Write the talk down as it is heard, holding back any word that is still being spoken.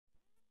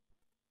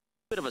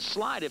Bit of a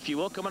slide, if you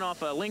will, coming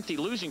off a lengthy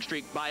losing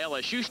streak by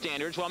LSU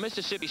standards, while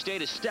Mississippi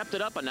State has stepped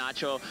it up a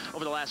notch over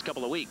the last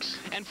couple of weeks.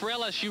 And for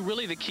LSU,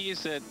 really the key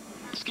is that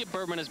Skip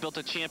Bertman has built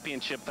a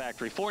championship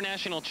factory. 4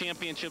 national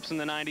championships in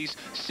the 90s,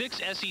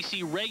 6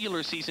 SEC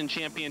regular season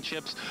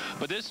championships,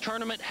 but this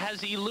tournament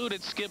has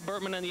eluded Skip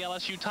Bertman and the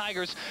LSU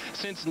Tigers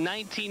since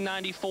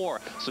 1994.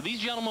 So these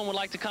gentlemen would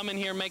like to come in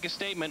here and make a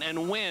statement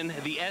and win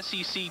the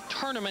SEC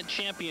tournament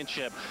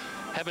championship.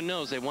 Heaven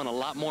knows they won a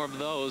lot more of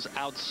those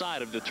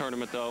outside of the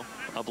tournament, though,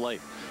 of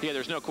late. Yeah,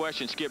 there's no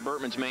question Skip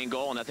Bertman's main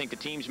goal, and I think the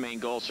team's main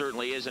goal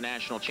certainly is a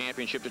national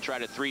championship to try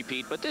to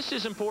three-peat. But this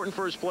is important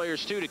for his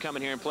players, too, to come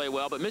in here and play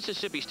well. But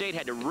Mississippi State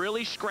had to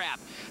really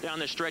scrap down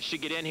the stretch to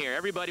get in here.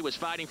 Everybody was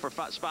fighting for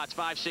spots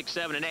 5, 6,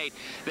 7, and 8.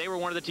 They were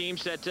one of the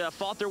teams that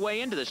fought their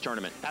way into this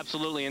tournament.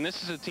 Absolutely, and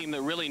this is a team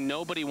that really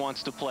nobody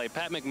wants to play.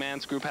 Pat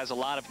McMahon's group has a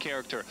lot of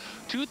character.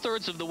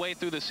 2/3 of the way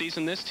through the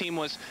season, this team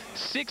was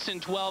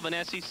 6-12 in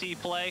SEC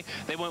play.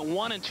 They went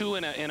 1-2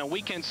 in a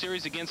weekend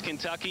series against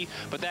Kentucky,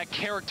 but that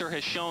character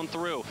has shown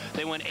through.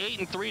 They went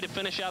 8-3 to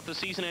finish out the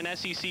season in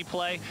SEC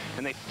play,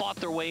 and they fought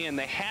their way in.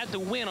 They had to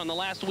win on the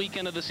last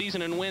weekend of the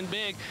season and win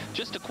big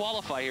just to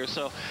qualify here.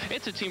 So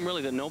it's a team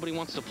really that nobody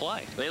wants to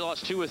play. They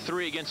lost 2 of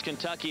 3 against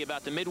Kentucky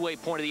about the midway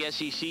point of the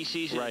SEC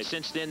season. Right. And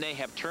since then, they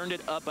have turned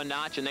it up a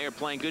notch, and they are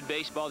playing good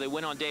baseball. They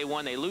win on day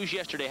 1. They lose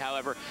yesterday,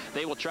 however.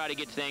 They will try to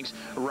get things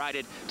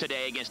righted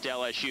today against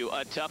LSU,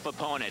 a tough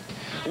opponent.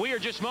 We are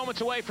just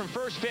moments away from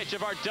first pitch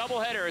of our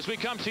doubleheader as we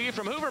come to you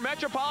from Hoover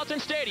Metropolitan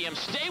Stadium.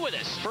 Stay with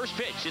us. First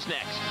pitch is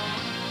next.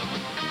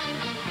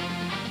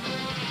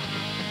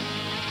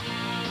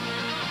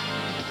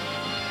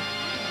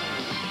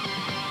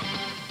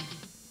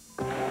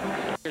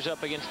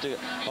 Up against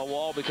a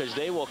wall because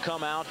they will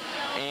come out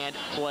and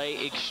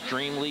play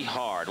extremely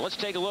hard. Let's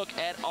take a look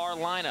at our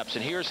lineups,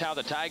 and here's how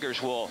the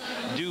Tigers will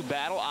do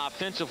battle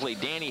offensively.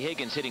 Danny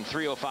Higgins hitting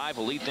 .305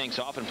 will lead things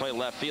off and play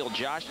left field.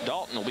 Josh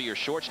Dalton will be your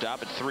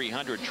shortstop at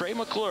 .300. Trey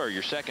McClure,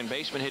 your second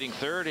baseman, hitting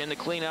third in the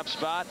cleanup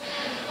spot.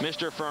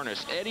 Mr.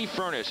 Furness, Eddie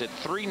Furness at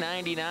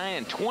 .399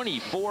 and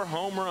 24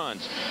 home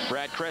runs.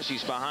 Brad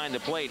Cressy's behind the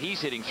plate.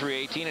 He's hitting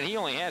 .318 and he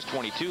only has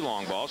 22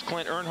 long balls.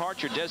 Clint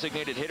Earnhardt, your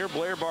designated hitter.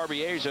 Blair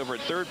Barbier's over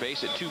at third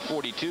base at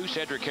 .242.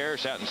 Cedric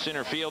Harris out in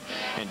center field,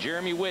 and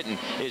Jeremy Whitten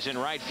is in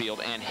right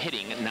field and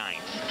hitting ninth.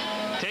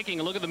 Taking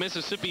a look at the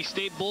Mississippi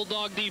State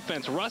Bulldog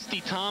defense, Rusty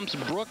Toms,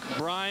 Brooks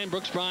Bryan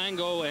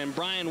and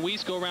Brian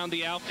Weiss go around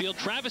the outfield.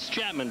 Travis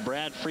Chapman,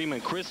 Brad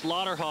Freeman, Chris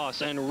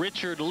Lauterhaus, and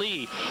Richard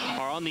Lee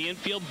are on the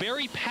infield.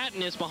 Barry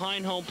Patton is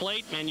behind home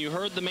plate, and you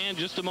heard the man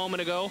just a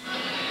moment ago.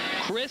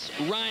 Chris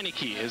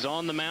Reineke is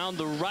on the mound,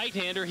 the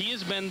right-hander. He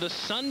has been the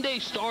Sunday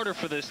starter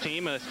for this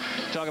team.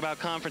 Talk about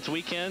conference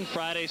weekend,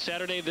 Friday,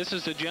 Saturday. This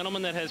is the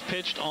gentleman that has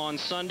pitched on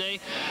Sunday.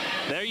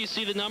 There you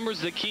see the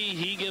numbers. The key,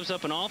 he gives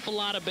up an awful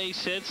lot of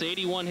base hits,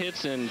 81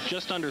 hits in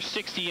just under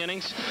 60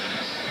 innings.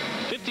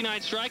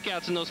 59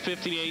 strikeouts in those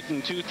 58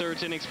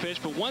 2/3 innings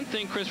pitched. But one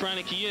thing Chris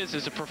Reineke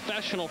is a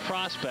professional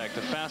prospect.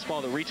 A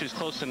fastball that reaches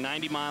close to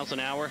 90 miles an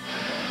hour.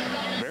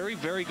 Very,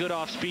 very good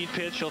off-speed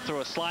pitch. He'll throw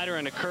a slider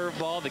and a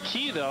curveball. The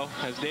key, though,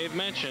 as Dave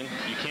mentioned,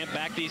 you can't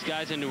back these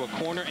guys into a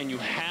corner, and you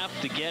have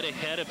to get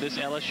ahead of this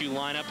LSU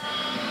lineup.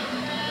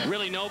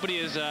 Really, nobody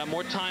is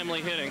more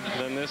timely hitting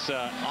than this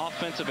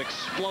offensive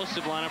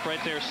explosive lineup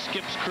right there.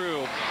 Skip's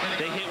crew,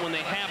 they hit when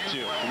they have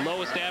to.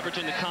 Lowest average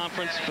in the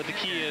conference, but the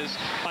key is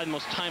probably the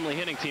most timely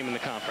hitting team in the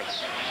conference.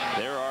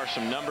 There are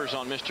some numbers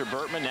on Mr.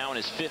 Bertman, now in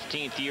his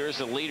 15th year as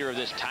the leader of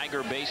this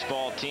Tiger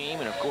baseball team.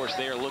 And, of course,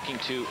 they are looking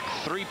to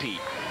three-peat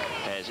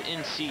as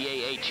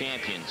NCAA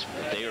champions.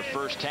 Their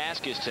first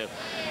task is to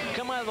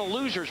come out of the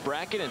losers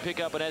bracket and pick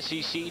up an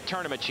SEC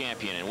tournament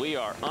champion. And we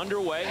are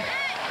underway.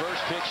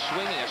 First pitch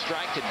swinging, a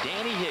strike to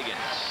Danny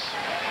Higgins.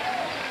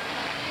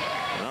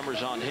 The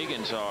numbers on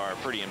Higgins are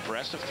pretty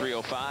impressive.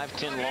 .305,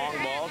 10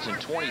 long balls, and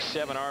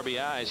 27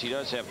 RBIs. He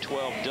does have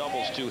 12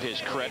 doubles to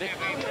his credit.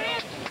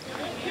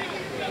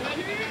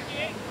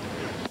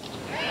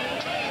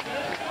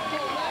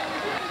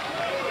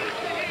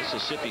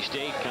 Mississippi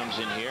State comes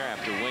in here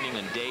after winning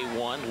on day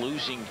 1,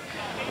 losing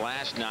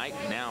last night,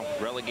 now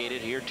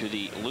relegated here to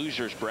the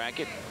losers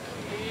bracket.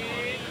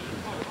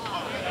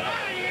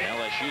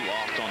 LSU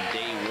lost on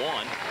day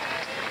 1.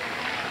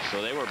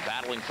 So they were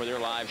battling for their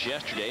lives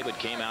yesterday, but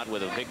came out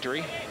with a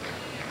victory.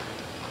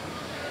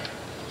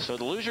 So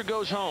the loser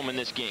goes home in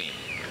this game.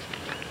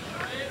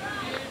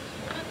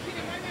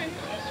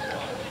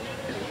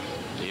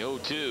 The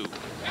 0-2.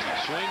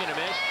 Swing and a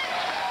miss.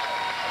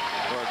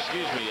 Or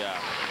excuse me,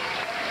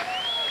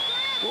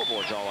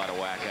 scoreboard's all out of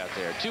whack out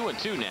there.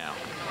 2-2 now.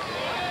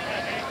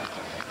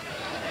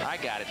 I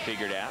got it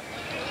figured out.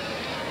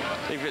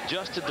 They've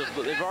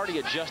already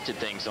adjusted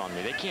things on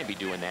me. They can't be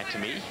doing that to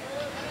me.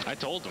 I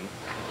told them.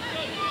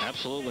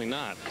 Absolutely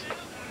not.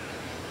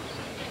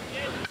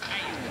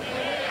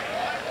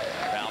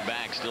 Foul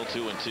back, still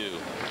 2-2.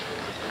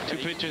 2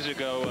 pitches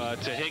ago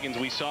to Higgins,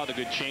 we saw the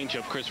good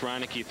changeup Chris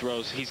Reineke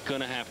throws. He's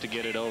going to have to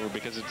get it over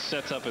because it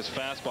sets up his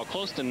fastball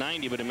close to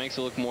 90, but it makes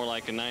it look more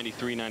like a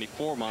 93,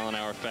 94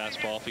 mile-an-hour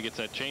fastball if he gets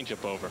that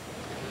changeup over.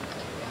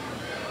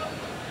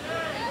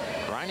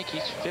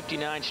 Reineke's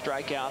 59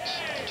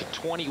 strikeouts to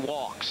 20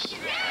 walks.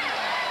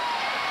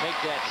 Make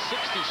that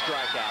 60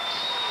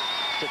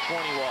 strikeouts to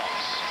 20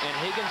 walks. And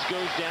Higgins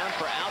goes down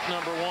for out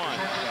number 1.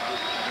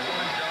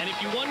 And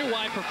if you wonder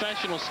why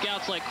professional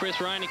scouts like Chris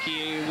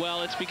Reineke,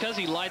 well, it's because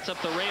he lights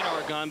up the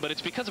radar gun, but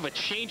it's because of a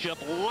changeup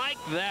like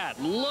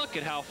that. Look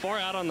at how far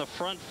out on the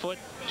front foot.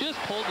 Just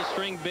pulled the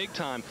string big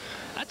time.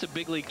 That's a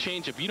big league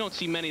changeup. You don't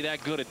see many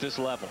that good at this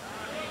level.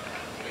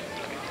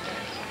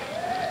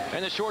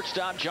 And the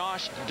shortstop,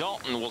 Josh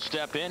Dalton, will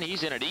step in.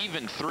 He's in at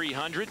even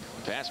 300.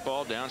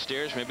 Fastball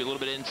downstairs, maybe a little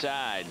bit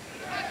inside.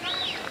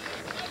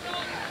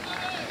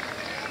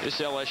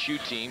 This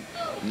LSU team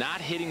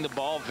not hitting the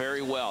ball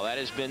very well. That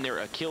has been their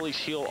Achilles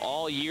heel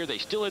all year. They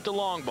still hit the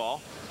long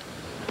ball.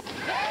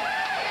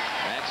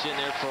 That's in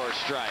there for a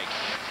strike.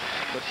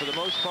 But for the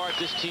most part,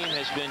 this team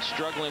has been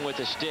struggling with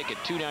the stick at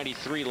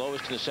 293,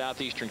 lowest in the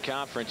Southeastern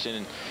Conference.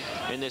 And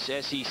in this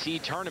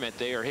SEC tournament,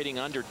 they are hitting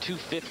under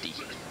 250.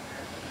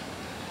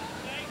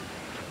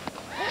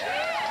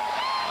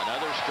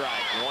 Another strike,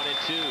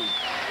 1-2.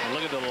 And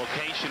look at the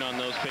location on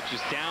those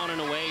pitches. Down and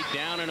away,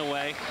 down and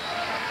away.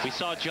 We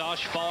saw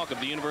Josh Falk of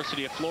the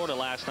University of Florida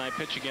last night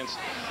pitch against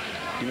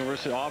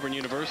Auburn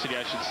University,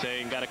 I should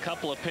say, and got a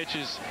couple of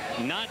pitches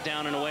not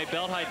down and away.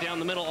 Belt high down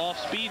the middle,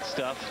 off-speed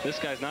stuff. This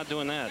guy's not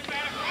doing that.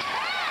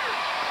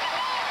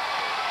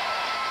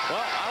 Well,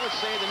 I would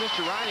say that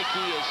Mr.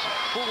 Reineke is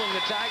fooling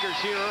the Tigers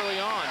here early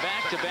on.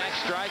 Back-to-back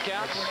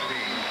strikeouts.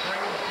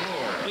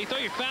 Well, you throw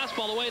your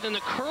fastball away, then the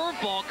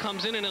curveball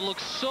comes in, and it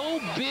looks so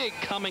big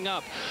coming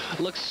up.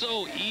 Looks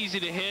so easy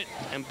to hit,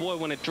 and boy,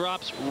 when it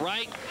drops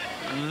right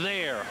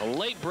there, a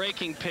late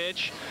breaking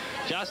pitch.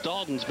 Josh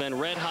Dalton's been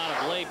red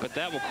hot of late, but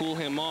that will cool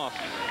him off.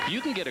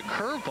 You can get a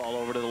curveball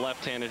over to the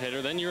left-handed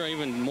hitter, then you're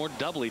even more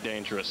doubly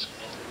dangerous.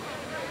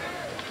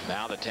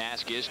 Now the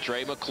task is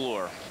Trey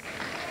McClure.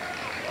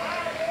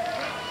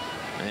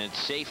 And it's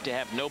safe to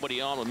have nobody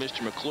on when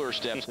Mr. McClure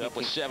steps up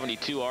with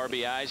 72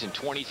 RBIs and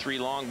 23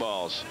 long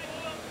balls.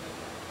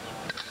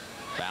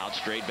 Fouled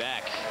straight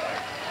back.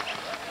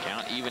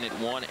 Count even at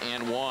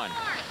 1-1.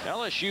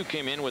 LSU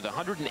came in with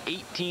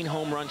 118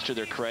 home runs to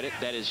their credit.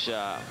 That is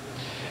a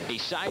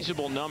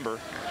sizable number,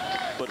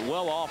 but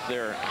well off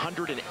their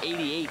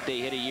 188 they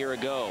hit a year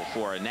ago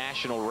for a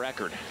national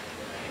record.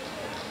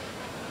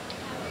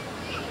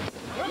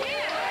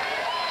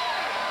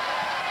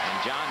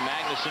 John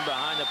Magnuson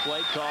behind the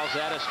plate calls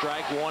that a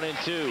strike,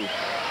 1-2.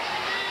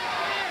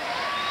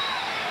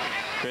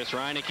 Chris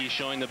Reineke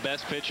showing the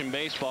best pitch in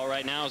baseball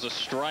right now is a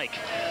strike.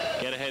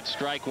 Get ahead,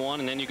 strike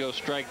 1, and then you go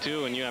strike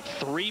 2, and you have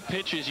 3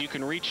 pitches you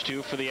can reach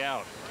to for the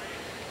out.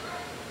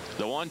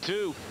 The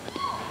 1-2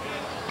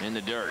 in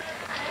the dirt.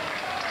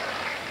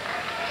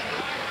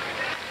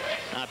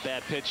 Not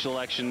bad pitch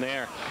selection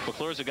there.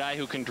 McClure's a guy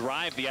who can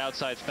drive the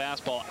outside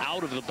fastball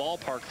out of the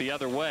ballpark the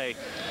other way.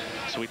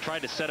 So we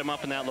tried to set him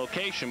up in that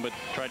location, but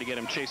tried to get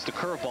him chase the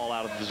curveball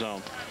out of the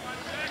zone.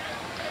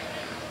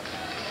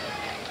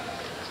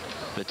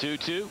 The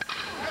 2-2.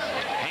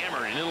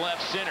 Hammered into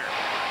left center.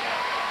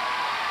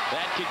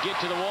 That could get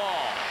to the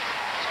wall.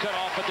 It's cut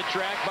off at the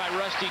track by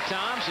Rusty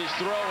Toms. His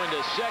throw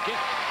into second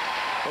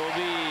will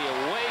be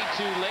way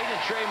too late,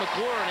 and Trey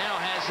McClure now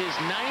has his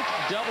 9th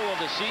double of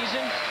the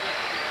season.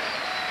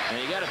 And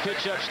he got a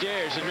pitch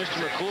upstairs, and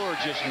Mr. McClure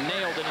just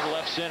nailed into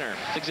left center.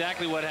 That's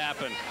exactly what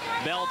happened.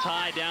 Belt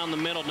high down the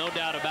middle, no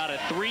doubt about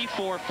it. 3,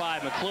 4,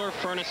 5. McClure,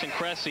 Furness, and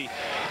Cressy,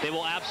 they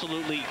will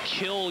absolutely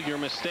kill your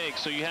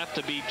mistakes. So you have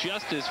to be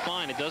just as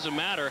fine. It doesn't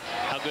matter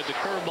how good the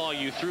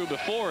curveball you threw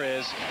before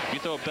is. If you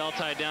throw a belt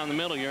high down the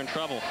middle, you're in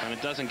trouble, and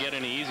it doesn't get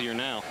any easier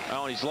now.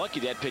 Oh, and he's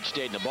lucky that pitch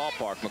stayed in the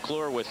ballpark.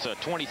 McClure with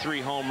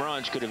 23 home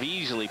runs could have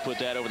easily put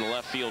that over the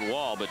left field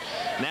wall. But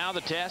now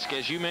the task,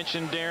 as you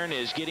mentioned, Darren,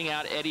 is getting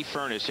out Eddie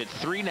Furness at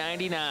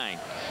 399.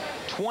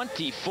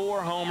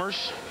 24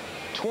 homers,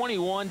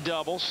 21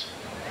 doubles,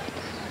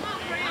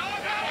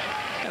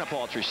 and a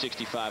paltry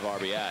 65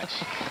 RBIs.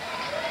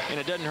 And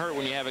it doesn't hurt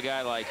when you have a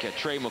guy like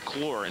Trey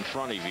McClure in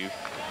front of you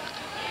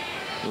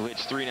who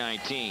hits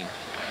 319.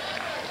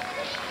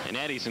 And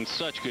Eddie's in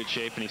such good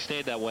shape, and he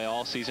stayed that way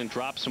all season.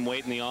 Dropped some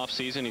weight in the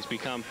offseason. He's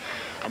become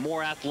a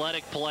more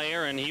athletic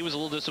player, and he was a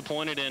little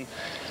disappointed in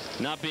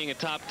not being a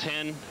top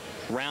 10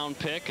 round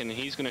pick, and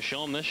he's going to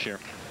show him this year,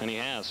 and he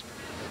has.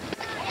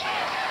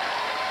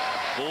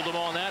 Fooled him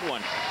on that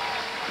one.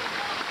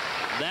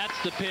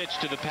 That's the pitch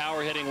to the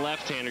power-hitting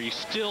left-hander. You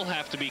still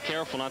have to be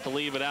careful not to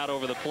leave it out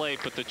over the plate,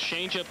 but the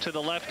changeup to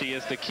the lefty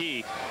is the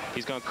key.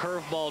 He's gone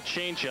curveball,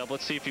 changeup.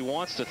 Let's see if he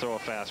wants to throw a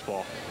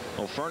fastball.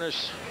 Well,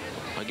 Furness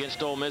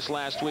against Ole Miss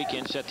last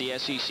weekend set the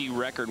SEC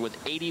record with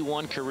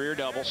 81 career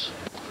doubles.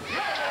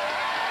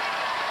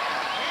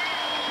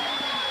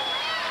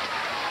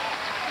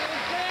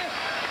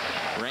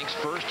 Ranks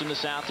first in the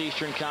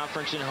Southeastern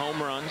Conference in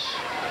home runs.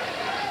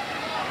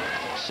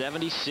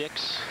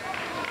 76.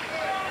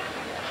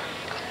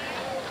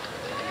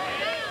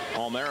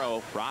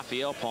 Palmeiro,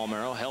 Rafael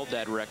Palmeiro, held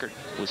that record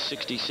with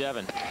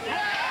 67.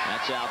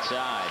 That's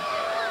outside.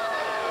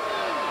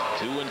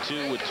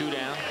 2-2 with 2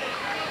 down.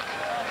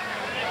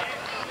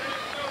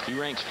 He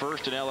ranks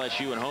first in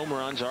LSU in home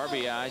runs,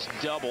 RBIs,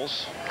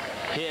 doubles,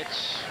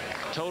 hits,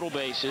 total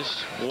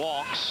bases,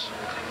 walks,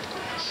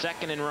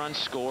 second in runs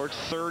scored,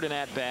 third in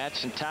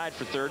at-bats, and tied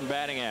for third in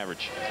batting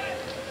average.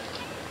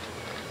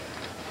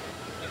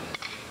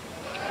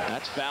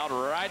 That's fouled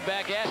right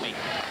back at me.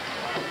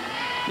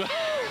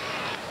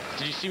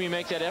 Did you see me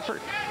make that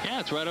effort?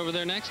 Yeah, it's right over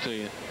there next to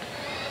you.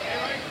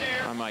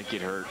 I might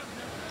get hurt.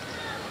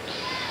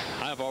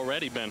 I've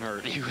already been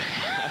hurt. You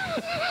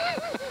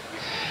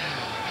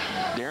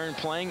Darren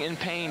playing in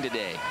pain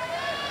today.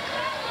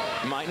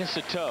 Minus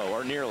a toe,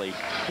 or nearly.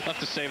 I'll have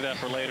to save that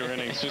for later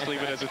innings. Just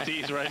leave it as a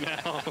tease right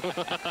now.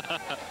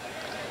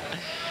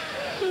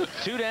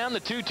 2 down, the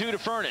 2-2 to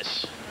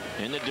Furness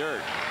in the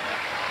dirt.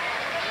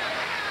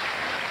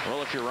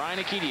 Well, if you're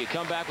Reineke, do you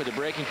come back with a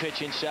breaking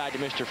pitch inside to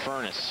Mr.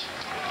 Furness?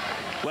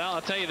 Well,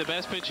 I'll tell you, the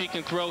best pitch he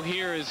can throw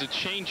here is a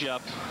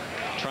changeup.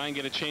 Try and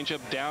get a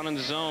changeup down in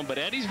the zone. But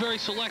Eddie's very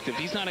selective.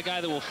 He's not a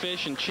guy that will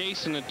fish and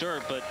chase in the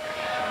dirt. But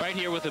right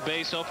here with the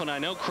base open, I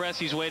know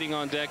Cressy's waiting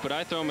on deck, but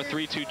I throw him a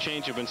 3-2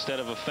 changeup instead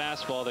of a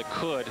fastball that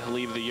could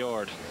leave the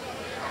yard.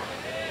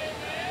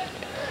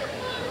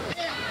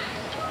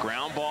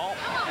 Ground ball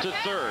to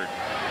third.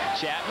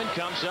 Chapman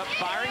comes up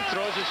firing,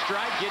 throws a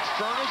strike, gets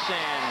Furness,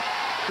 and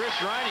Chris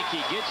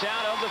Reineke gets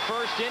out of the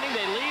first inning.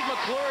 They leave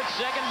McClure at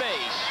second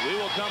base. We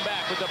will come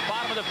back with the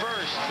bottom of the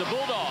first. The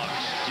Bulldogs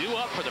due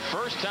up for the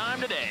first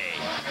time today.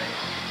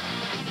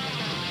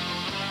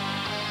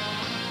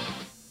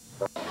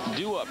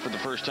 Due up for the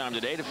first time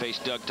today to face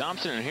Doug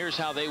Thompson, and here's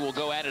how they will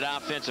go at it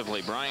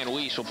offensively. Brian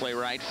Weiss will play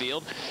right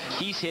field.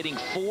 He's hitting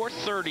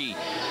 .430.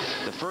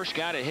 The first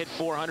guy to hit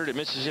 .400 at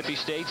Mississippi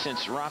State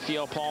since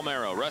Rafael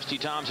Palmeiro. Rusty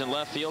Toms in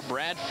left field.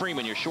 Brad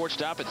Freeman, your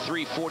shortstop, at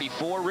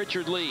 .344.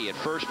 Richard Lee at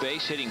first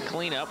base, hitting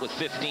cleanup with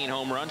 15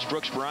 home runs.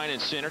 Brooks Bryan in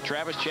center.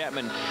 Travis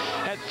Chapman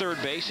at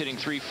third base, hitting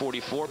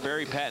 .344.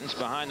 Barry Patton's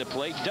behind the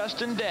plate.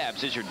 Dustin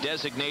Dabbs is your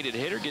designated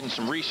hitter, getting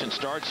some recent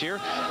starts here.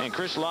 And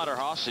Chris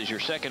Lauterhaus is your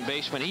second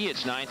baseman. He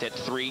hits ninth at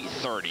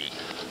 .330.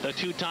 The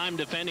two-time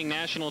defending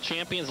national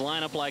champions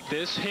line up like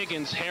this.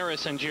 Higgins,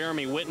 Harris, and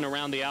Jeremy Witten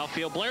around the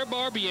outfield. Blair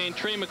Barbier and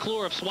Trey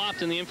McClure have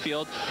swapped in the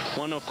infield.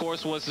 One, of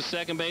course, was the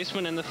second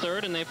baseman and the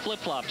third, and they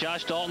flip-flop.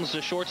 Josh Dalton's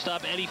the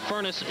shortstop. Eddie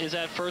Furness is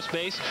at first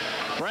base.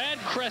 Brad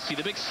Cressy,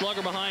 the big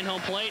slugger behind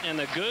home plate, and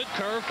the good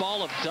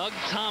curveball of Doug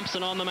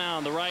Thompson on the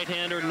mound. The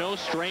right-hander, no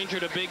stranger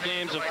to big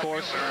games, of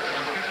course.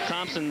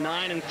 Thompson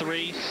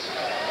 9-3.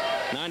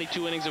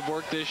 92 innings of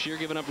work this year,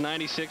 giving up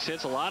 96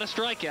 hits, a lot of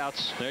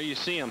strikeouts. There you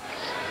see him.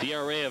 The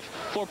ERA of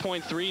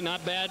 4.3,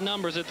 not bad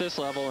numbers at this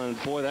level, and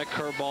boy, that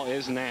curveball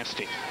is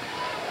nasty.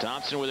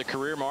 Thompson with a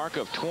career mark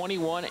of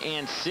 21-6,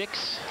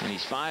 and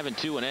he's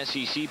 5-2 in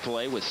SEC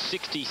play with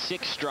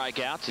 66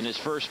 strikeouts. And his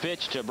first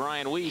pitch to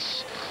Brian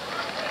Weiss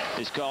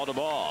is called a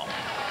ball.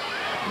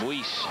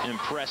 Weiss,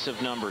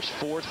 impressive numbers: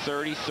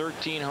 .430,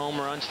 13 home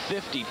runs,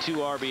 52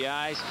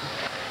 RBIs.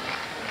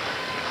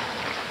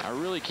 I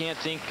really can't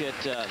think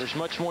that there's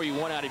much more you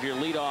want out of your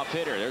leadoff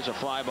hitter. There's a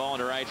fly ball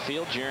into right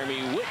field.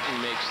 Jeremy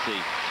Witten makes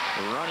the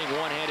running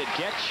one-handed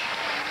catch,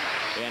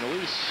 and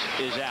Weiss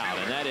is out,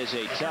 and that is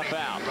a tough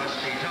out.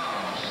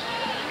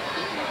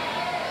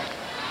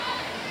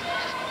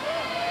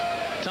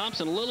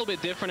 Thompson a little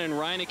bit different in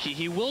Reineke.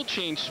 He will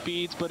change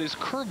speeds, but his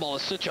curveball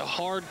is such a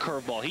hard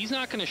curveball. He's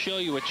not going to show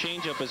you a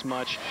changeup as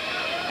much.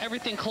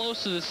 Everything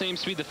close to the same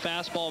speed. The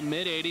fastball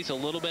mid-80s, a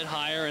little bit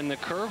higher, and the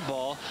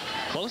curveball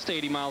close to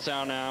 80 miles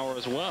an hour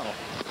as well.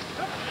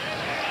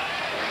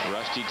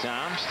 Rusty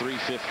Toms,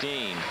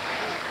 .315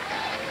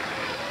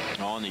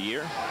 on the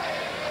year.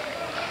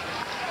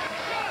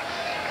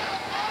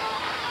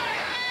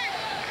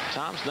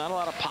 Toms, not a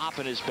lot of pop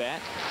in his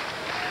bat,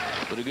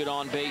 but a good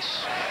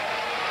on-base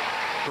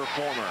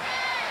performer.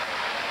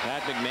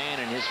 Pat McMahon,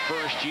 in his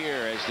first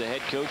year as the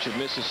head coach of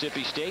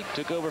Mississippi State,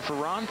 took over for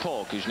Ron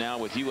Polk, who's now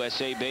with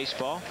USA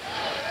Baseball.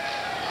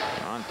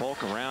 Ron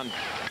Polk around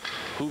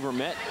Hoover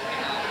Met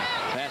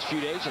past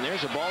few days, and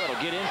there's a ball that'll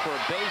get in for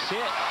a base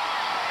hit.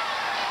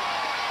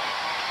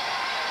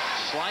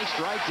 Sliced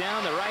right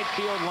down the right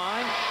field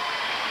line.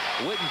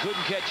 Witten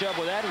couldn't catch up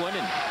with that one,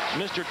 and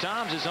Mr.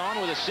 Toms is on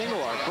with a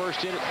single, our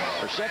first hit,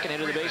 or second hit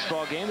of the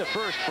baseball game, the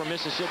first for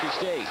Mississippi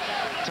State.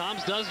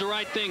 Toms does the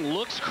right thing,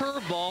 looks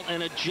curveball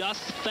and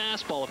adjusts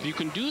fastball. If you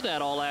can do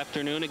that all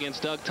afternoon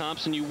against Doug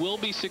Thompson, you will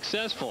be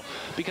successful,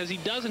 because he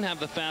doesn't have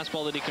the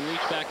fastball that he can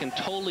reach back and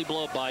totally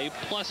blow it by you.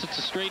 Plus, it's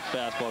a straight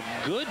fastball.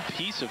 Good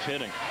piece of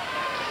hitting.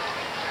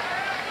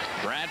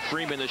 Brad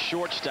Freeman, the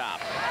shortstop.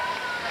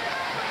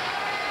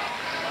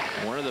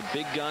 One of the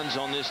big guns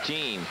on this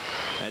team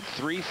at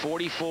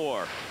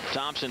 .344.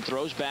 Thompson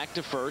throws back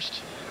to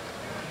first.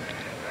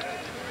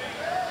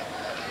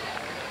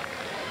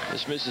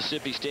 This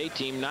Mississippi State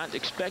team not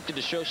expected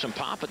to show some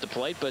pop at the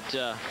plate, but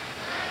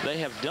they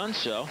have done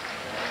so.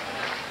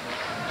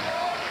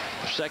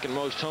 Second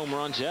most home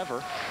runs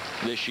ever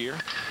this year.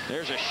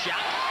 There's a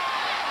shot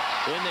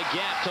in the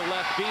gap to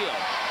left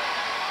field.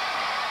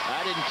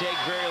 That didn't take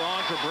very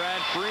long for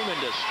Brad Freeman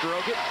to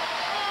stroke it.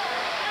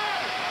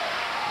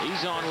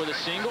 He's on with a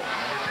single,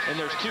 and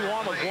there's two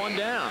on with one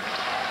down.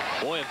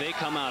 Boy, if they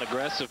come out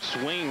aggressive,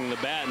 swinging the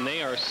bat, and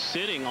they are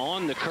sitting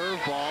on the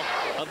curveball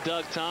of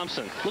Doug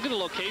Thompson. Look at the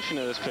location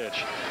of this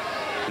pitch.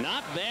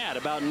 Not bad,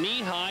 about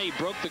knee-high. He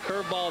broke the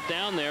curveball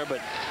down there,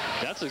 but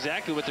that's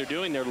exactly what they're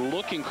doing. They're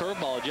looking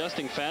curveball,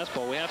 adjusting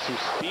fastball. We have some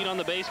speed on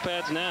the base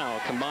pads now. A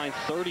combined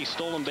 30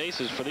 stolen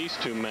bases for these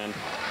two men.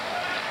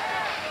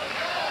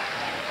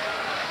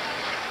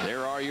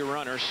 There are your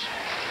runners.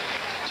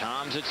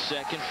 Tom's at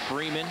second,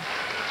 Freeman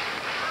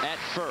at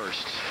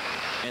first.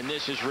 And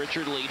this is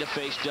Richard Lee to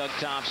face Doug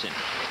Thompson.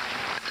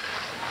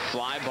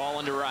 Fly ball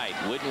into right.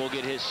 Witten will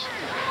get his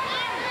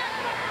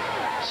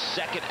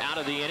second out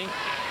of the inning.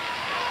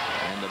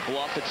 And the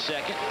bluff at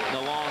second. The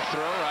long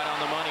throw right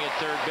on the money at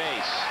third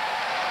base.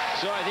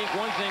 So I think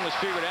one thing was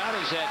figured out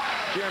is that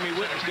Jeremy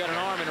Witten's got an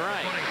arm in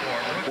right.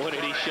 What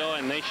did he show?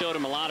 And they showed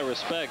him a lot of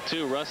respect,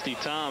 too. Rusty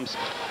Toms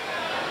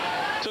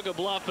took a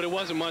bluff, but it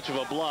wasn't much of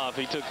a bluff.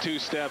 He took 2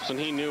 steps, and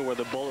he knew where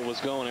the bullet was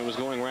going. It was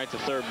going right to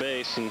third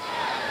base. And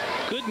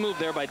good move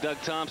there by Doug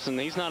Thompson.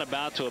 He's not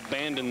about to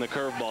abandon the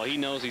curveball. He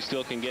knows he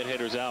still can get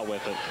hitters out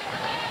with it.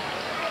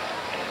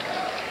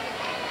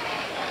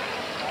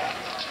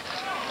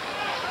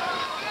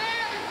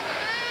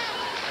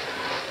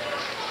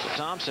 So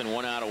Thompson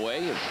 1 out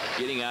away of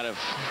getting out of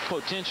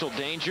potential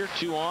danger.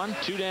 2 on,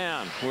 2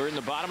 down. We're in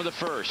the bottom of the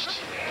first.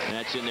 And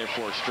that's in there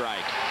for a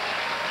strike.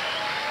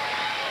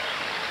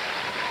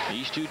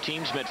 These two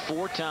teams met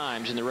 4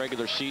 times in the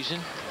regular season,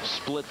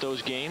 split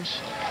those games.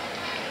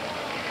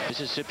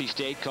 Mississippi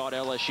State caught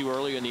LSU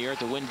earlier in the year at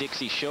the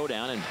Winn-Dixie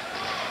Showdown and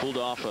pulled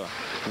off a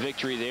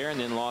victory there, and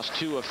then lost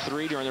 2 of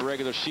 3 during the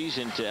regular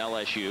season to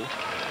LSU.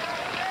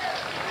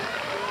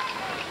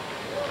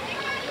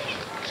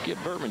 Skip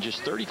Bertman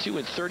just 32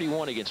 and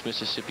 31 against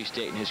Mississippi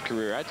State in his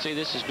career. I'd say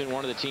this has been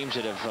one of the teams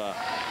that have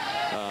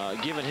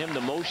given him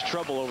the most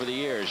trouble over the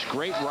years.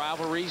 Great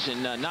rivalries,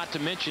 and not to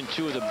mention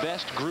 2 of the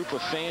best group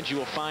of fans you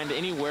will find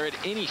anywhere at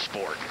any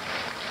sport.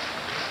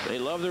 They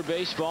love their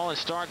baseball in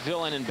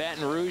Starkville and in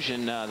Baton Rouge,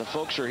 and the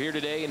folks are here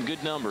today in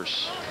good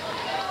numbers.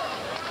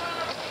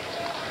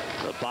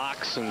 The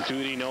box and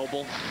Duty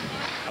Noble.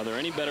 Are there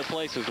any better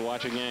places to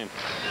watch a game?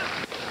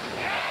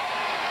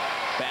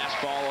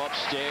 Fastball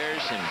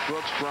upstairs, and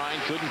Brooks Bryan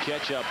couldn't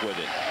catch up with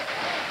it.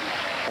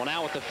 Well,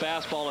 now with the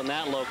fastball in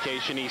that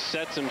location, he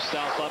sets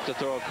himself up to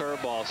throw a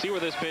curveball. See where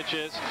this pitch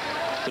is?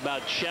 It's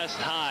about chest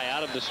high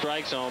out of the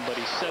strike zone, but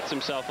he sets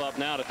himself up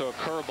now to throw a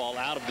curveball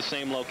out of the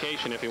same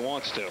location if he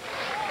wants to.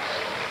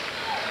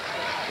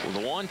 The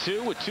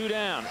 1-2 with 2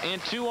 down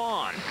and 2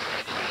 on.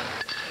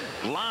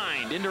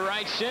 Lined into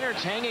right center.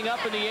 It's hanging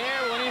up in the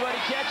air. Will anybody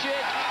catch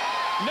it?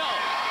 No.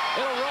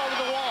 It'll roll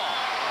to the wall.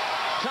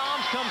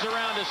 Toms comes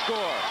around to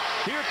score.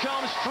 Here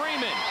comes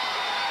Freeman.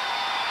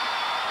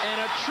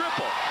 And a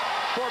triple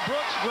for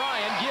Brooks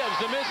Bryan gives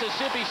the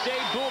Mississippi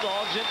State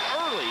Bulldogs an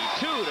early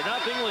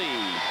 2-0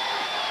 lead.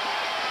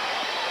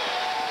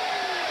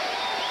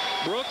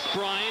 Brooks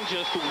Bryan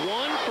just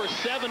 1 for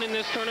 7 in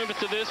this tournament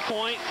to this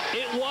point.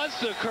 It was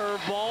the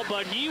curveball,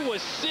 but he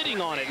was sitting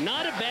on it.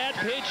 Not a bad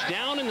pitch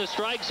down in the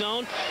strike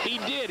zone. He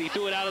did. He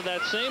threw it out of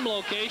that same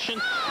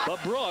location,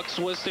 but Brooks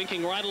was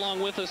thinking right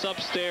along with us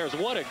upstairs.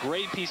 What a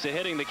great piece of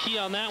hitting. The key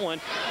on that one,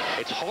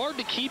 it's hard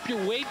to keep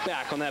your weight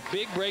back on that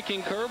big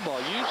breaking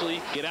curveball.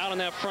 Usually get out on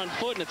that front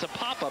foot, and it's a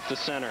pop up the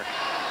center.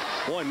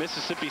 Boy,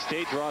 Mississippi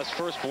State draws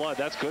first blood.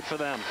 That's good for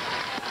them.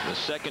 The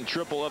second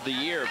triple of the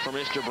year for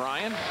Mr.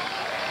 Bryan.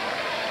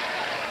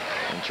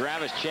 And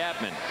Travis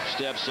Chapman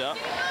steps up.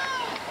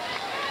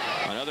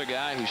 Another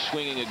guy who's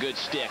swinging a good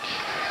stick.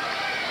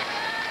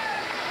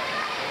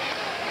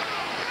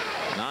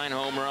 9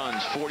 home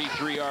runs,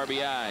 43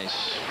 RBIs.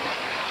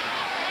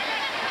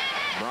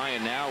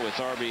 Bryan now with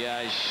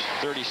RBIs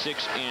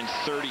 36 and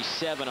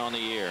 37 on the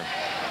year.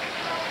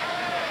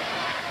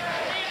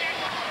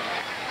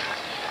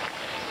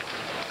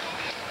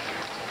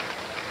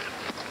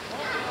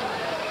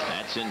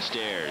 In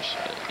stairs,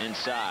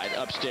 inside,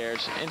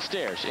 upstairs, in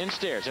stairs, in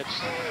stairs.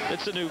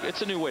 It's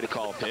a new way to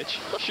call a pitch.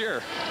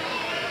 Sure.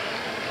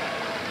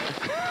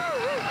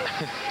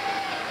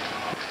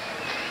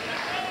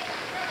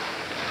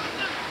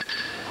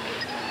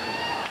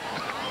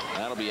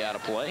 That'll be out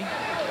of play.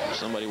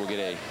 Somebody will get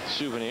a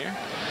souvenir.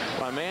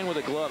 My man with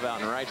a glove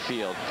out in right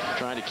field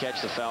trying to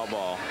catch the foul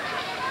ball.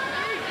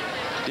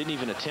 Didn't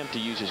even attempt to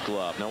use his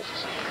glove. Nope.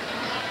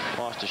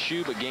 Lost a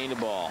shoe but gained a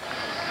ball.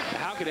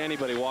 How could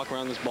anybody walk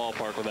around this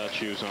ballpark without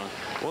shoes on?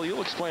 Well,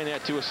 you'll explain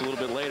that to us a little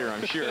bit later,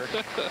 I'm sure.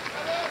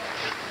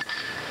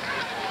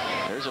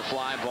 There's a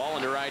fly ball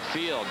into right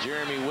field.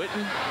 Jeremy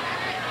Witten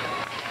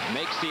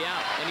makes the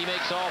out, and he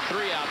makes all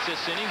 3 outs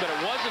this inning, but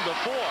it wasn't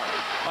before.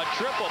 A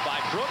triple by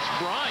Brooks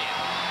Bryan.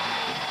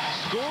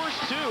 Scores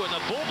 2, and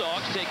the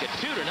Bulldogs take a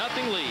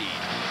 2-0 lead.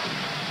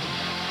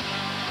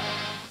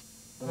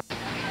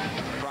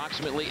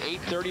 Approximately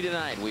 8:30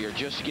 tonight. We are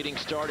just getting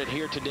started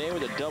here today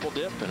with a double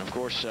dip, and of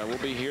course we'll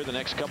be here the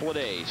next couple of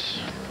days.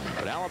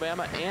 But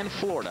Alabama and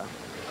Florida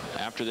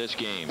after this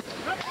game.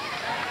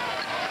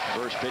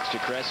 First pitch to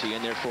Cressy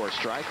in there for a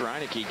strike.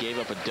 Reineke gave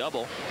up a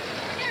double.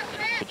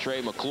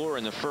 Trey McClure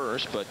in the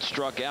first, but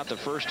struck out the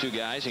first two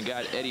guys and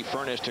got Eddie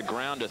Furness to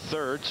ground to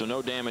third, so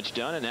no damage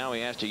done, and now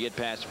he has to get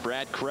past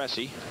Brad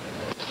Cressy.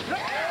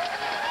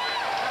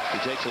 He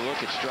takes a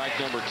look at strike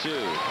number 2.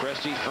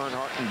 Cressy,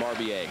 Earnhardt, and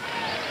Barbier.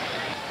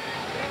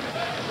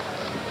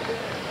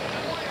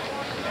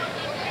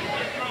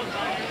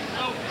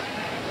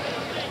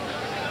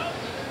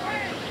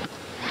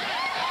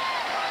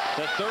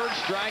 The third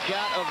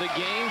strikeout of the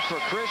game for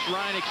Chris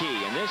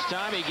Reineke, and this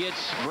time he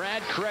gets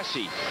Brad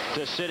Cressy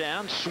to sit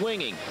down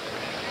swinging.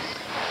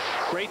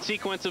 Great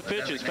sequence of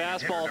pitches.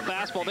 Fastball,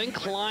 fastball, then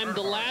climbed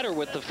the ladder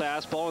with the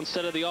fastball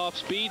instead of the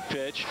off-speed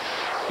pitch.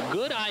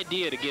 Good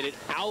idea to get it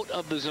out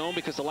of the zone,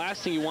 because the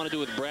last thing you want to do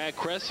with Brad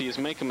Cressy is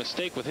make a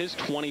mistake with his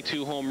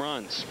 22 home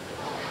runs.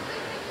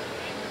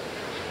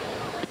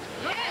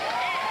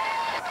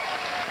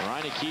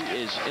 Reineke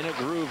is in a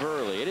groove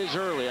early. It is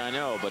early, I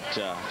know, but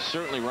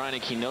certainly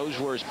Reineke knows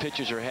where his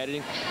pitches are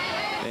heading,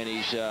 and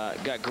he's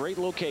got great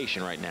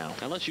location right now.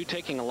 LSU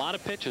taking a lot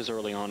of pitches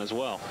early on as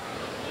well.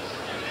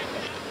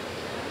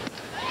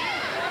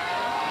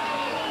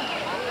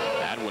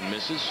 That one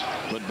misses,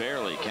 but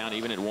barely. Count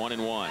even at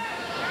 1-1.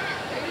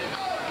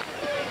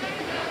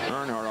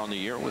 Earnhardt on the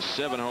year with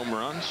 7 home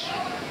runs.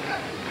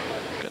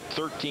 Got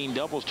 13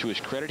 doubles to his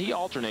credit. He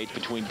alternates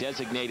between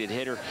designated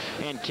hitter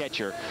and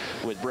catcher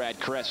with Brad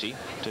Cressy.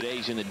 Today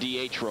he's in the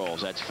DH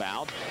roles. That's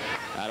fouled.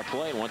 Out of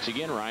play. Once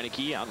again,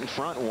 Reineke out in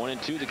front.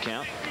 1-2 the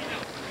count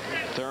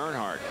to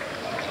Earnhardt.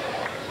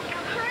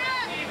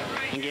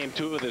 In game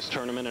 2 of this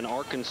tournament, an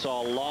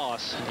Arkansas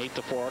loss.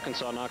 8-4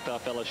 Arkansas knocked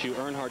off LSU.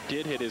 Earnhardt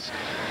did hit his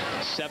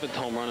 7th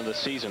home run of the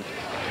season.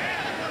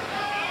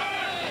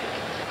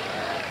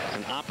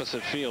 An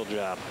opposite field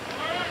job.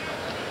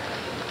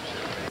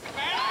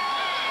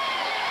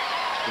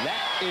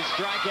 That is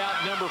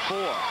strikeout number 4.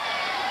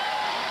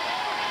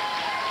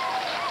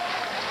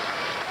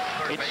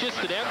 It's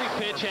just that every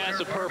pitch has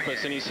a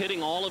purpose, and he's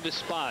hitting all of his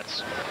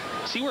spots.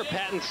 See where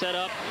Patton's set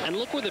up, and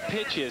look where the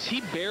pitch is.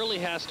 He barely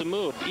has to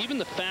move. Even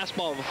the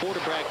fastball before to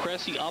Brad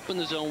Cressy up in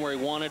the zone where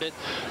he wanted it.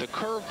 The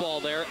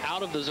curveball there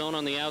out of the zone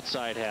on the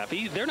outside half.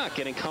 They're not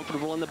getting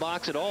comfortable in the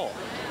box at all.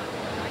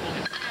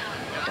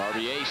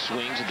 Barbier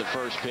swings at the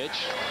first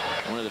pitch.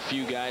 One of the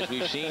few guys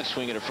we've seen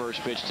swing at a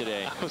first pitch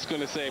today. I was going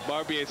to say,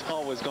 Barbier's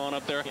always gone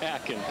up there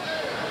hacking.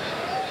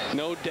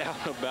 No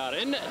doubt about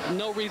it. And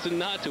no reason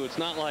not to. It's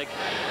not like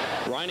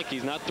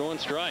Reineke's not throwing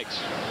strikes.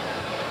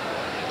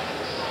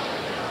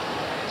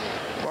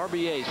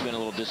 Barbier's been a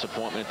little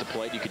disappointment at the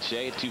plate, you could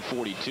say, at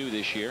 242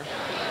 this year.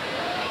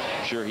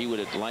 I'm sure he would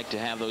have liked to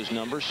have those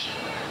numbers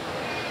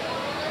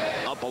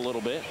up a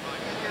little bit.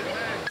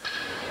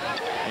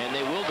 And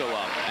they will go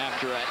up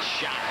after that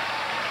shot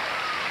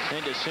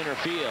into center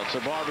field. So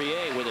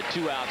Barbier with a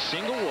 2-out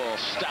single will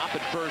stop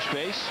at first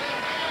base.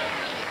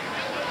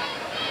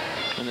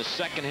 And the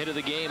second hit of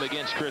the game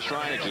against Chris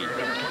Reineke.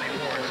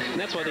 And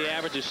that's why the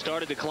averages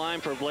started to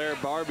climb for Blair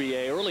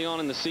Barbier. Early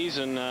on in the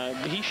season,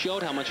 he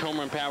showed how much home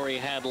run power he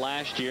had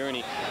last year, and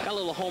he got a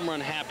little home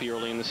run happy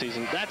early in the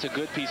season. That's a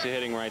good piece of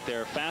hitting right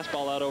there.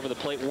 Fastball out over the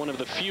plate, one of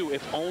the few,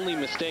 if only,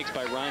 mistakes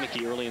by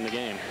Reineke early in the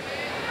game.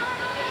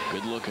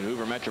 Good look at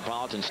Hoover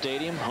Metropolitan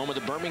Stadium, home of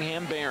the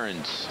Birmingham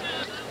Barons.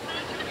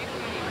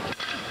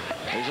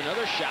 There's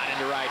another shot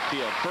into right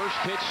field. First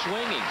pitch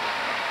swinging.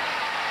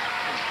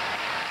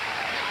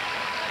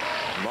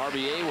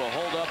 Barbier will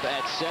hold up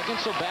at second,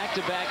 so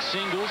back-to-back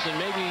singles, and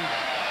maybe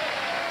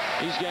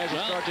these guys will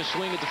start to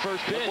swing at the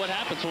first pitch. Look what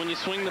happens when you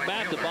swing the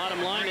bat. The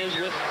bottom line is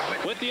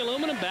with the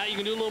aluminum bat, you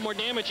can do a little more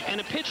damage, and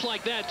a pitch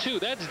like that too.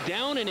 That's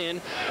down and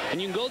in, and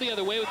you can go the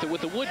other way with it.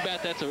 With the wood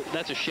bat,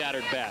 that's a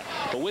shattered bat.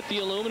 But with the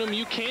aluminum,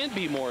 you can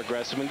be more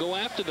aggressive and go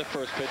after the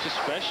first pitch,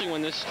 especially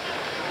when this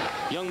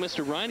young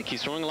Mr.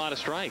 Reineke's throwing a lot of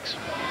strikes.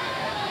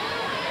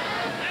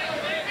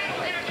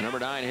 Number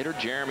 9 hitter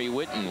Jeremy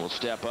Whitten will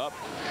step up,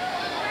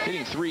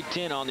 hitting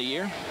 .310 on the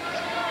year.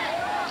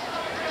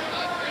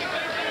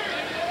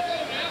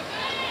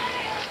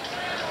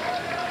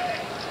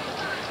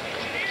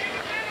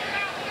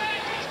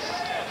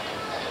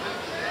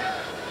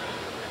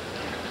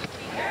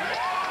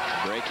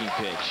 Breaking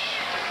pitch.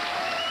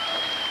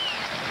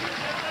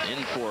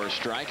 In for a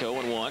strike,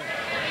 0-1.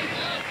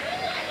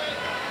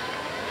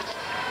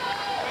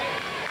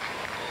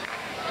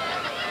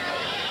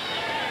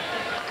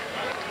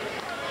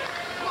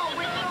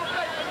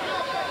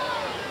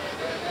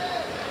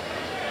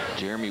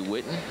 Jeremy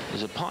Whitten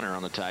is a punter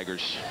on the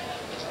Tigers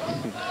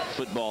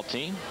football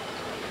team.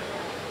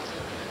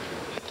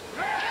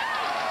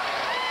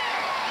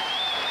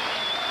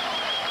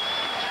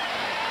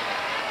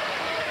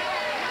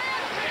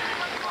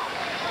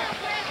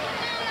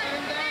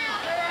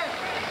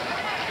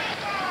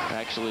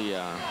 Actually,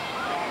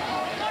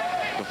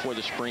 before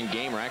the spring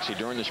game, or actually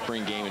during the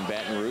spring game in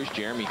Baton Rouge,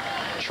 Jeremy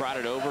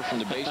trotted over from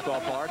the baseball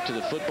park to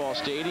the football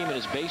stadium in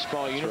his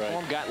baseball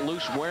uniform, got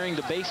loose wearing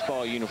the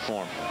baseball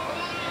uniform.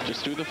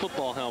 Just threw the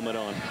football helmet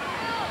on.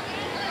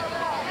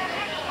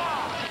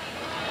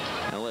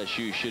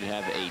 LSU should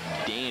have a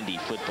dandy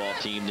football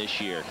team this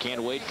year.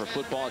 Can't wait for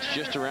football. It's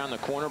just around the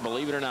corner,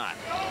 believe it or not.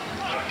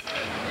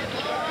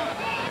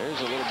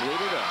 a little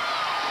bleeder to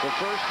the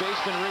first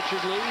baseman,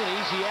 Richard Lee, an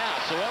easy out.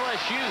 So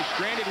LSU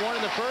stranded one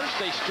in the first.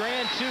 They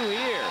strand two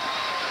here.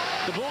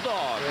 The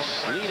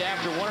Bulldogs lead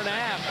after 1.5,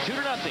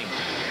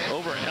 2-0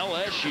 over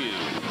LSU.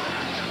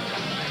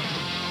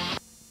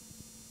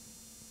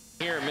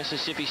 Here,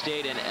 Mississippi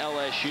State and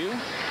LSU,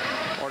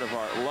 part of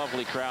our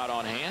lovely crowd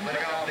on hand.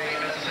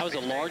 That was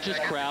the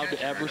largest crowd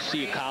to ever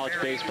see a college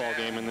baseball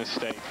game in this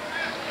state.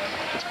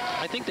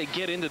 I think they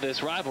get into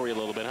this rivalry a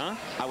little bit, huh?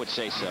 I would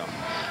say so.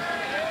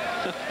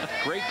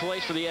 Great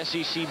place for the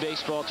SEC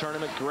baseball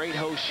tournament. Great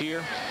host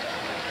here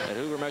at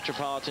Hoover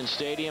Metropolitan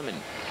Stadium,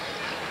 and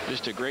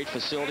just a great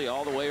facility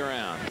all the way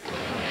around. And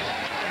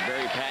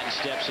Barry Patton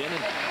steps in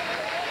and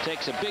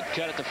takes a big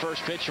cut at the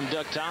first pitch from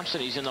Doug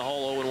Thompson. He's in the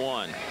hole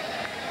 0-1.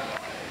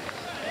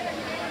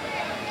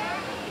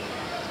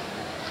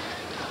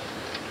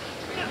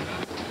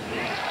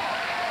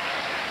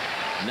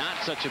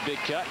 Not such a big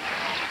cut,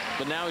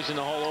 but now he's in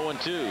the hole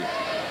 0-2.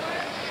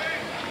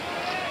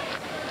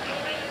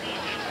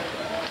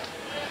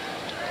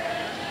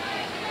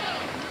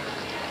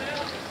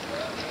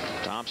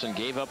 Thompson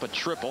gave up a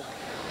triple,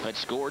 had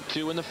scored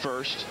 2 in the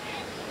first,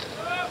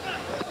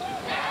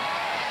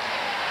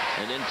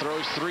 and then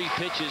throws 3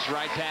 pitches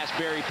right past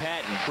Barry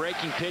Patton.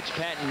 Breaking pitch,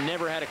 Patton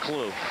never had a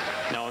clue.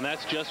 No, and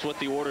that's just what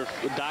the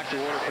doctor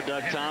ordered for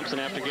Doug Thompson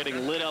after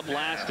getting lit up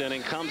last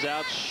inning. Comes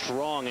out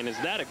strong, and is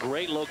that a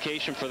great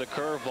location for the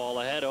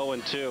curveball ahead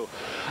 0-2.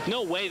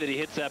 No way that he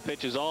hits that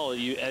pitch as all.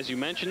 As you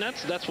mentioned,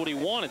 that's what he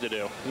wanted to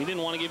do. He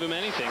didn't want to give him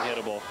anything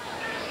hittable.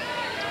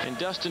 And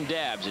Dustin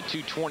Dabbs at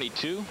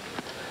 222.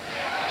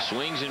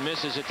 Swings and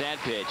misses at that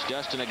pitch.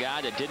 Dustin, a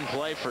guy that didn't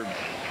play for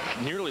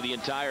nearly the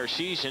entire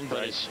season,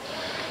 but has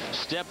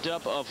stepped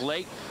up of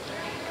late.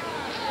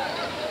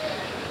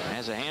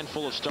 Has a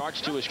handful of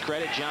starts to his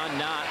credit. John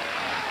Knott,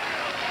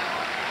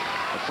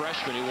 a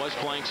freshman who was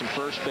playing some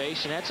first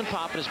base and had some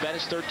pop in his bat.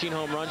 Has 13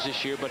 home runs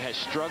this year, but has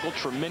struggled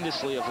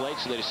tremendously of late,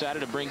 so they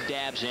decided to bring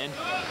Dabbs in.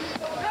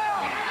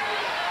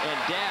 And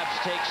Dabbs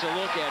takes a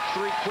look at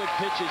 3 quick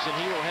pitches, and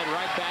he will head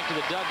right back to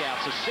the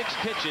dugout. So 6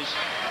 pitches.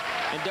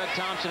 And Doug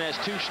Thompson has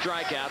 2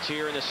 strikeouts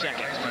here in the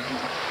second.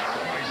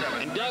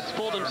 And Doug's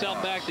pulled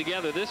himself back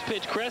together. This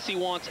pitch, Cressy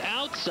wants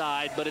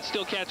outside, but it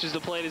still catches the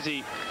plate as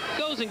he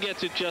goes and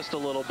gets it just a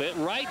little bit.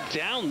 Right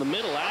down the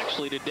middle,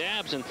 actually, to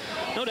Dabbs. And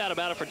no doubt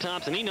about it for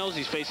Thompson. He knows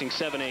he's facing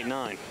 7, 8,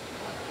 9.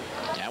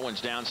 That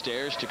one's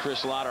downstairs to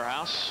Chris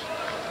Lauterhouse.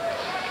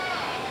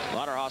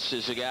 Lauterhouse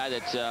is a guy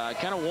that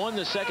kind of won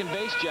the second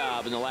base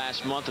job in the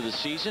last month of the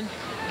season.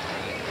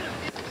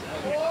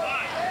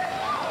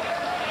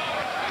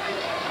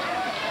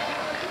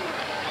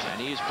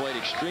 He's played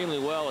extremely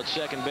well at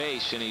second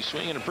base, and he's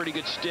swinging a pretty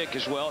good stick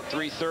as well at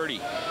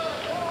 330.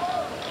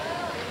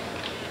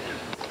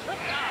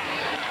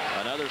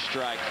 Another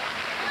strike.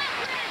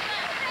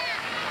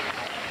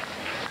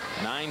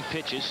 9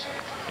 pitches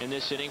in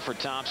this inning for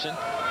Thompson,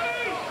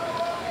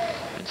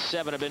 and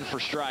 7 have been for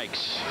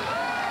strikes.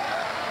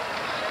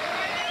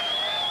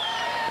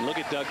 And look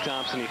at Doug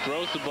Thompson. He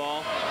throws the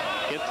ball,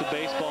 gets the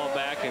baseball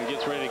back, and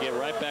gets ready to get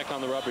right back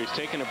on the rubber. He's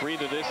taking a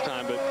breather this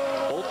time, but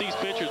both these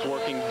pitchers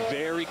working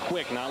very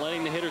quick, not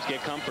letting the hitters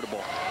get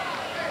comfortable.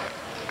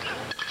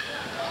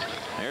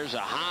 There's a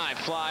high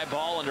fly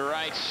ball into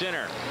right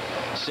center.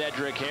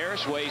 Cedric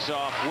Harris weighs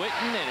off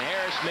Witten, and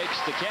Harris makes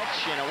the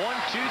catch in a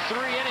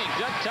 1-2-3 inning.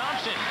 Doug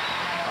Thompson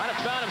might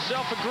have found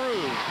himself a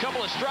groove.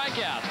 Couple of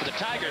strikeouts, but the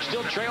Tigers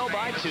still trail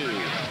by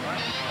 2.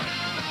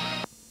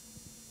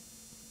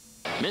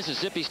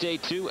 Mississippi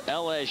State 2,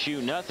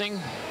 LSU nothing.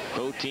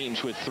 Both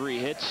teams with 3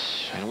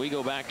 hits, and we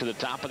go back to the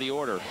top of the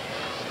order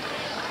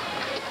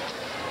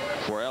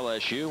for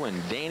LSU,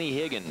 and Danny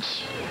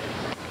Higgins,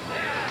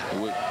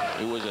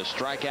 who was a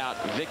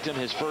strikeout victim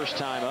his first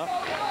time up,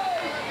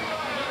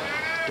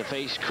 to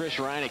face Chris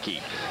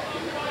Reineke.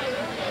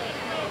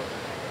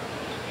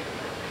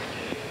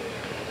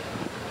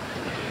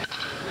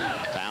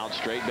 Fouled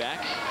straight back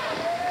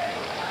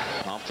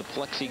off the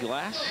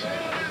plexiglass,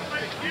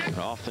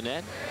 off the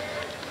net,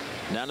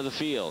 down to the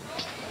field.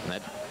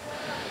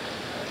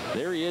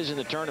 There he is in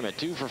the tournament,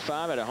 2 for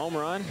 5 at a home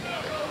run.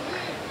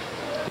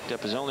 Picked up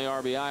his only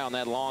RBI on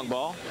that long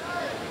ball.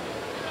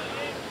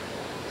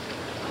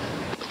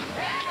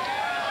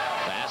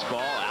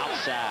 Fastball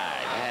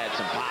outside. Had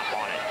some pop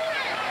on it.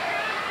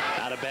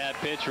 Not a bad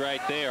pitch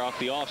right there off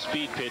the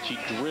off-speed pitch. He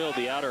drilled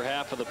the outer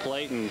half of the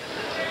plate and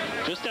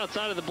just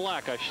outside of the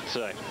black, I should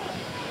say.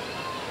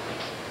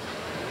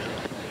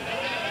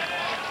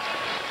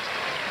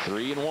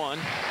 3-1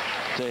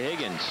 to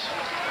Higgins.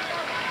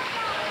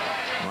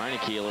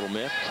 Reineke a little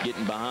miffed,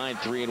 getting behind.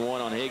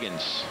 3-1 on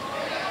Higgins.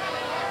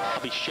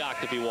 I'll be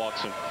shocked if he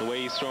walks him. The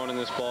way he's thrown in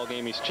this ball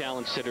game, he's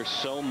challenged hitters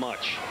so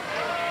much.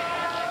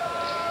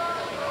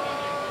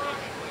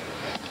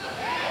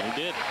 He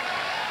did.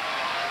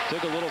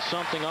 Took a little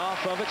something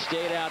off of it,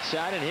 stayed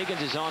outside, and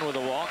Higgins is on with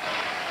a walk.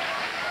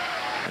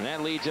 And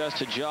that leads us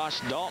to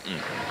Josh Dalton,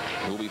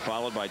 who will be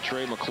followed by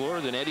Trey McClure,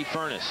 then Eddie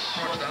Furness.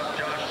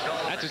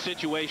 That's a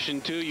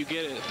situation, too. You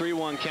get a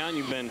 3-1 count.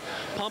 You've been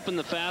pumping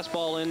the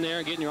fastball in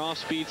there, getting your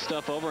off-speed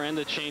stuff over and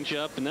the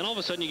changeup. And then all of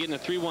a sudden you get in a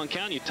 3-1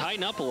 count. You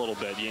tighten up a little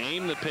bit. You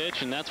aim the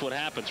pitch, and that's what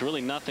happens.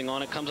 Really nothing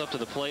on it. Comes up to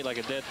the plate like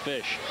a dead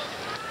fish.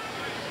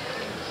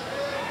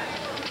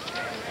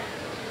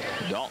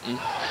 Dalton,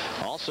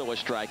 also a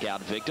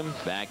strikeout victim,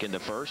 back in the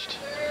first.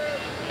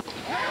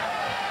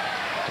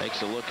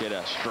 Takes a look at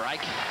a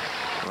strike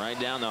right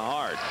down the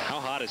heart. How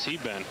hot has he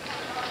been?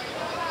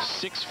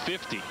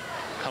 650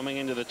 coming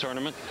into the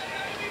tournament.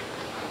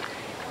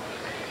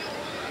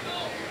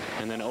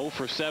 And then 0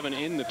 for 7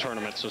 in the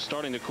tournament, so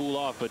starting to cool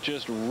off, but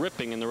just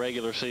ripping in the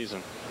regular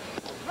season.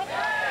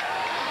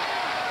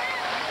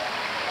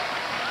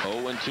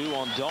 0-2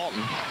 on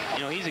Dalton.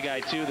 You know, he's a guy,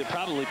 too, that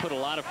probably put a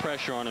lot of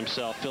pressure on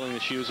himself, filling the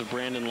shoes of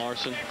Brandon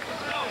Larson.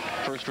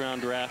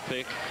 First-round draft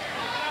pick.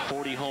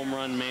 40 home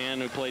run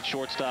man who played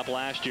shortstop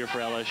last year for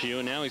LSU,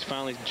 and now he's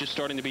finally just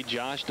starting to be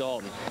Josh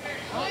Dalton.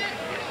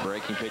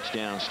 Breaking pitch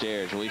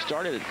downstairs. Well, he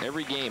started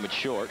every game at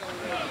short,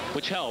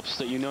 which helps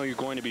that you know you're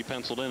going to be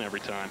penciled in every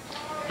time.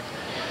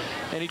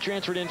 And he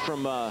transferred in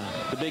from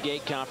the Big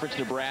 8 Conference,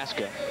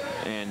 Nebraska,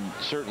 and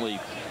certainly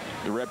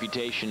the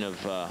reputation of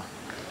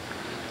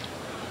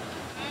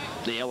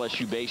the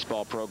LSU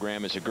baseball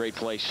program is a great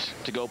place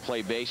to go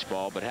play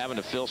baseball, but having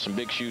to fill some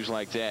big shoes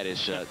like that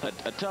is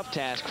a tough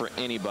task for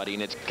anybody,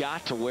 and it's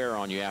got to wear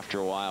on you after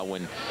a while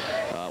when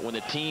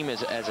the team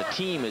as a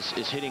team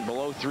is hitting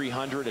below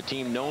 300, a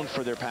team known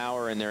for their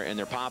power, and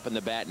they're popping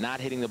the bat, not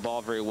hitting the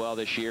ball very well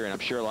this year. And I'm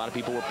sure a lot of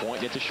people were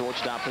pointing at the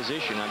shortstop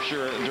position, I'm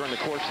sure, during the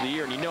course of the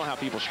year, and you know how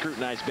people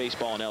scrutinize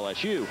baseball in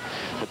LSU,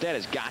 but that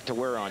has got to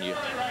wear on you.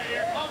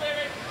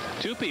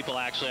 Two people,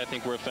 actually, I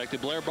think were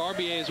affected. Blair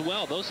Barbier as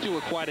well. Those two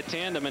were quite a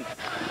tandem, and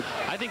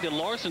I think that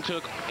Larson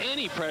took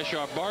any pressure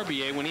off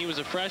Barbier when he was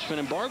a freshman,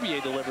 and Barbier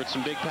delivered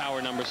some big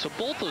power numbers. So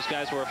both those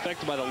guys were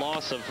affected by the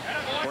loss of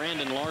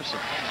Brandon Larson.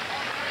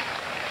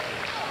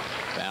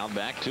 Fouled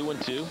back,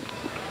 2-2.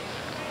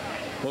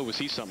 Boy, was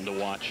he something to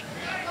watch.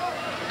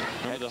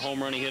 Remember the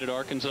home run he hit at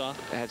Arkansas?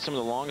 Had some of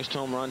the longest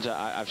home runs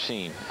I've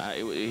seen.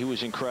 He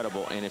was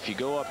incredible. And if you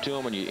go up to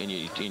him and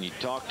you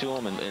talk to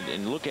him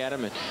and look at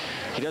him, and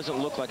he doesn't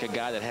look like a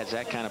guy that has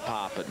that kind of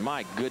pop. But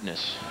my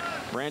goodness,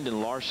 Brandon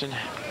Larson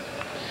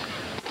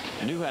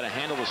knew how to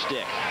handle the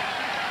stick.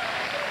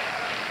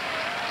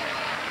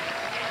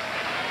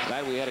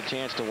 Glad we had a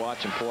chance to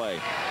watch him play.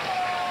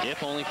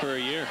 If only for a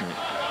year.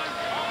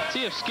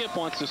 See if Skip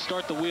wants to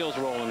start the wheels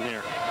rolling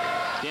here.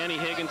 Danny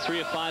Higgins, 3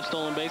 of 5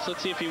 stolen base.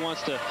 Let's see if he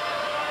wants to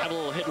have a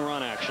little hit and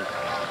run action.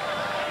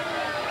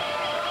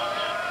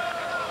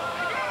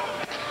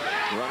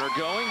 Runner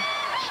going,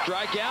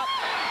 strikeout,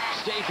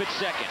 safe at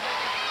second.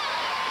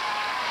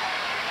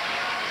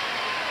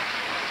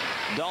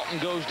 Dalton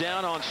goes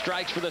down on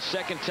strikes for the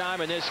second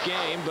time in this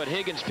game, but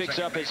Higgins picks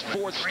up his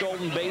 4th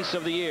stolen base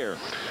of the year.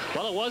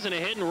 Well, it wasn't a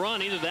hit and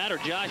run. Either that or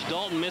Josh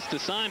Dalton missed the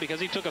sign because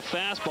he took a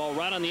fastball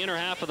right on the inner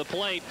half of the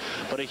plate.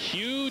 But a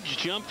huge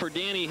jump for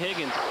Danny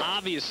Higgins.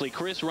 Obviously,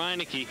 Chris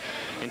Reineke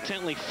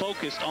intently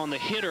focused on the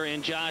hitter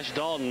in Josh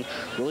Dalton.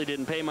 Really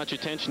didn't pay much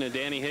attention to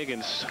Danny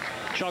Higgins.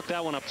 Chalked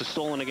that one up to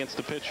stolen against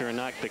the pitcher and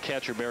knocked the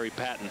catcher Barry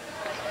Patton.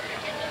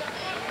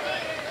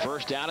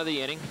 First out of the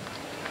inning,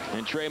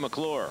 and Trey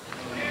McClure,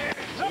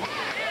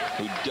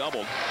 who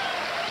doubled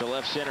to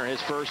left center his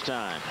first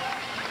time.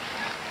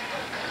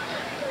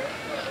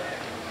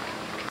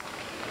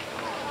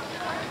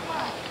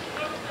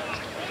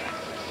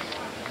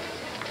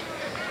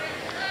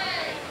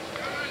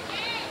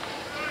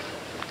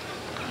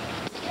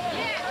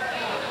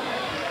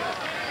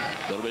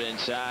 A little bit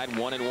inside,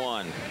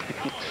 1-1.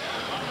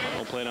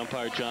 Well played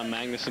umpire John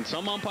Magnuson.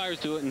 Some umpires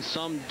do it and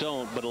some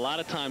don't, but a lot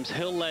of times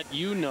he'll let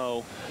you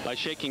know by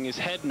shaking his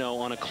head no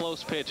on a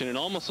close pitch, and it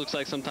almost looks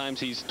like sometimes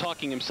he's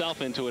talking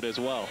himself into it as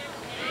well.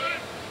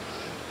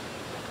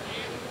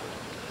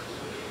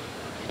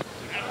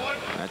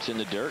 That's in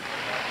the dirt.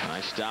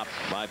 Nice stop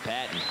by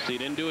Patton. So he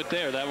didn't do it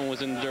there. That one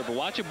was in the dirt. But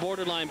watch a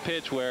borderline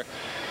pitch where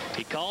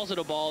he calls it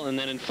a ball and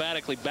then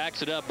emphatically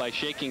backs it up by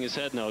shaking his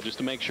head no, just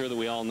to make sure that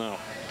we all know.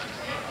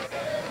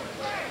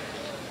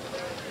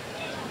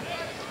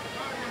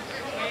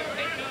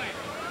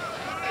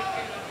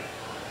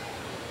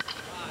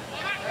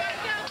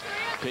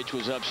 Pitch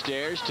was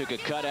upstairs, took a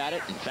cut at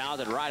it, and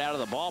fouled it right out of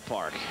the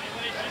ballpark.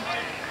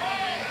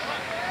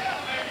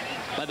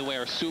 By the way,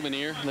 our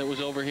souvenir that was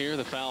over here,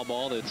 the foul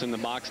ball that's in the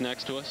box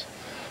next to us,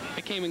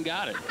 they came and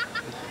got it.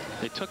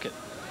 They took it.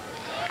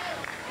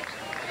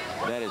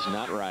 That is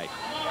not right.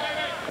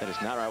 That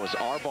is not right. It was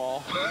our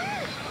ball.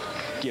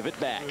 Give it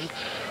back.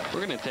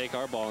 We're going to take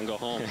our ball and go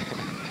home.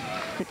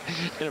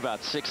 In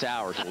about 6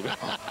 hours, we'll go.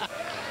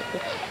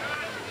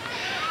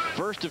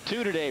 First of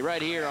 2 today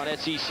right here on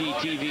SEC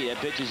TV. That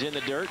pitch is in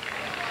the dirt.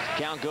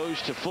 Count goes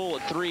to full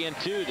at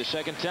 3-2. The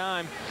second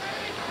time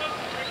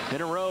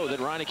in a row that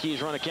Reineke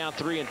has run a count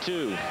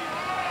 3-2.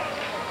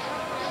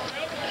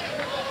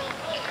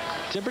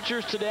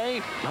 Temperatures today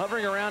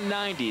hovering around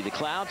 90. The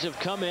clouds have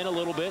come in a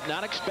little bit,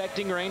 not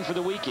expecting rain for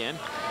the weekend.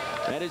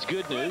 That is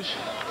good news.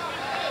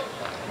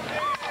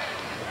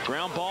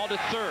 Ground ball to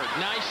third.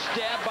 Nice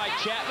stab by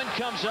Chapman.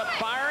 Comes up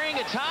firing.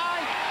 It's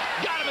high.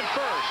 Got him at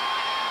first.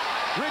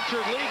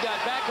 Richard Lee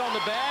got back on the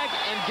bag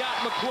and got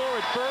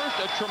McClure at first.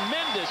 A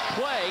tremendous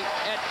play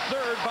at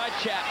third by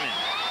Chapman.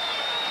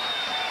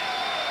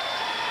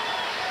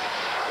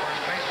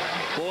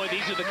 Boy,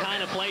 these are the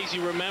kind of plays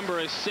you remember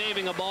as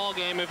saving a ball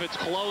game if it's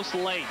close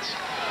late.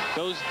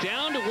 Goes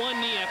down to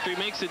one knee after he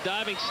makes a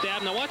diving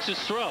stab. Now watch this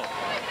throw.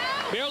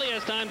 Barely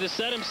has time to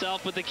set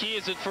himself, but the key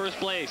is at first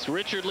place.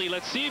 Richard Lee,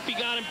 let's see if he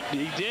got him.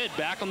 He did,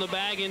 back on the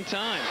bag in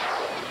time.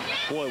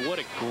 Boy, what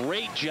a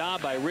great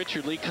job by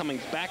Richard Lee coming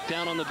back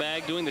down on the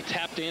bag, doing the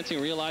tap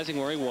dancing, realizing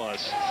where he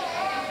was.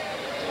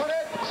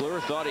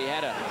 McClure thought he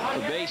had a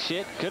base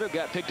hit. Could have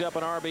got picked up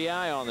an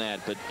RBI on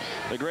that, but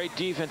a great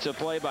defensive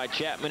play by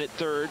Chapman at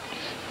third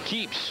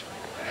keeps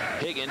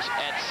Higgins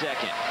at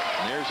second.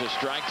 And there's a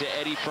strike to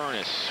Eddie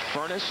Furness.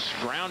 Furness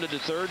grounded to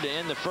third to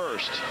end the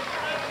first.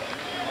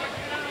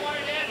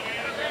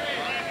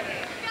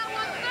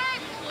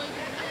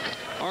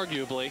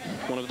 Arguably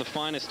one of the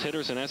finest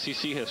hitters in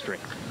SEC history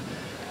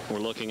we're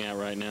looking at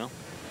right now.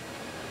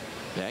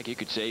 Heck, you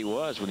could say he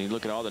was when you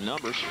look at all the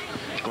numbers.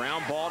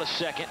 Ground ball to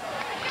second.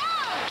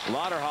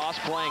 Lauterhaus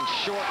playing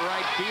short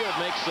right field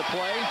makes the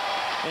play,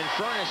 and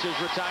Furness is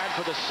retired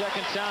for the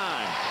second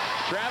time.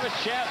 Travis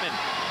Chapman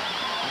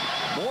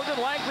more than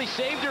likely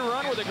saved a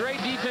run with a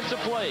great defensive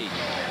play.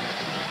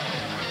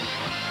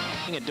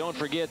 And don't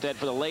forget that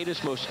for the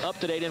latest, most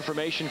up-to-date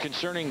information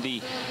concerning the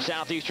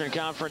Southeastern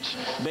Conference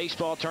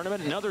baseball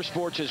tournament and other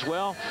sports as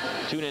well,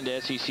 tune into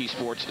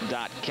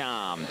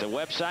SECsports.com. The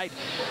website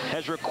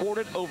has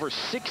recorded over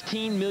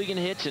 16 million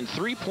hits and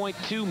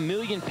 3.2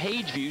 million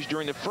page views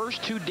during the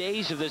first 2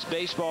 days of this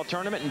baseball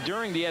tournament. And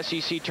during the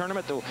SEC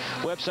tournament, the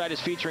website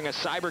is featuring a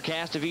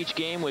cybercast of each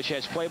game, which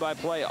has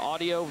play-by-play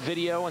audio,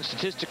 video, and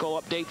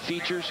statistical update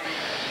features.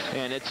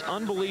 And it's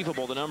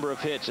unbelievable the number of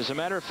hits. As a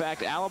matter of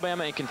fact,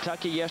 Alabama and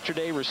Kentucky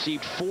yesterday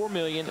received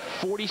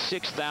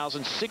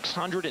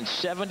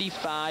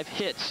 4,046,675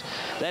 hits.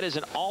 That is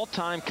an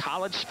all-time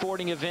college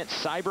sporting event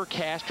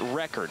cybercast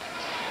record.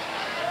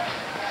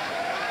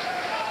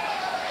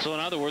 So in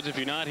other words, if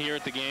you're not here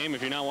at the game,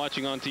 if you're not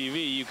watching on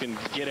TV, you can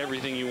get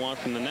everything you want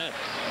from the net.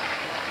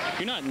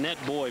 You're not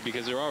net boy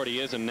because there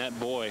already is a net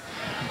boy.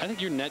 I think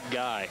you're net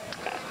guy.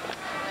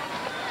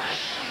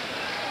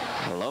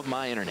 I love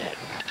my internet.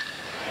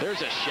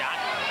 There's a shot.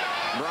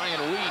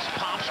 Brian Weiss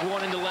pops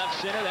one into left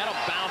center. That'll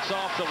bounce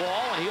off the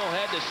wall, and he'll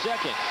head to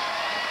second.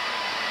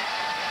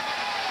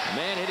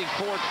 Man hitting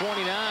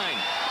 .429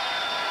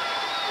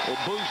 will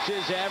boost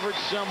his average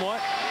somewhat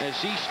as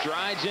he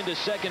strides into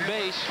second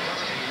base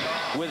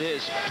with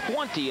his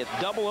 20th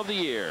double of the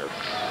year.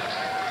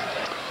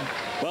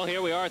 Well,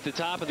 here we are at the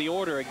top of the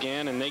order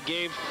again, and they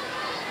gave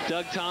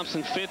Doug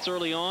Thompson fits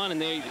early on, and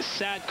they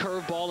sat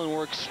curveball and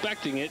were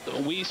expecting it.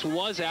 Weiss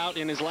was out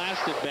in his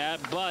last at bat,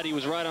 but he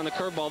was right on the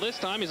curveball this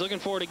time. He's looking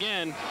for it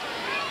again.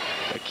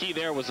 The key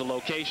there was the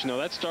location, though.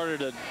 That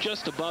started at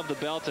just above the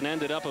belt and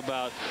ended up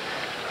about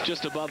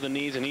just above the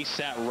knees, and he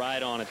sat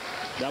right on it.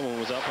 That one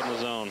was up in the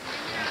zone.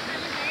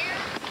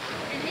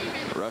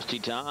 Rusty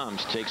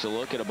Toms takes a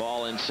look at a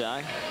ball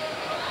inside.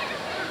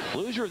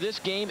 Loser of this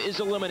game is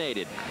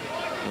eliminated.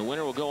 The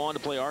winner will go on to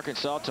play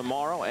Arkansas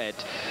tomorrow at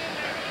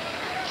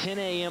 10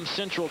 a.m.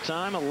 Central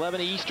Time, 11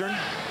 Eastern.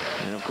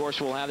 And, of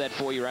course, we'll have that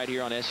for you right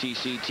here on SEC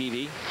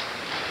TV.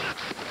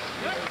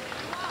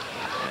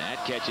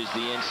 That catches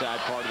the inside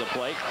part of the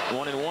plate.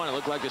 1-1. It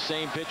looked like the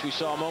same pitch we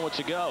saw moments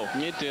ago.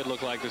 It did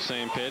look like the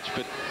same pitch,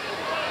 but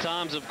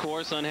Tom's, of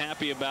course,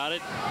 unhappy about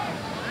it.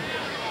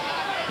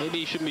 Maybe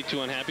he shouldn't be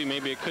too unhappy.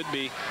 Maybe it could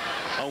be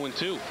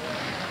 0-2.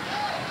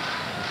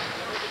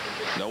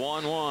 The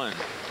 1-1.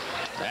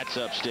 That's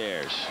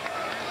upstairs.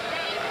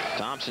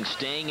 Thompson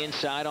staying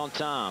inside on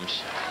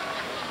Toms.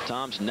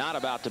 Tom's not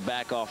about to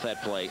back off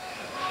that plate.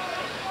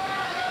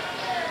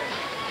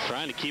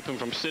 Trying to keep him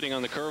from sitting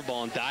on the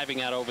curveball and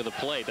diving out over the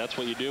plate. That's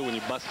what you do when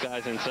you bust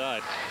guys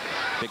inside.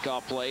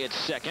 Pickoff play at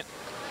second.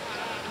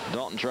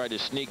 Dalton tried to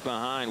sneak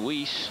behind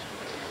Weiss.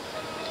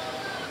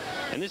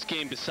 And this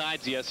game,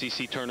 besides the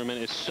SEC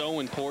tournament, is so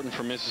important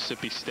for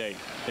Mississippi State.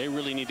 They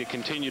really need to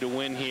continue to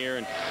win here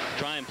and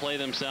try and play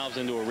themselves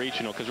into a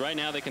regional, because right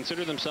now they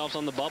consider themselves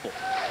on the bubble.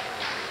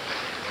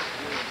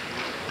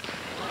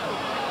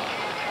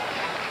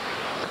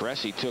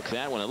 Cressy took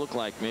that one. It looked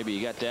like maybe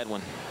he got that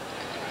one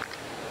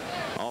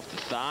off the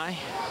thigh,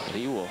 but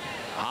he will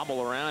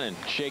hobble around and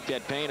shake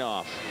that paint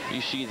off. You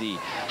see the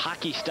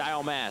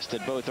hockey-style mask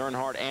that both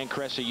Earnhardt and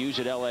Cressy use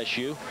at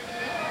LSU.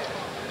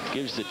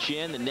 Gives the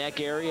chin, the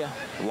neck area,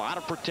 a lot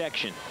of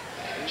protection.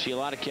 See a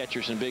lot of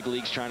catchers in big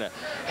leagues trying to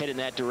head in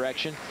that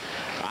direction.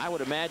 I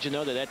would imagine,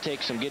 though, that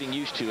takes some getting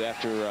used to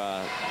after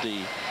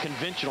the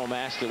conventional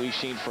mask that we've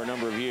seen for a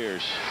number of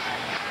years.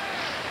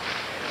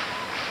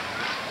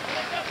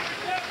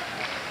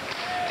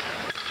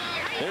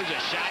 There's a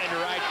shot into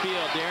right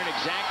field, Darren.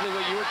 Exactly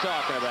what you were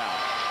talking about.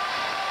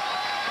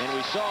 And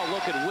we saw a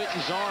look at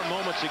Witten's arm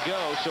moments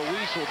ago, so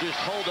Weiss will just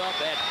hold up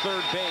at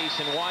third base,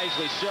 and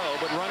wisely so.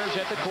 But runners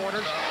at the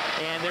corners,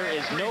 and there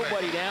is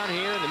nobody down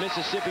here in the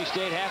Mississippi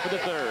State half of the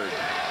third.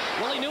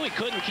 Well, he knew he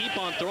couldn't keep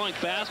on throwing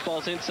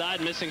fastballs inside,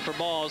 missing for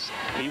balls.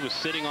 He was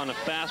sitting on a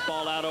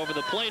fastball out over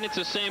the plate. It's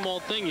the same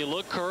old thing. You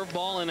look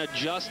curveball and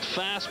adjust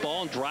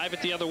fastball and drive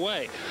it the other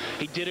way.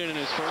 He did it in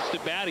his first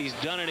at bat. He's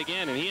done it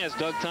again, and he has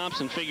Doug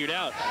Thompson figured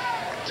out.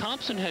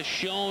 Thompson has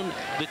shown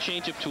the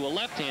changeup to a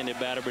left-handed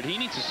batter, but he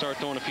needs to start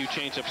throwing a few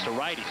changeups to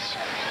righties.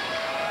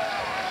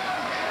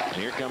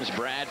 Here comes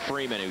Brad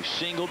Freeman, who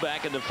singled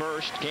back in the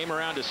first, came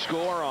around to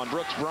score on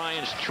Brooks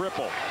Bryant's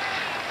triple.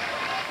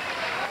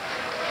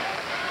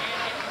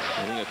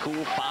 Hitting a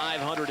cool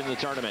 500 in the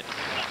tournament.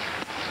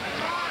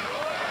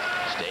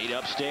 Stayed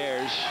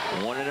upstairs,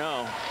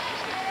 1-0.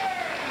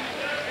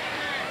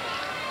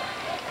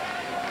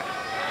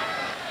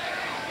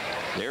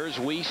 There's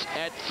Weiss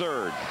at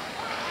third.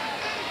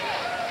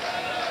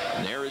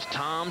 And there is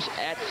Toms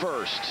at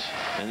first.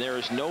 And there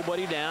is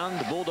nobody down.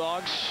 The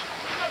Bulldogs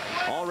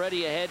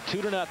already ahead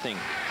 2-0.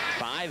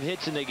 5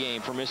 hits in the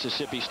game for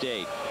Mississippi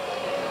State.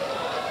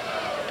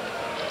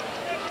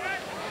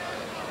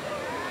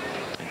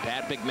 And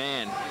Pat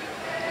McMahon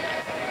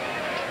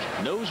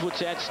knows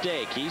what's at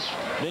stake. He's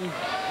been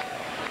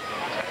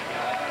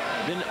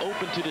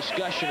open to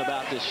discussion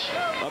about this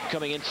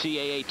upcoming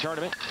NCAA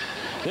tournament.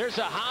 There's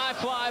a high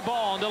fly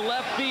ball into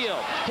left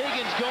field.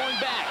 Higgins going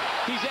back.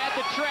 He's at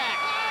the track.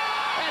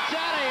 That's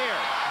out of here.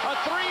 A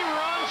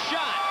 3-run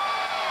shot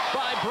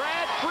by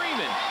Brad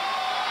Freeman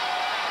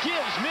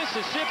gives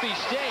Mississippi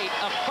State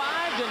a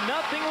 5-0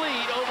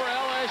 lead over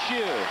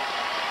LSU.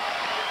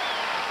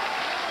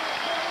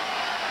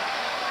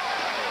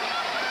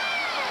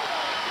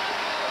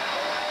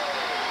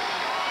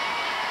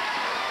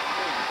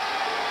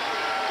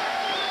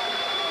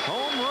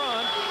 Home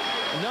run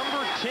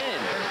number 10.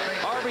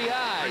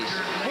 RBIs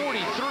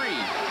 43,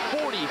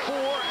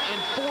 44, and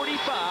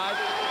 45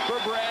 for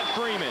Brad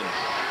Freeman.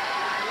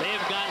 They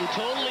have gotten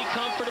totally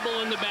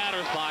comfortable in the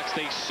batter's box.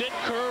 They sit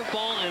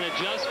curveball and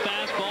adjust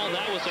fastball.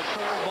 That was a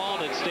curveball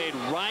that stayed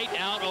right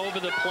out over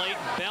the plate,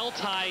 belt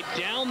high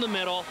down the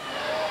middle.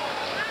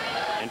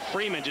 And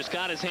Freeman just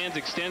got his hands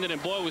extended,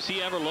 and boy, was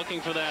he ever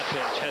looking for that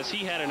pitch. Has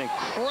he had an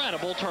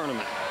incredible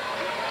tournament.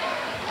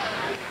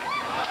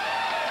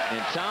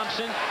 And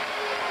Thompson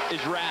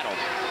is rattled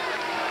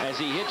as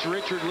he hits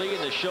Richard Lee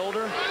in the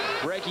shoulder.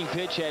 Breaking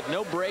pitch had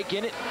no break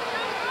in it.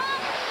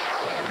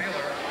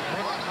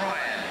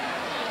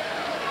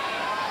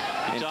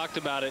 We talked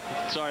about it.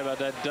 Sorry about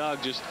that,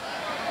 Doug. Just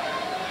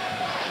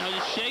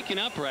shaking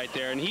up right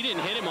there, and he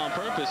didn't hit him on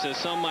purpose, as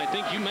some might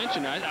think. You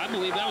mentioned, I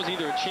believe that was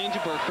either a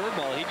changeup or a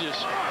curveball. He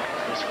just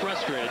was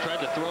frustrated,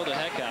 tried to throw the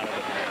heck out of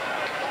it.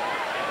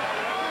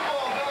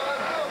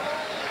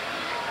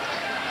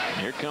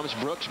 Here comes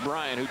Brooks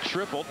Bryant, who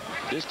tripled.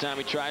 This time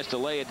he tries to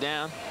lay it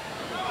down.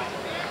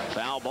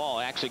 Foul ball.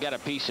 Actually got a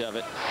piece of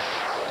it.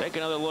 Take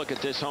another look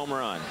at this home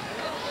run.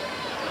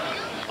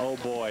 Oh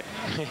boy.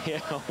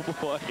 Yeah, oh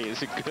boy,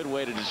 is a good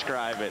way to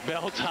describe it.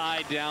 Belt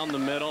high down the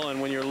middle,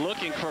 and when you're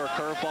looking for a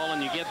curveball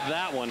and you get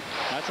that one,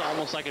 that's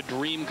almost like a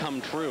dream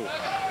come true.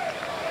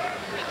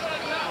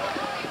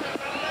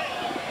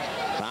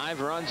 5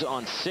 runs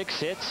on 6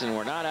 hits, and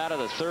we're not out of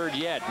the third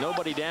yet.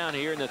 Nobody down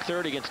here in the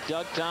third against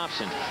Doug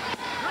Thompson.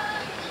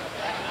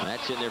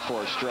 That's in there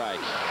for a strike.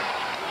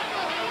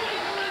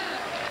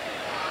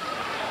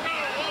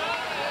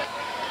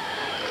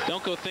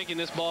 Don't go thinking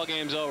this ball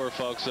game's over,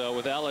 folks, though.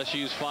 With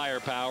LSU's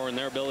firepower and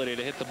their ability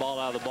to hit the ball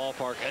out of the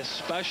ballpark,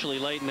 especially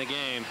late in the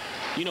game,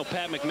 you know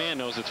Pat McMahon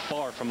knows it's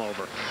far from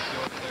over.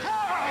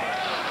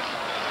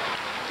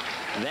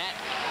 That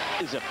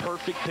is a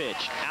perfect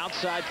pitch.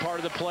 Outside part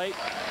of the plate,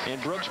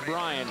 and Brooks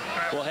Bryant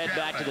will head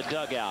back to the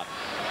dugout.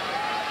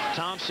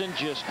 Thompson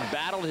just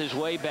battled his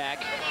way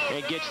back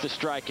and gets the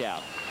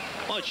strikeout.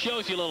 Well, it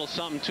shows you a little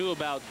something, too,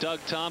 about Doug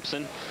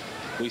Thompson.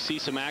 We see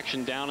some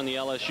action down in the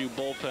LSU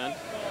bullpen.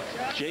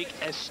 Jake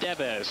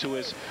Estevez, who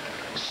has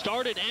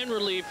started and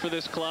relieved for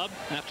this club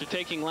after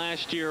taking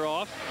last year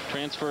off,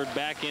 transferred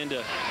back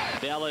into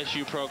the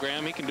LSU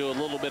program. He can do a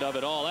little bit of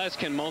it all, as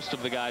can most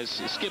of the guys.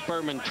 Skip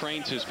Bertman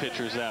trains his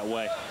pitchers that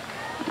way.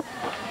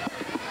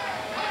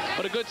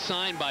 But a good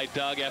sign by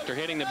Doug after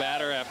hitting the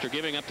batter, after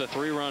giving up the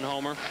 3-run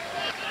homer.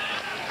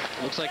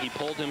 Looks like he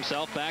pulled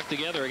himself back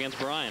together against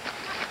Bryant.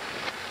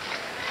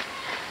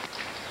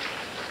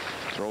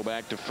 Throw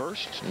back to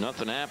first.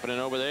 Nothing happening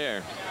over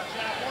there.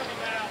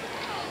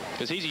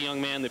 Because he's a young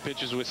man that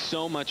pitches with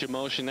so much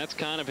emotion. That's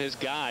kind of his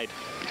guide.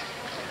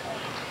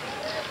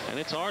 And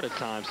it's hard at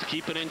times to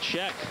keep it in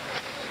check.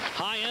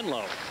 High and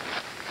low.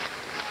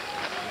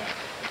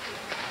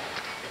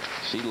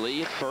 See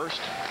Lee at first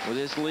with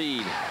his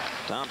lead.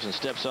 Thompson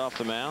steps off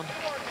the mound.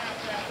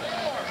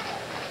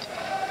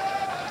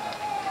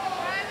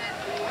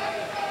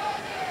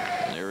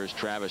 There is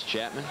Travis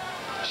Chapman.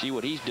 See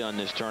what he's done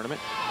this tournament.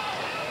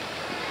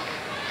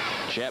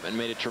 Chapman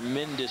made a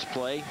tremendous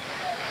play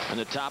in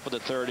the top of the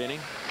third inning.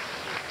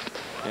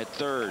 At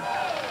third.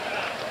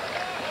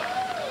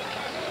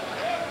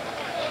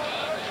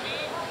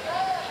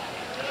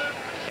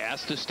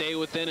 Has to stay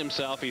within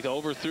himself. He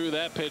overthrew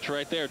that pitch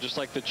right there, just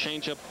like the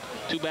changeup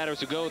 2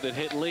 batters ago that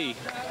hit Lee.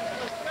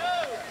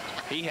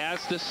 He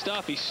has the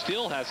stuff. He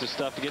still has the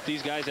stuff to get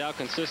these guys out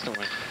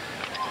consistently.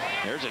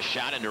 There's a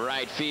shot into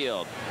right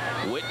field.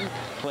 Witten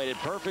played it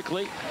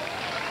perfectly.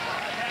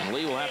 And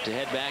Lee will have to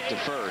head back to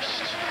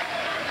first.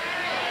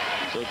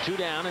 So 2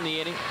 down in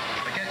the inning.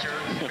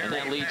 And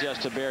that leads us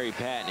to Barry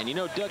Patton. And you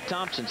know, Doug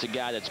Thompson's a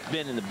guy that's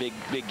been in the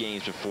big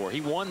games before.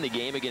 He won the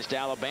game against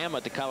Alabama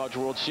at the College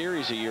World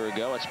Series a year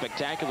ago. A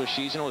spectacular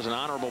season. Was an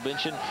honorable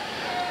mention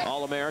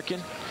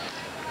All-American.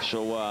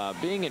 So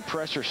being in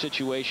pressure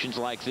situations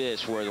like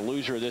this, where the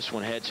loser of this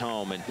one heads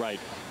home, and right,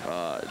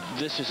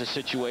 this is a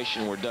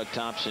situation where Doug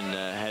Thompson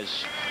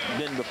has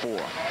been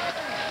before.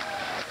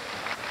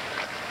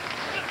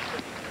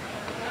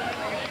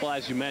 Well,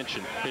 as you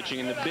mentioned, pitching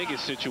in the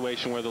biggest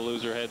situation where the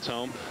loser heads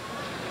home.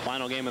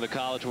 Final game of the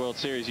College World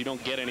Series. You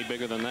don't get any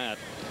bigger than that.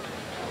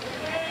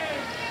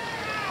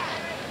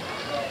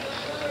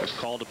 Was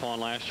called upon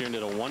last year and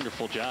did a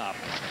wonderful job.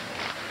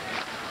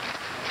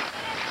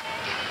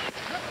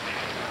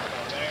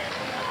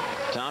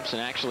 Thompson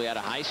actually out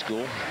of high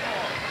school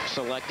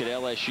selected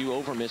LSU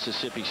over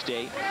Mississippi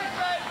State.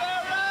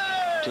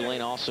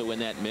 Tulane also in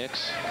that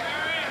mix.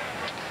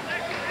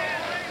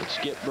 But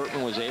Skip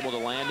Burtman was able to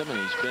land him, and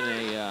he's been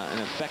an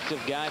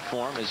effective guy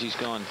for him as he's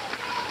gone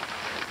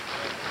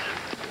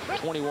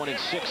 21-6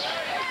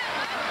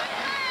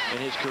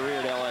 in his career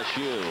at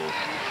LSU.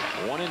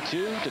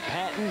 1-2 to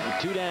Patton,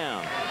 2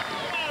 down.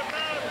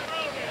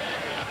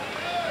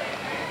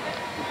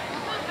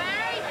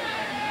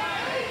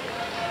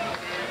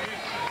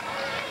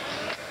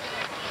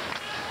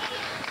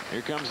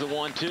 Here comes the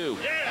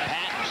 1-2.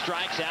 Patton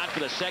strikes out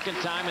for the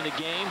 2nd time in the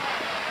game.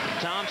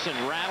 Thompson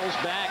rallies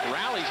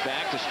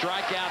back to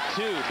strike out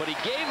 2, but he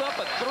gave up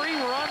a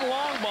 3-run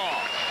long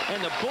ball,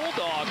 and the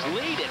Bulldogs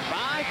lead it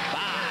by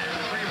 5.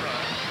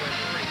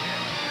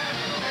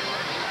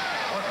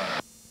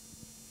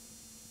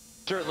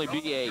 Certainly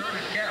be a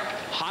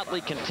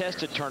hotly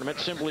contested tournament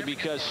simply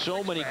because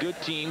so many good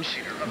teams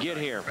get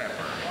here.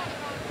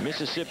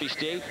 Mississippi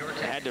State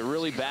had to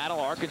really battle.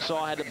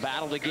 Arkansas had to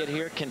battle to get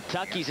here.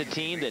 Kentucky's a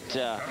team that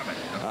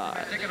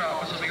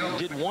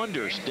did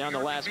wonders down the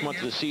last month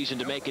of the season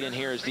to make it in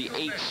here as the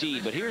 8th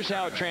seed. But here's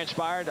how it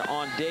transpired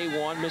on day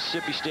 1.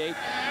 Mississippi State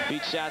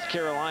beat South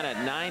Carolina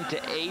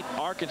 9-8.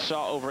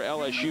 Arkansas over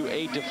LSU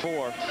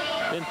 8-4.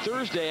 Then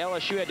Thursday,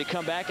 LSU had to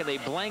come back and they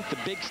blanked the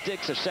Big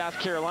Sticks of South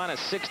Carolina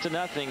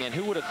 6-0. And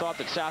who would have thought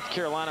that South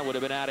Carolina would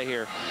have been out of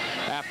here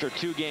after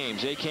 2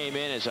 games? They came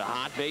in as a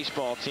hot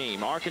baseball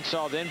team.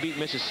 Arkansas then beat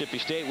Mississippi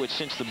State, which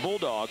sends the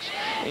Bulldogs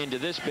into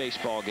this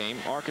baseball game.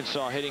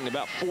 Arkansas hitting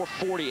about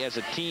 .440 as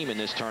a team in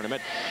this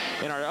tournament.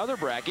 In our other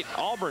bracket,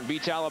 Auburn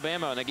beats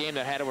Alabama in a game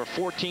that had over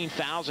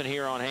 14,000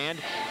 here on hand.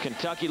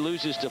 Kentucky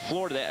loses to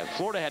Florida.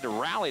 Florida had to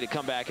rally to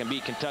come back and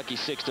beat Kentucky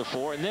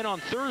 6-4. And then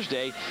on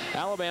Thursday,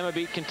 Alabama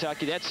beat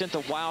Kentucky. That sent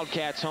the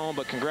Wildcats home,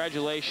 but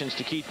congratulations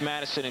to Keith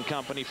Madison and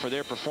company for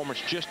their performance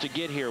just to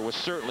get here was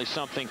certainly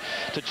something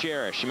to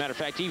cherish. As a matter of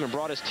fact, he even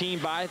brought his team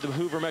by the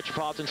Hoover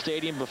Metropolitan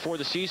Stadium before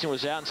the season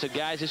was out and said,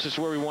 guys, this is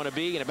where we want to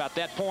be. And about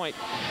that point,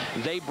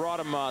 they brought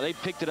them, they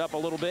picked it up a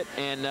little bit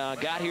and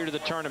got here to the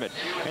tournament.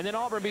 And then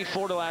Auburn beat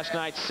Florida last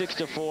night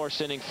 6-4,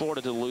 sending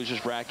Florida to the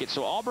losers bracket.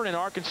 So Auburn and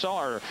Arkansas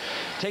are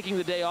taking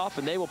the day off,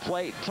 and they will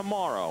play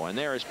tomorrow. And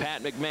there is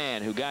Pat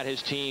McMahon, who got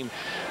his team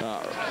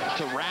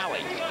to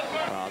rally.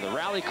 The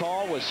rally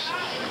call was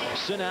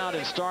sent out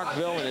in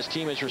Starkville, and his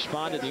team has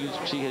responded. You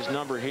see his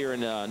numbers here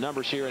in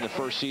the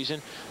first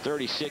season,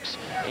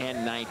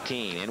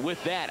 36-19. And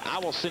with that, I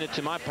will send it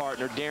to my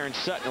partner, Darren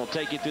Sutton, will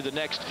take you through the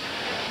next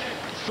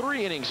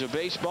 3 innings of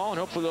baseball, and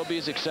hopefully they'll be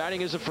as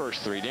exciting as the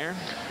first 3. Darren?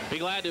 Be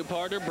glad to,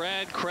 partner.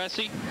 Brad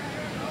Cressy,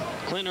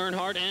 Clint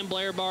Earnhardt, and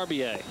Blair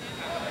Barbier.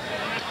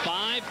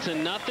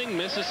 5-0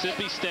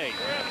 Mississippi State.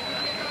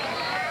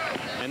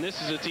 And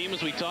this is a team,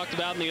 as we talked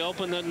about in the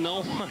open, that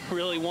no one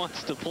really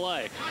wants to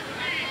play.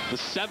 The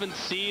 7th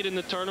seed in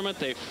the tournament.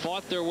 They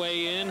fought their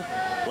way in.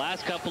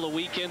 Last couple of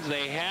weekends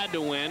they had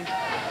to win.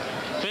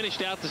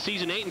 Finished out the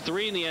season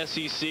 8-3 in the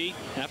SEC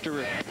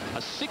after a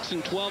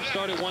 6-12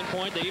 start at one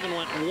point. They even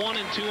went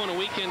 1-2 on a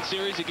weekend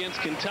series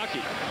against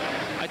Kentucky.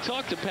 I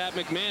talked to Pat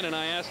McMahon and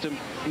I asked him,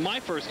 my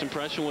first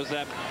impression was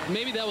that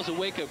maybe that was a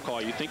wake-up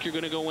call. You think you're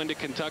going to go into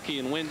Kentucky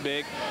and win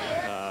big,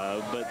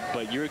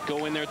 but you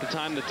go in there at the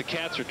time that the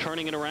Cats are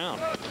turning it around.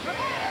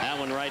 That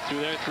one right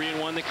through there,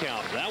 3-1 the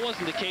count. That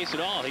wasn't the case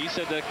at all. He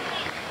said that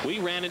we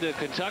ran into a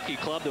Kentucky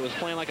club that was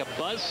playing like a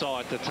buzzsaw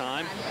at the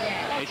time.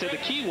 He said the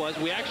key was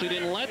we actually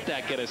didn't let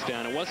that get us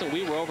down. It wasn't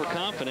we were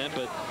overconfident,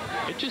 but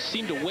it just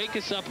seemed to wake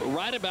us up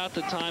right about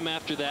the time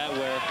after that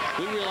where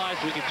we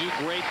realized we could do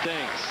great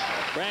things.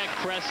 Brad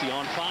Cressy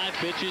on 5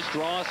 pitches,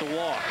 draws a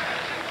walk.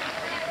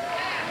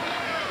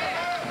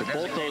 But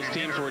both those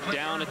teams were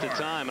down at the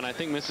time, and I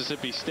think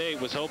Mississippi State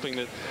was hoping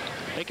that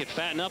they could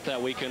fatten up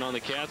that weekend on the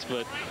Cats,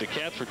 but the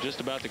Cats were just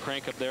about to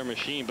crank up their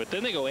machine. But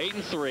then they go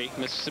 8-3,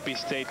 Mississippi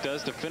State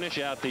does, to finish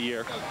out the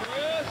year.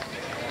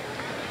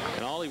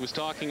 And all he was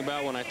talking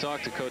about when I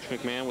talked to Coach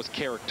McMahon was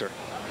character.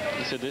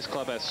 He said this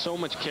club has so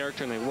much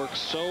character and they work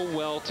so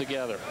well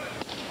together.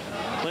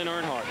 Clint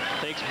Earnhardt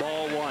takes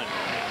ball 1.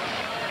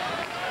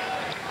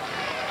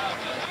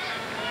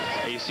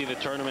 You see the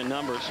tournament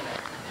numbers.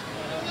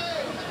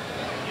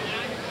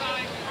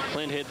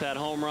 Clint hit that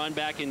home run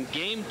back in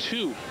game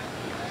 2.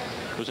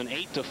 It was an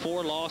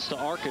 8-4 loss to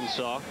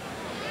Arkansas.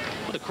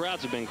 Well, the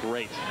crowds have been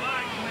great.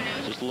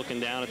 Just looking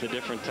down at the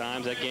different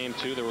times. That game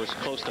 2, there was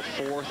close to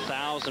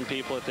 4,000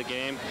 people at the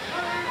game.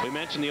 We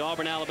mentioned the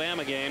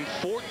Auburn-Alabama game,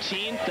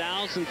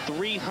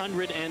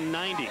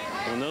 14,390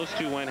 when those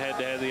two went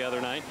head-to-head the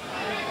other night.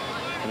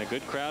 And a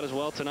good crowd as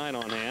well tonight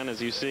on hand, as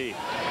you see.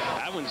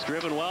 That one's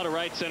driven well to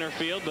right center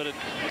field, but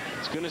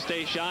it's going to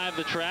stay shy of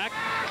the track.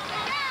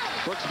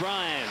 Brooks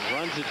Bryan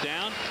runs it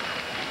down.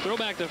 Throw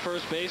back to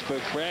first base,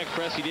 but Brad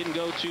Cressy didn't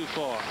go too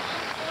far.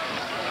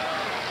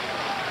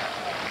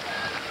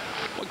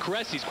 Well,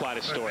 Cressy's quite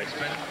a story.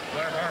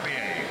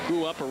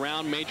 Grew up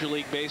around Major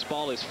League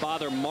Baseball. His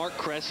father, Mark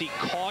Cressy,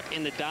 caught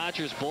in the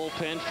Dodgers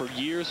bullpen for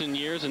years and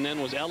years, and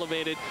then was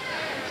elevated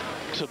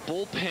to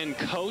bullpen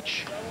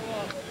coach.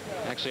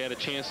 Actually had a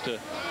chance to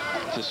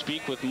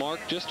speak with Mark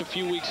just a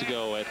few weeks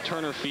ago at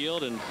Turner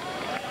Field, and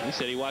he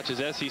said he watches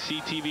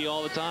SEC TV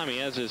all the time. He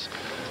has his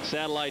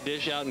satellite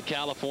dish out in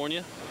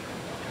California.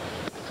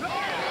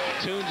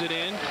 Tunes it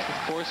in,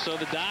 of course, so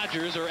the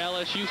Dodgers are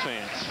LSU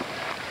fans,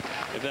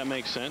 if that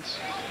makes sense.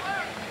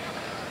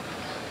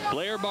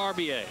 Blair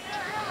Barbier,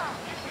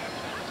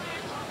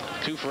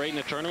 2 for 8 in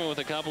the tournament with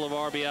a couple of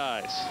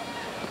RBIs.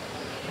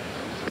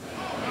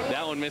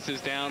 That one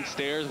misses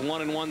downstairs,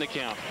 1-1 the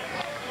count.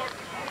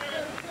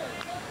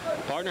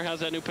 Partner,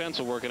 how's that new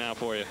pencil working out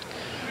for you?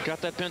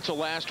 Got that pencil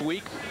last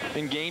week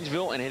in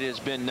Gainesville, and it has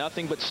been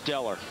nothing but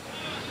stellar.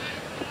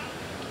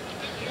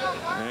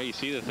 Now you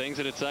see the things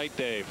at its site,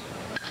 Dave.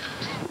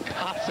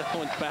 Gosh, that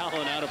one's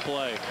fouling out of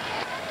play.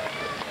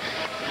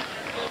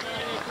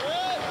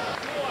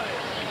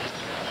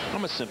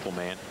 I'm a simple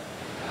man.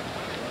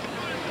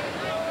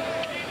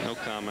 No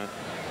comment.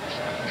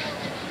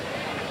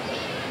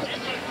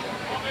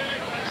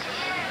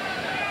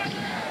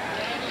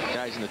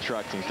 Guys in the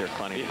truck think they're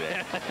funny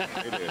today.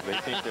 They do. They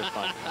think they're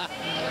funny.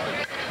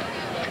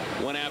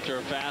 Went after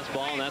a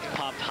fastball, and that's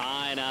popped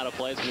high and out of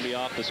play. It's going to be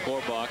off the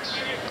score box.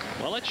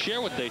 Well, let's share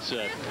what they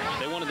said.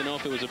 They wanted to know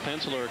if it was a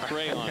pencil or a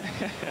crayon.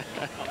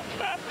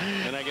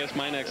 And I guess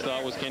my next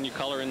thought was, can you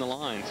color in the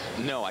lines?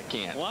 No, I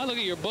can't. Well, I look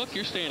at your book.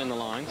 You're staying in the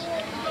lines.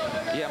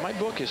 Yeah, my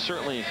book has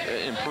certainly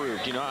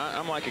improved. You know,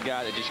 I'm like a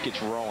guy that just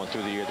gets rolling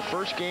through the year. The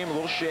first game, a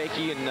little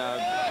shaky, and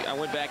I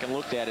went back and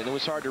looked at it. It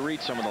was hard to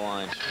read some of the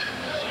lines.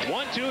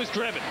 1-2 is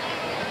driven.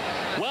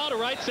 Well to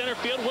right center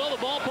field. Will the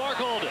ballpark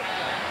hold it?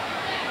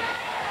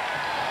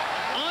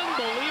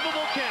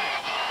 Unbelievable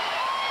catch.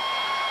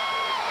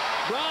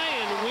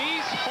 Brian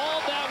Weiss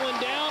hauled that one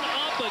down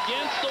up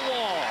against the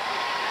wall.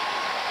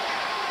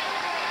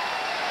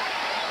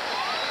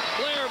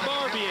 Blair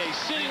Barbier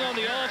sitting on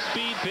the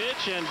off-speed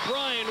pitch, and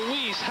Brian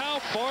Weiss, how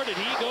far did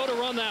he go to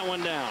run that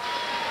one down?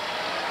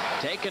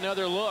 Take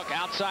another look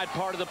outside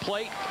part of the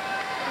plate.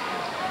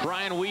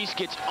 Brian Weiss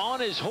gets on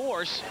his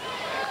horse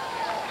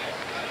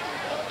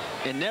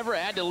and never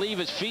had to leave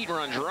his feet,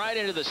 runs right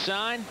into the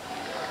sign.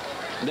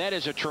 That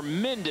is a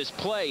tremendous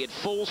play at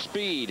full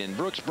speed, and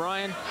Brooks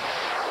Bryan,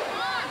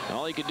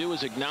 all he could do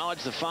was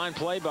acknowledge the fine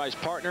play by his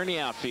partner in the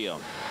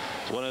outfield.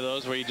 It's one of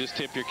those where you just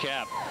tip your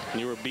cap.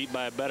 You were beat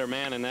by a better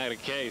man in that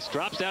case.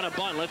 Drops down a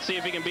bunt. Let's see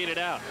if he can beat it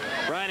out.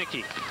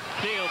 Reineke,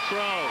 field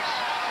throws.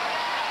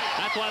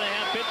 That's why they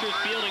have pitchers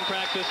fielding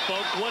practice,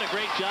 folks. What a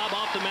great job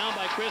off the mound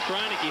by Chris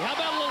Reineke. How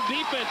about a little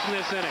defense in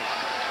this inning?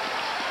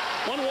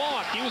 One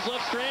walk. He was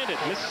left stranded.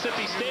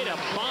 Mississippi State up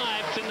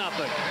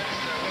 5-0.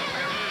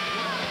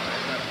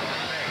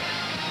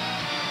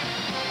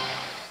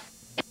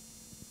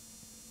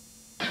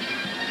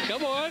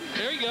 Come on.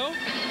 There you go.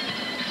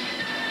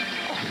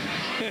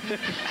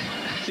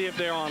 See if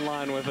they're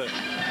online with it.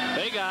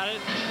 They got it.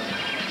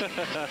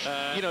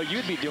 You know,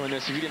 you'd be doing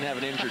this if you didn't have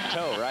an injured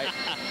toe, right?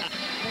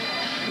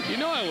 You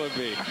know I would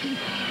be.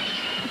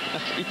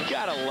 You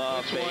gotta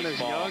love this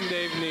baseball. One is young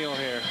Dave Neal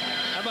here.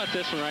 How about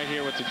this one right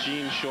here with the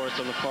jean shorts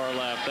on the far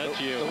left? That's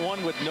you. The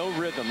one with no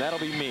rhythm. That'll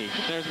be me.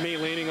 There's me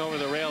leaning over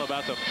the rail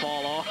about to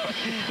fall off.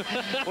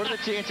 What are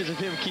the chances of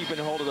him keeping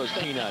hold of those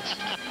peanuts?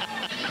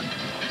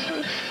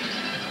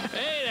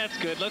 Hey, that's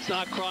good. Let's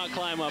not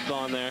climb up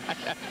on there.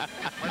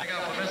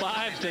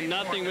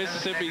 5-0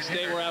 Mississippi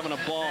State. We're having a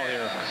ball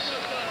here.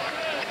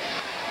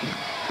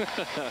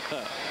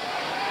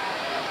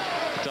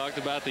 Talked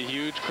about the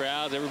huge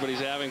crowds. Everybody's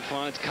having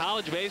fun. It's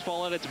college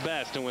baseball at its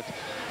best, and with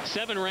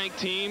 7 ranked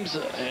teams,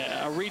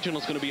 a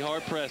regional's going to be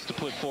hard pressed to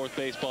put forth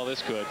baseball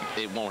this good.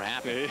 It won't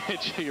happen.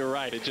 You're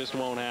right. It just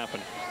won't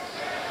happen.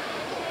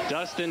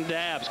 Dustin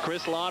Dabbs,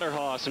 Chris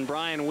Lauterhaus, and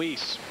Brian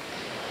Weiss.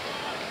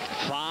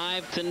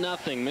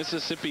 5-0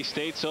 Mississippi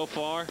State so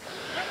far,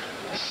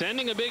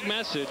 sending a big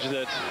message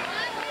that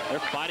they're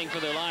fighting for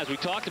their lives. We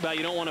talked about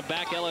you don't want to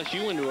back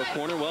LSU into a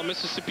corner. Well,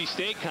 Mississippi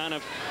State kind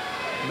of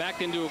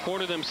backed into a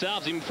corner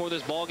themselves even before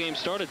this ball game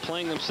started,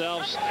 playing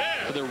themselves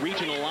for their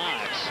regional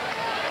lives.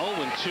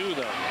 0-2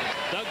 though.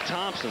 Doug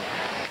Thompson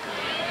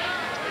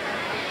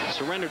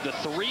surrendered the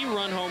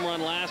 3-run home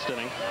run last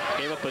inning,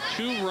 gave up a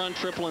 2-run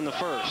triple in the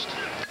first.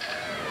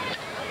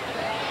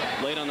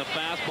 Late on the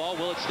fastball,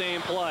 will it stay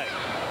in play?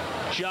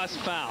 Just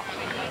foul.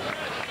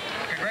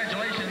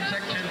 Congratulations,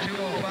 Section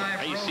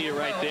 205. You see it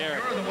right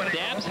there.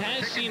 Dabbs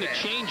has seen a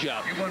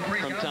changeup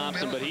from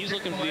Thompson, but he's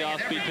looking for the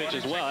off-speed pitch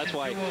as well. That's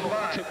why he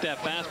took that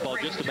fastball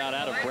just about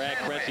out of Brad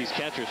Kretzy's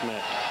catcher's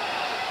mitt.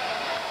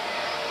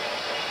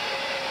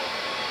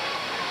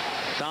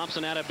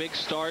 Thompson had a big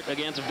start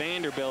against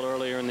Vanderbilt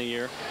earlier in the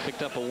year.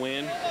 Picked up a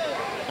win.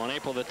 On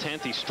April the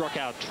 10th, he struck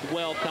out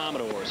 12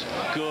 Commodores.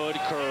 Good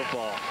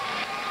curveball.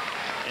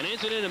 And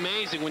isn't it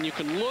amazing when you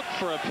can look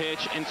for a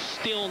pitch and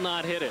still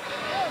not hit it?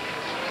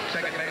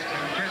 Second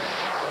baseman, Chris.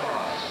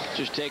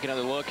 Just take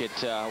another look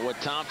at what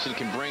Thompson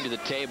can bring to the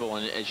table.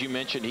 And as you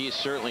mentioned, he is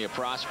certainly a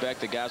prospect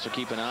that guys will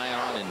keep an eye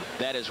on. And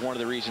that is one of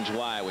the reasons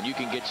why, when you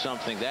can get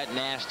something that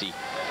nasty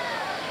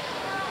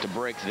to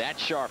break that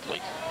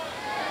sharply.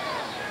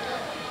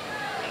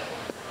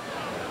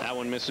 That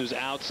one misses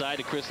outside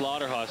to Chris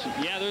Lauterhaus.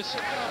 Yeah, there's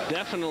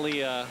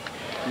definitely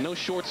no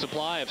short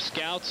supply of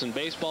scouts and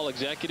baseball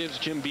executives.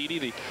 Jim Beattie,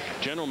 the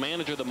general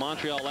manager of the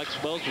Montreal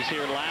Expos, was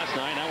here last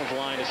night. That one's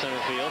lined to center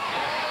field.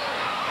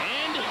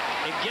 And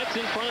it gets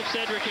in front of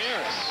Cedric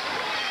Harris.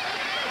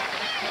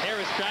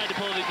 Harris tried to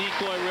pull the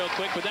decoy real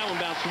quick, but that one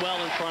bounced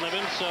well in front of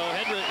him. So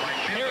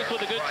Harris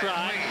with a good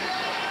try.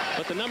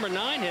 But the number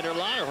 9 hitter,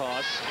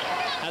 Lauterhaus,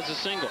 has a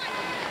single.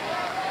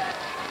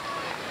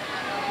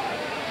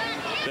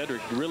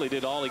 Cedric really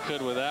did all he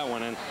could with that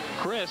one. And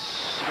Chris,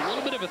 a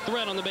little bit of a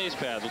threat on the base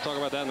paths. We'll talk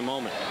about that in a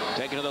moment.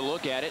 Take another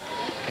look at it.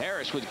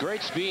 Harris with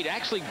great speed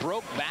actually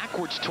broke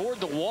backwards toward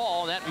the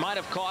wall. That might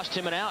have cost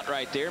him an out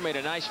right there. Made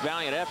a nice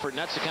valiant effort, and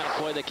that's the kind of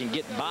play that can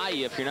get by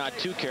you if you're not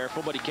too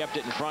careful, but he kept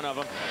it in front of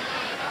him.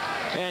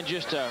 And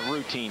just a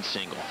routine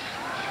single.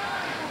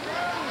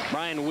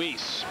 Brian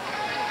Weiss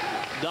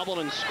doubled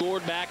and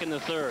scored back in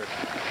the third.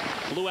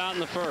 Flew out in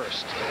the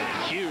first.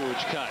 Huge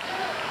cut.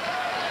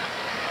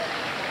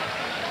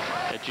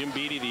 Jim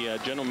Beattie, the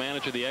general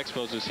manager of the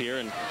Expos, is here,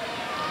 and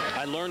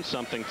I learned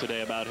something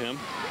today about him.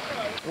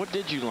 What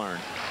did you learn?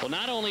 Well,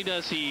 not only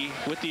does he,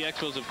 with the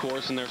Expos, of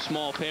course, and their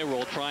small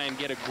payroll, try and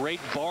get a great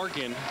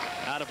bargain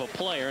out of a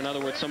player. In other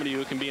words, somebody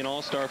who can be an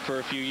all-star for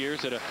a few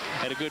years at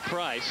a good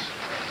price.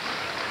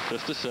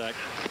 Just a sec.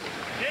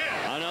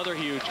 Another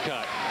huge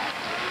cut.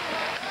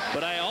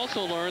 But I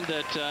also learned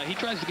that he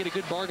tries to get a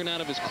good bargain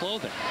out of his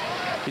clothing.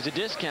 He's a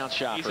discount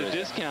shopper. He's a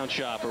discount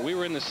shopper. We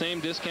were in the same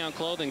discount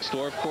clothing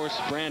store, of course,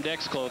 Brand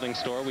X clothing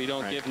store. We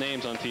don't give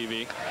names on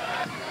TV.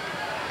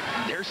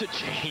 There's a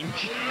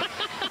change.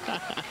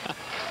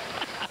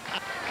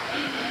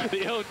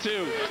 The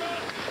 0-2.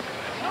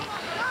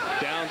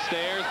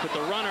 Downstairs, but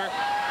the runner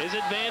is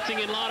advancing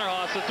in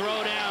Lauterhaus. The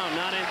throw down,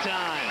 not in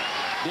time.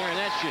 Darren,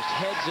 that's just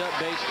heads-up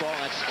baseball.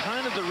 That's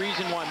kind of the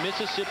reason why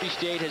Mississippi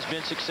State has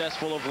been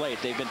successful of late.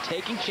 They've been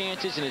taking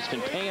chances, and it's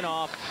been paying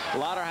off.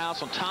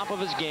 Lauterhaus on top of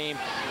his game,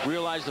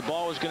 realized the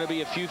ball was going to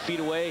be a few feet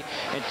away,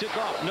 and took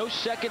off. No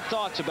second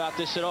thoughts about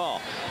this at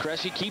all.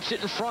 Cressy keeps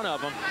it in front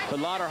of him, but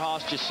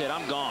Lauterhaus just said,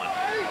 I'm gone.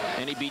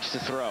 And he beats the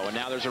throw, and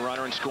now there's a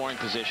runner in scoring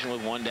position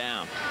with one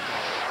down.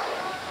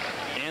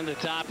 And the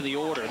top of the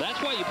order.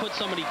 That's why you put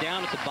somebody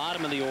down at the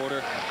bottom of the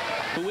order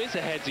who is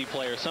a headsy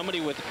player, somebody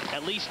with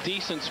at least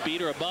decent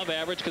speed or above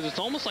average, because it's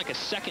almost like a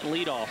second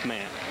leadoff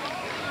man.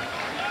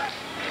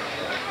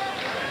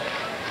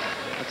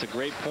 That's a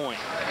great point.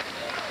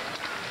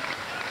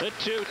 The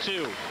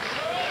 2-2.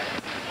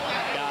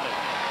 Got it.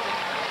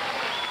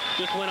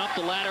 Just went up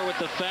the ladder with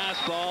the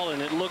fastball,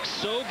 and it looked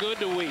so good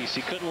to Weiss.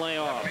 He couldn't lay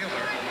off.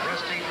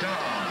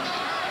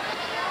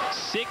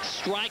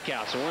 6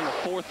 strikeouts, and we're in the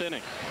 4th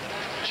inning.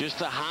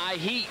 Just a high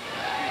heat,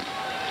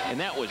 and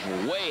that was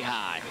way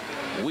high.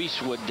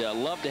 Weiss would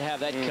love to have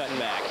that cut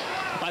back.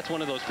 That's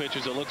one of those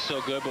pitches that looks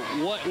so good, but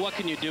what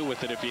can you do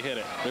with it if you hit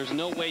it? There's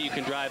no way you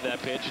can drive that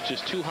pitch. It's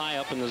just too high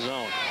up in the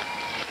zone.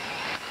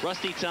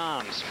 Rusty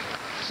Toms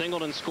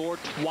singled and scored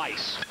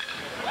twice.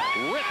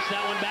 Rips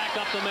that one back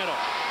up the middle.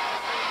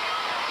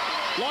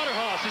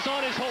 Lauterhaus is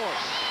on his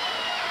horse.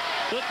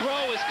 The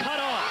throw is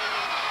cut off.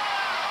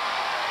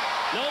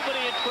 Nobody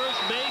at first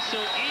base, so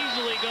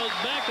easily goes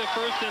back to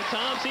first, and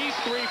Toms, he's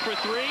 3 for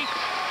 3.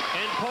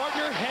 And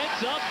partner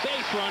heads up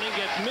base running,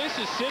 gets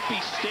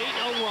Mississippi State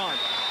a run.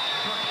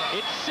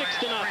 It's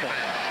 6-0.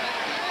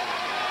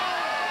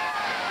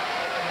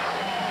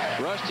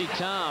 Rusty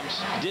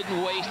Toms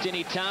didn't waste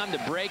any time. The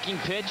breaking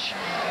pitch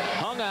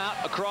hung out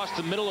across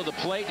the middle of the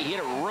plate. He hit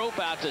a rope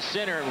out to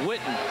center, and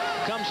Witten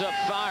comes up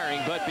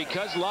firing. But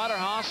because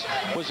Lauterhaus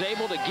was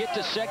able to get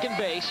to second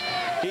base,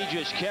 he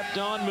just kept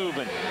on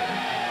moving.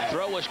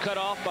 Throw was cut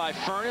off by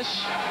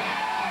Furness.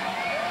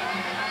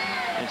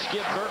 And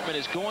Skip Bertman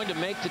is going to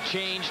make the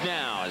change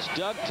now, as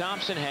Doug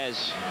Thompson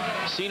has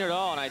seen it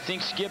all. And I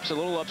think Skip's a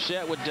little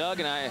upset with Doug,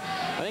 and I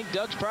think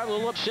Doug's probably a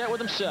little upset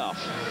with himself.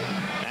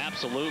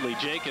 Absolutely.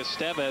 Jake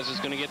Estevez is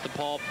going to get the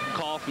call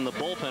from the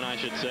bullpen, I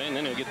should say, and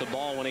then he'll get the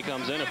ball when he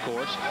comes in, of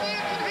course.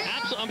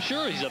 I'm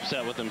sure he's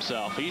upset with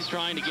himself. He's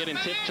trying to get in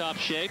tip-top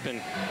shape,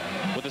 and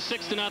with a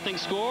 6-0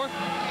 score,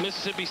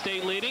 Mississippi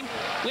State leading,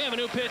 we have a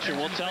new pitcher.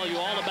 We'll tell you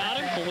all about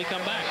him when we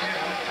come back.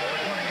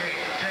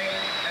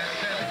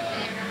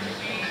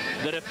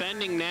 The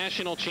defending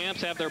national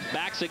champs have their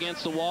backs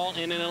against the wall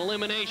in an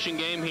elimination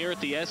game here at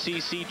the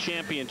SEC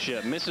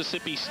Championship.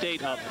 Mississippi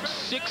State up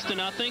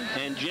 6-0,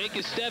 and Jake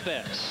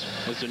Estevez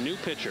is the new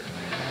pitcher.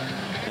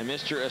 And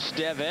Mr.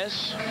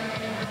 Estevez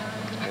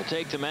will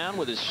take the mound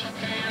with his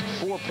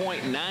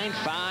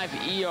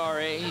 4.95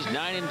 ERA. He's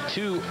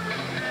 9-2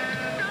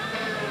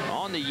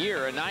 on the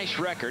year, a nice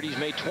record. He's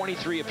made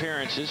 23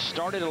 appearances,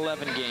 started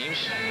 11 games,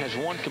 has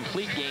one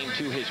complete game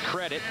to his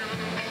credit.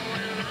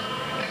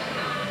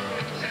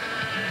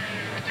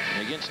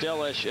 Against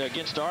LSU,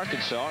 against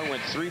Arkansas,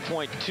 went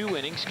 3.2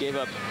 innings, gave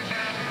up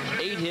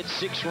 8 hits,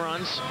 6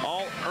 runs,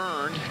 all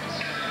earned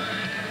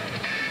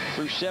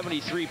through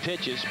 73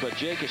 pitches. But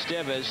Jake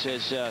Estevez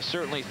has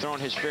certainly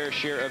thrown his fair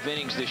share of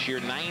innings this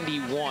year,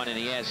 91, and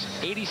he has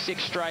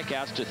 86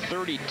 strikeouts to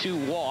 32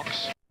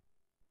 walks.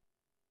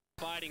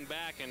 Fighting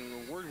back,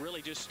 and we're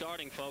really just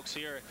starting, folks,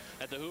 here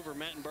at the Hoover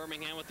Met in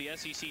Birmingham with the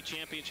SEC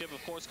Championship.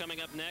 Of course,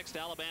 coming up next,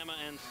 Alabama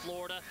and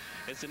Florida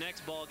is the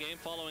next ball game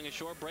following a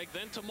short break.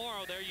 Then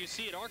tomorrow, there you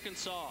see it,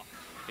 Arkansas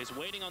is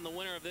waiting on the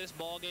winner of this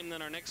ball game.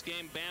 Then our next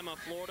game, Bama,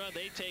 Florida,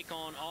 they take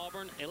on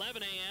Auburn,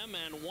 11 a.m.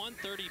 and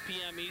 1:30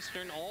 p.m.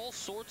 Eastern. All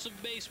sorts of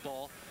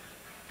baseball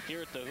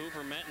here at the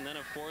Hoover Met, and then,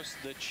 of course,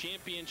 the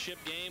championship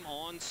game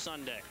on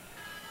Sunday.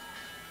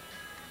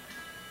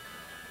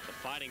 The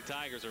Fighting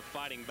Tigers are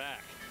fighting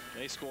back.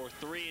 They score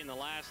 3 in the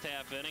last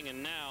half inning,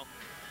 and now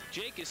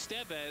Jake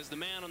Estevez, the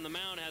man on the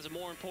mound, has a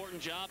more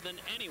important job than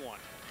anyone.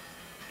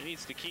 He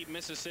needs to keep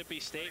Mississippi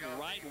State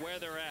right where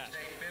they're at.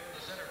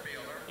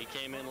 He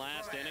came in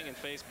last inning and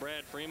faced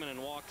Brad Freeman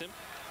and walked him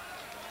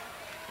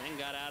and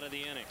got out of the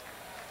inning.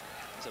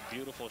 It's a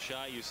beautiful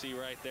shot you see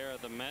right there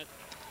of the Met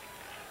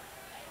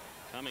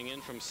coming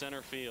in from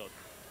center field,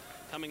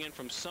 coming in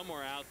from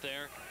somewhere out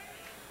there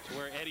to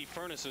where Eddie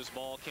Furness's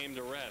ball came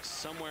to rest,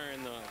 somewhere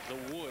in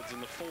the woods, in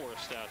the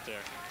forest out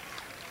there.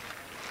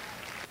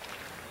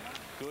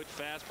 Good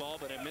fastball,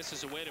 but it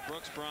misses away to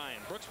Brooks Bryan.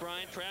 Brooks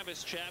Bryan,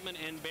 Travis Chapman,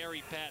 and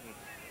Barry Patton.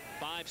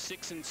 5,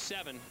 6, and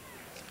 7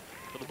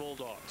 for the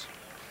Bulldogs.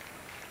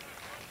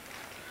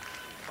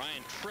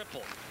 Bryan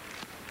tripled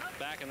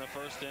back in the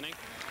first inning.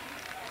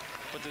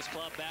 Put this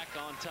club back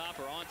on top,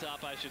 or on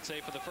top, I should say,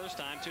 for the first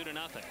time, 2-0.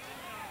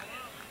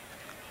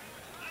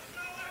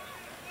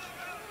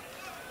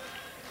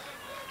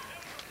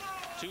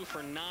 2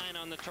 for 9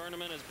 on the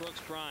tournament as Brooks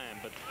Bryan,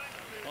 but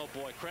oh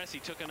boy, Cressy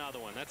took another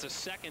one. That's the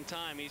second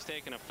time he's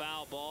taken a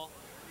foul ball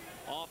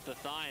off the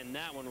thigh, and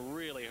that one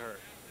really hurt.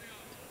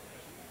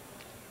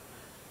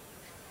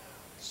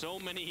 So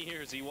many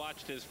years he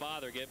watched his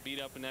father get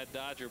beat up in that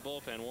Dodger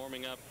bullpen,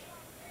 warming up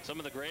some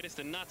of the greatest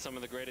and not some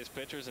of the greatest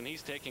pitchers, and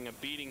he's taking a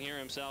beating here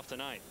himself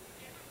tonight.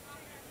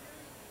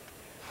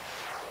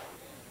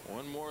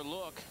 One more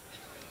look.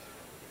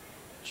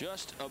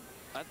 Just a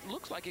it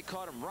looks like it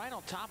caught him right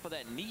on top of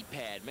that knee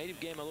pad. Made him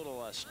gave him a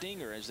little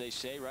stinger, as they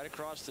say, right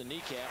across the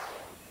kneecap.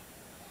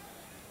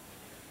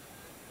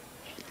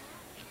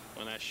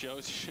 Well, that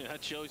shows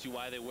you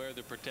why they wear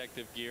the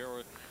protective gear,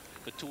 or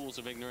the tools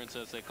of ignorance,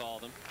 as they call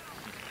them.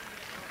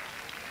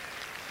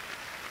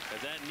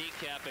 As that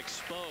kneecap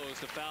exposed,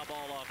 the foul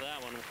ball off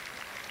that one,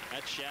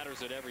 that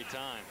shatters it every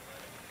time.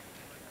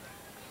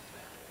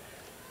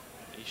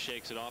 He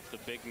shakes it off the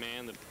big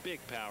man, the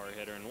big power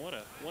hitter, and what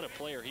a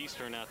player he's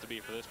turned out to be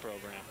for this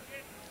program.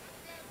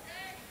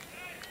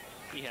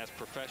 He has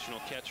professional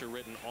catcher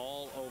written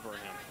all over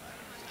him.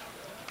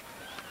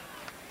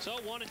 So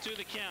 1-2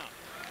 the count.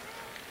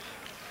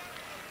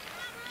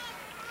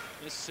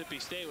 Mississippi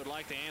State would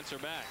like to answer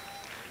back.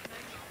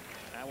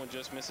 That one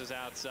just misses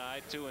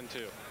outside.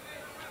 2-2.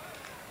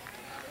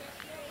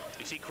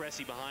 You see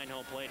Cressy behind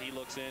home plate. He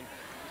looks in.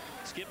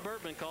 Skip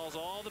Bertman calls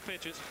all the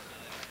pitches.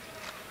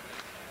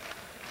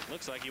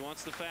 Looks like he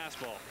wants the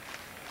fastball.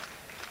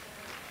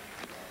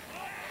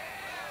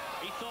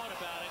 He thought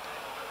about it.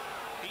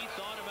 He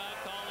thought about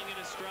calling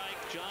it a strike.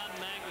 John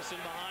Magnuson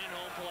behind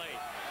home plate.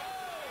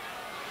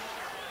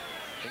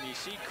 And you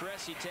see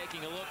Cressy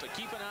taking a look, but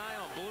keep an eye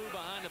on Blue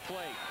behind the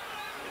plate.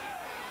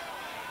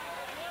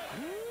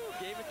 Woo,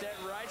 gave it that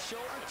right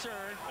shoulder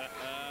turn.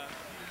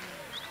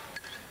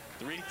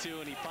 3-2,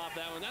 and he popped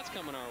that one. That's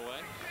coming our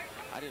way.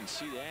 I didn't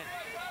see that.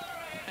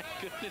 My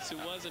goodness, it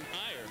wasn't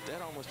higher.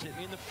 That almost hit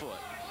me in the foot.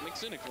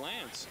 Makes it a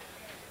glance.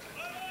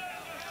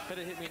 If it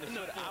had hit me in the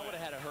foot, I would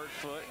have had a hurt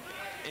foot,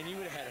 and you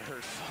would have had a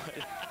hurt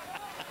foot.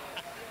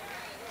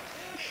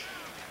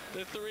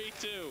 The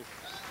 3-2.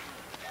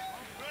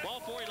 Ball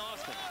 4, he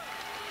lost it.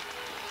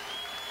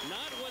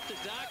 Not what the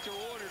doctor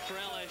ordered for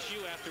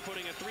LSU after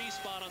putting a 3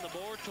 spot on the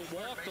board to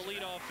walk the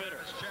leadoff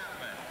hitter.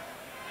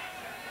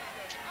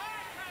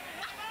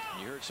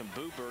 You heard some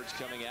boo birds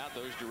coming out,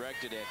 those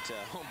directed at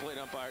home plate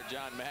umpire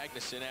John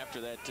Magnuson after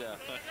that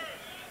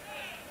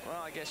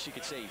Well, I guess you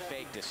could say he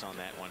faked this on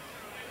that one.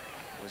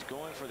 Was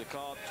going for the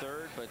call at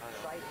third, but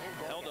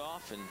held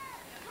off and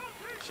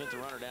sent the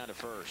runner down to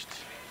first.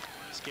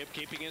 Skip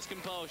keeping his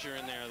composure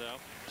in there, though.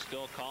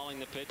 Still calling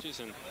the pitches,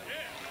 and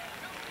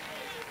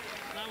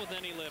not with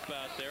any lip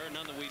out there.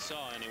 None that we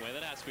saw anyway.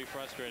 That has to be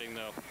frustrating,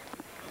 though.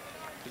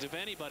 Because if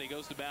anybody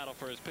goes to battle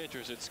for his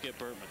pitchers, it's Skip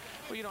Bertman.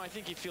 Well, you know, I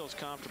think he feels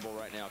comfortable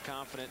right now.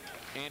 Confident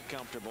and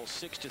comfortable.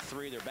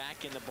 6-3. They're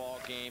back in the ball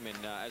game.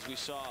 And as we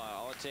saw,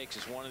 all it takes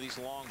is one of these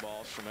long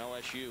balls from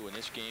LSU, and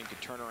this game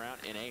could turn around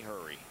in a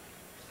hurry.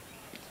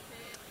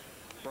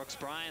 Brooks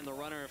Bryan, the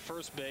runner at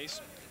first base.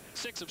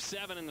 6 of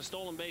 7 in the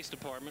stolen base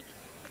department.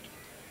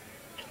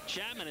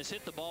 Chapman has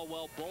hit the ball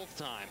well both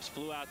times.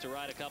 Flew out to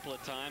right a couple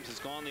of times. Has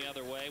gone the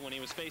other way. When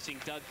he was facing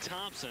Doug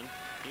Thompson,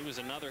 he was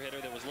another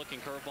hitter that was looking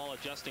curveball,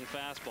 adjusting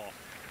fastball.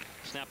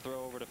 Snap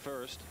throw over to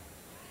first.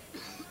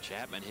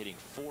 Chapman hitting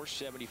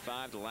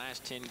 .475 the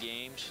last 10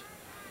 games.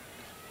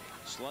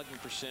 Slugging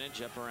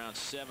percentage up around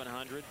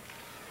 700.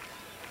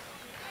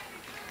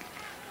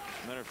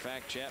 As a matter of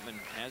fact, Chapman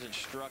hasn't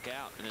struck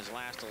out in his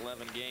last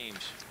 11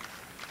 games.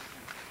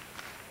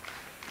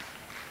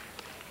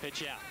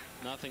 Pitch out.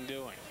 Nothing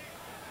doing.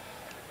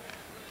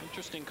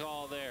 Interesting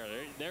call there.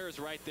 There is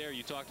right there.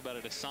 You talked about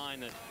it. A sign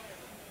that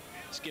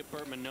Skip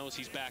Bertman knows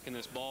he's back in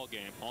this ball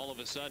game. All of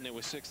a sudden it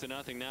was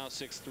 6-0. Now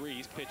 6-3.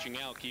 He's pitching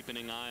out, keeping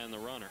an eye on the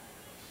runner.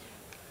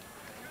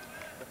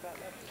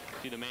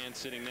 See the man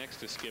sitting next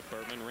to Skip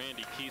Bertman,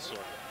 Randy Kiesler,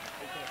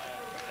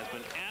 has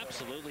been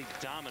absolutely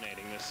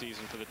dominating this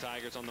season for the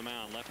Tigers on the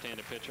mound.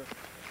 Left-handed pitcher.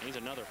 He's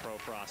another pro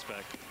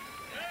prospect.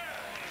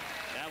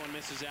 That one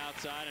misses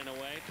outside and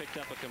away. Picked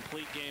up a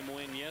complete game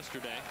win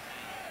yesterday.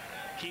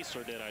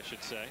 Kiesler did, I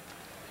should say.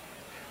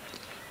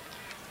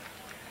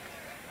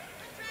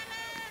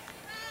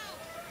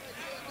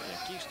 Yeah,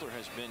 Kiesler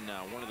has been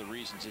one of the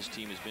reasons this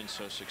team has been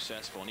so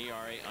successful. An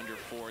ERA under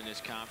 4 in this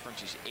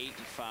conference. He's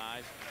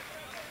 8-5.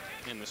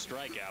 In the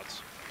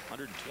strikeouts.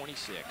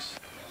 126.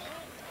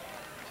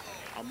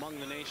 Among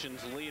the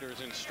nation's leaders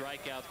in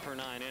strikeouts per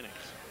 9 innings.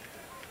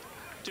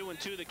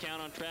 2-2 the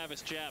count on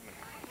Travis Chapman.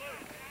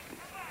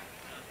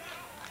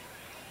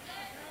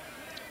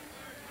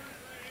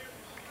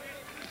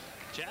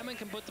 Chapman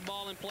can put the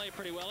ball in play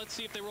pretty well. Let's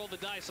see if they roll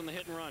the dice on the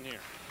hit and run here.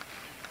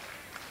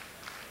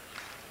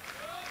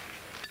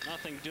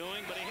 Nothing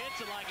doing, but he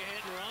hits it like a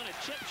hit and run. A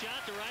chip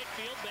shot to right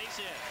field,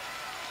 base hit.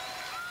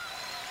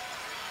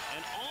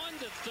 And on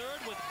to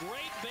third with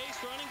great base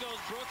running goes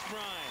Brooks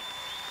Bryan.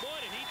 Boy,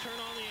 did he turn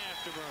on the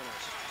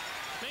afterburners.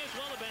 May as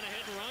well have been a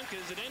hit and run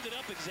because it ended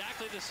up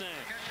exactly the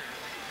same.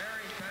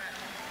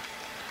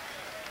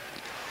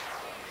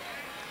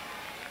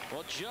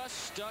 Well, just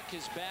stuck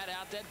his bat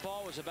out. That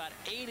ball was about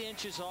 8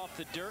 inches off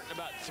the dirt and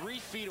about 3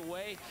 feet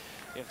away.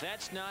 If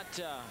that's not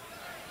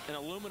an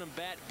aluminum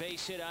bat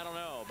base hit, I don't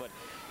know. But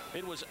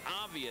it was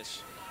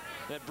obvious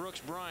that Brooks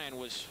Bryan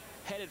was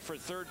headed for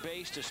third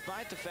base,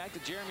 despite the fact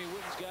that Jeremy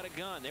Witten's got a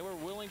gun. They were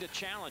willing to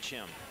challenge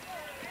him.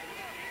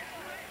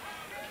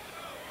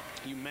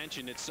 You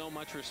mentioned it's so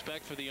much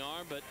respect for the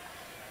arm, but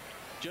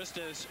just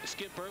as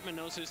Skip Bertman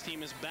knows his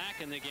team is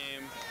back in the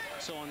game,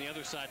 so on the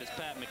other side is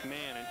Pat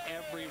McMahon, and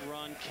every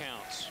run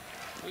counts.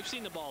 We've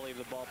seen the ball leave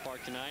the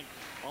ballpark tonight.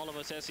 All of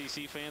us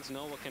SEC fans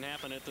know what can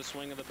happen at the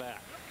swing of the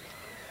bat.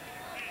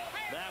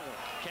 That one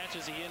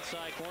catches the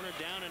inside corner,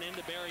 down and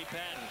into Barry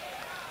Patton.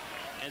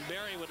 And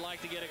Barry would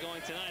like to get it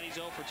going tonight. He's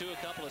 0 for 2, a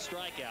couple of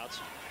strikeouts.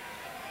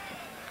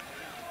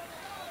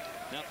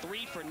 Now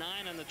 3 for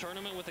 9 in the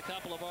tournament with a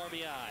couple of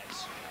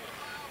RBIs.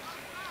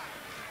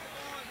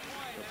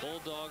 The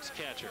Bulldogs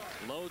catcher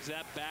loads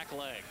that back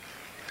leg.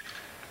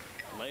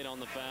 Late on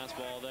the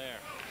fastball there.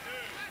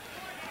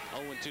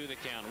 0-2 the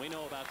count. We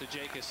know about the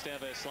Jake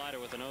Estevez slider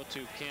with an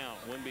 0-2 count.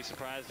 Wouldn't be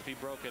surprised if he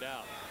broke it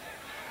out.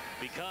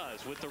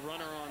 Because with the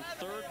runner on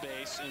third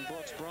base in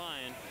Brooks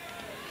Bryan,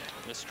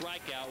 the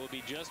strikeout would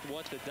be just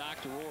what the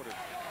doctor ordered.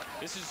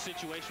 This is a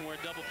situation where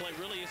a double play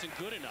really isn't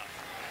good enough.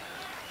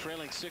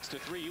 Trailing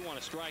 6-3, you want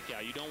a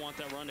strikeout. You don't want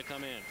that run to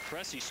come in.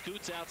 Cressy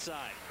scoots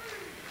outside.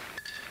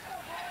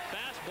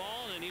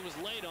 Fastball, and he was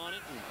late on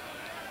it.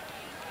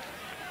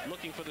 And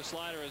looking for the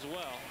slider as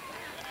well.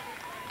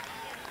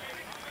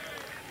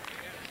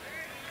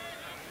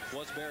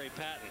 Was Barry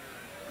Patton.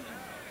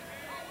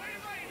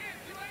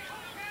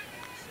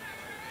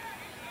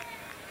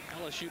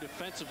 LSU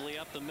defensively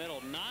up the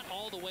middle, not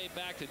all the way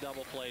back to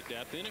double play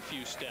depth, in a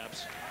few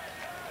steps.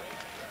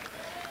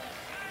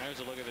 There's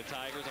a look at the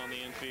Tigers on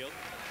the infield.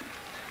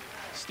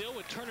 Still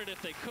would turn it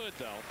if they could,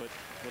 though, but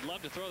would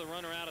love to throw the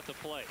runner out at the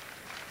plate.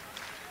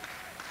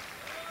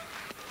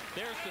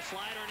 There's the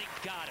slider, and he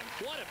got him.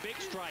 What a big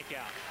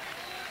strikeout.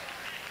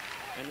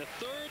 And the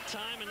third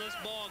time in this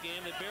ball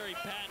game that Barry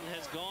Patton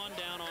has gone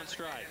down on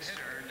strikes.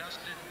 Hitter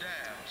Dustin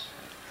Dabbs.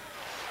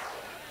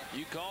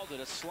 You called it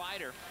a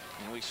slider,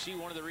 and we see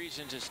one of the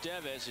reasons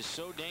Estevez is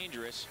so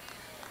dangerous.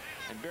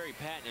 And Barry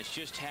Patton is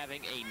just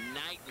having a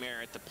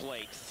nightmare at the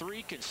plate.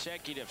 3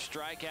 consecutive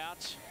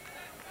strikeouts.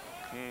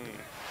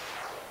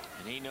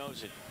 And he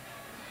knows it.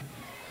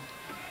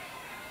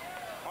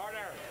 Harder.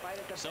 Fight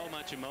So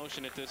much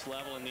emotion at this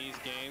level in these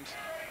games.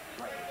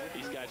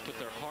 These guys put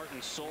their heart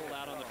and soul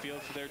out on the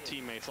field for their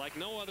teammates like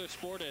no other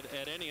sport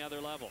at any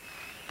other level.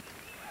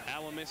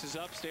 That one misses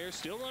upstairs.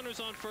 Still runners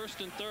on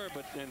first and third,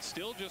 but then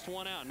still just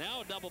one out.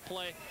 Now a double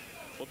play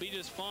will be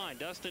just fine.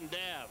 Dustin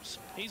Dabbs,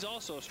 he's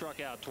also struck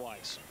out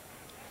twice.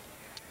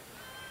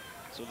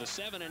 So the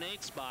 7 and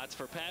 8 spots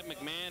for Pat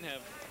McMahon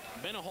have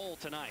been a hole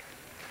tonight.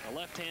 A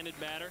left-handed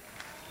batter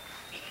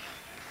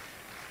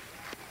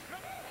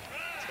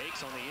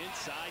takes on the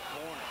inside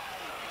corner.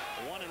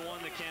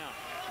 1-1 the count.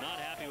 Not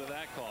happy with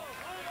that call.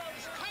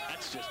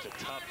 That's just a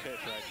tough pitch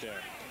right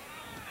there.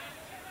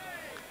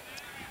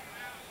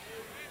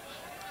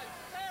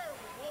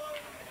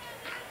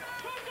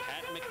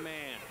 Pat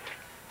McMahon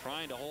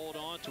trying to hold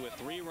on to a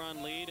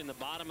 3-run lead in the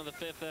bottom of the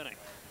 5th inning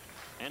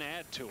and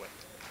add to it.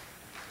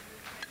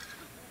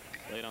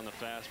 Late on the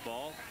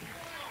fastball.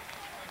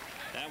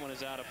 That one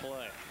is out of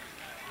play.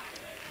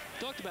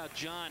 Talked about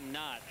John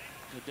Knott,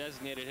 the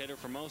designated hitter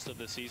for most of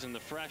the season, the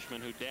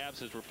freshman who Dabbs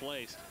has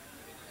replaced.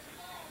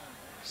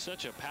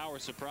 Such a power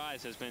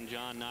surprise has been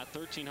John Knott.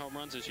 13 home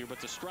runs this year, but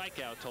the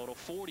strikeout total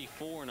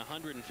 44 and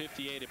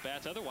 158 at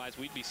bats. Otherwise,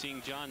 we'd be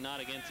seeing John Knott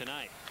again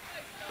tonight.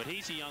 But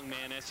he's a young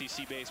man,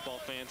 SEC baseball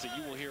fans, that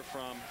you will hear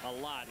from a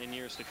lot in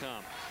years to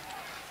come.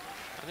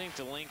 I think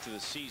the length of the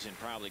season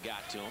probably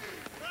got to him.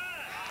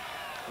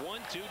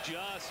 1-2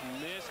 just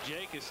missed.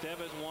 Jake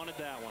Estevez wanted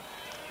that one.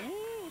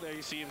 Woo, there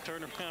you see him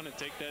turn around and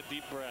take that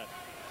deep breath.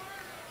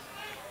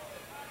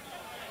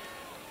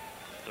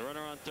 The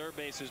runner on third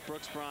base is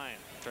Brooks Bryant.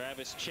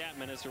 Travis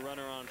Chapman is the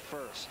runner on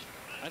first.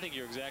 I think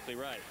you're exactly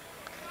right.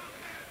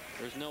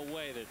 There's no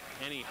way that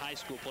any high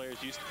school player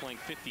is used to playing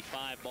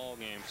 55 ball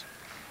games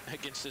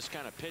against this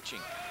kind of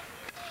pitching.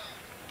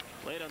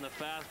 Late on the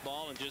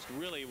fastball and just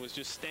really was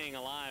just staying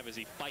alive as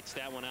he fights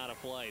that one out of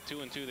play.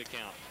 2-2 the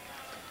count.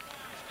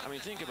 I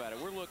mean, think about it.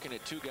 We're looking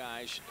at two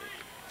guys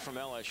from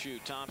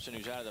LSU, Thompson,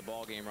 who's out of the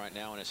ball game right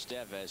now, and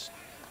Estevez.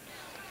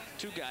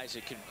 Two guys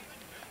that could,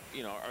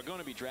 you know, are going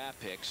to be draft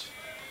picks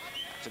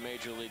to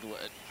major league.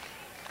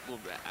 Will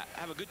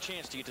have a good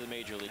chance to get to the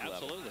major league level.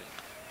 Absolutely.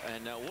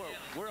 And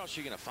where else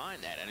are you going to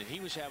find that? I mean, he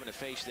was having to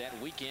face that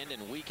week in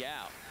and week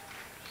out.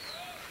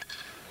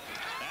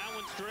 That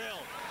one's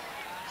drilled.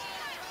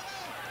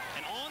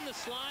 And on the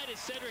slide is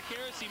Cedric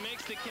Harris. He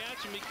makes the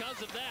catch, and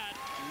because of that,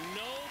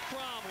 no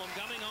problem.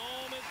 Coming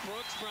home is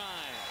Brooks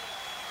Bryant.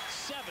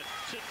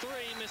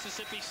 7-3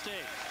 Mississippi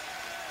State.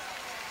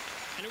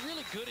 And a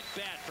really good at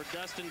bat for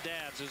Dustin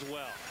Dabbs as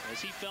well, as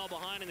he fell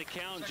behind in the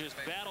count and just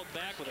battled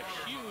back with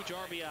a huge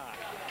RBI.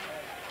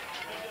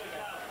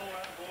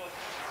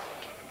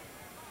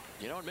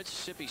 You know,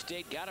 Mississippi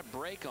State got a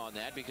break on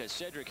that because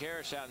Cedric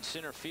Harris out in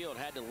center field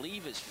had to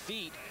leave his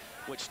feet,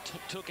 which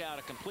took out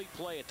a complete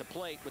play at the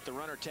plate with the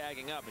runner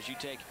tagging up. As you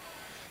take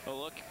a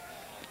look,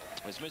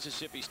 as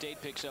Mississippi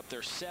State picks up their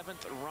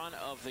 7th run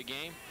of the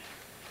game,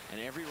 and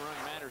every run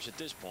matters at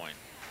this point.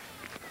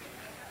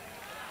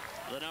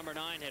 The number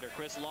 9 hitter,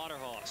 Chris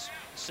Lauterhouse,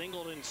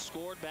 singled and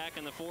scored back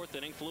in the 4th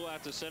inning, flew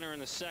out to center in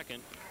the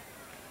 2nd.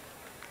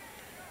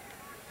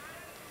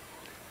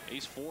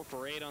 He's 4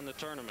 for 8 on the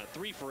tournament,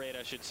 3 for 8,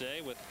 I should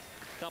say, with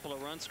a couple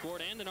of runs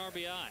scored and an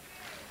RBI.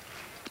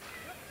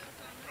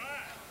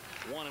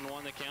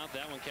 1-1 the count.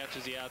 That one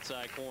catches the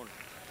outside corner.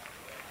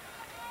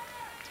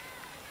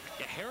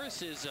 Yeah,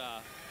 Harris is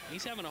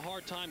he's having a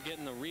hard time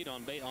getting the read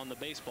on the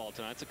baseball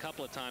tonight. It's a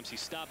couple of times he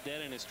stopped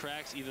dead in his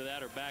tracks, either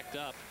that or backed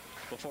up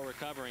before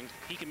recovering.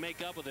 He can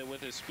make up with it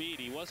with his speed.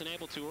 He wasn't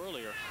able to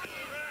earlier.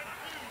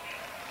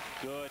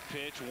 Good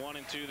pitch,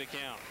 1-2 the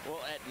count.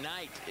 Well, at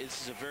night,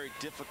 this is a very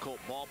difficult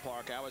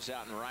ballpark. I was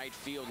out in right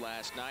field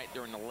last night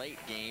during the late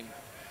game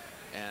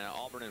in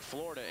Auburn in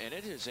Florida, and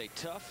it is a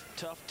tough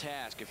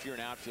task if you're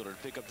an outfielder to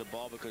pick up the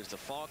ball because the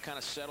fog kind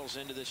of settles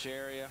into this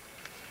area.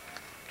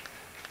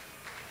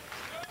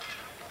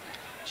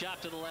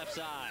 Chop to the left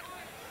side.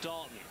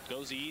 Dalton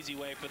goes the easy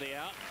way for the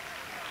out.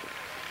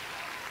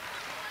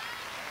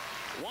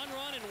 1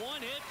 run and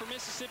 1 hit for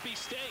Mississippi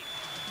State.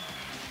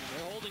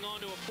 They're holding on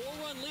to a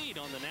 4-run lead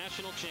on the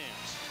national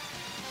champs.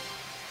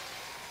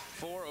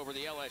 4 over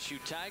the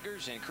LSU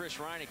Tigers, and Chris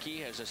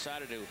Reineke has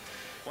decided to,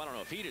 well, I don't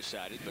know if he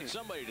decided, but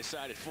somebody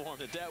decided for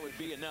him that would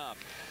be enough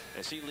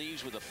as he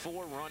leaves with a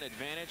 4-run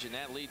advantage, and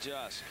that leads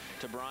us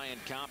to Brian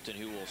Compton,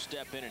 who will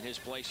step in his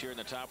place here in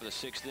the top of the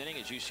 6th inning.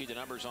 As you see the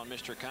numbers on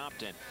Mr.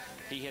 Compton,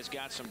 he has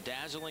got some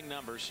dazzling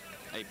numbers,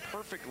 a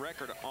perfect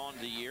record on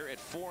the year at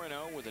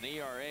 4-0 with an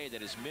ERA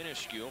that is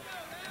minuscule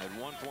at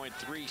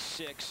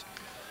 1.36.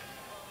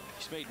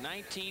 He's made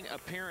 19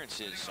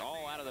 appearances,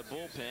 all out of the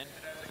bullpen,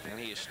 and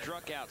he has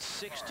struck out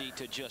 60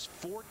 to just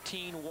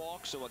 14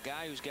 walks. So a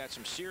guy who's got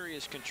some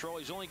serious control.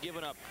 He's only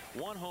given up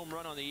 1 home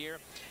run on the year,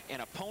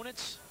 and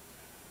opponents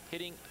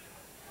hitting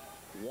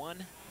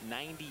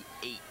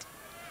 198.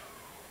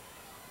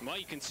 Well,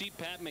 you can see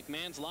Pat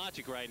McMahon's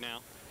logic right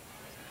now.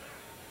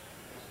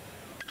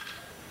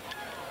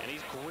 And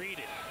he's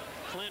greeted.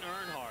 Clint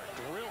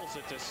Earnhardt drills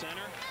it to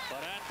center, but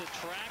at the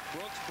track,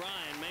 Brooks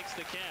Bryant makes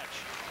the catch.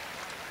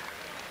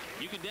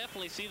 You can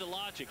definitely see the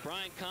logic.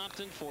 Brian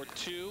Compton for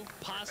 2,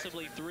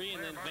 possibly 3,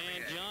 and then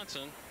Van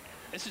Johnson.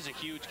 This is a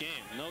huge game,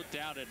 no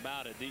doubt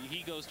about it.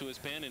 He goes to his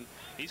pen, and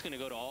he's going to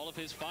go to all of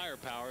his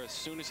firepower as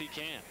soon as he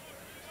can.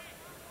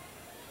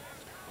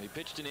 He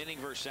pitched an inning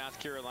versus South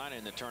Carolina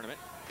in the tournament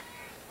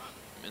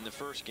in the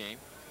first game.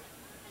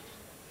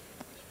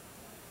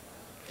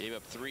 Gave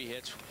up 3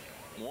 hits,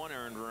 1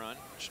 earned run,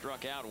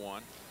 struck out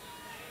 1.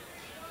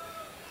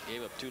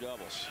 Gave up 2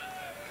 doubles.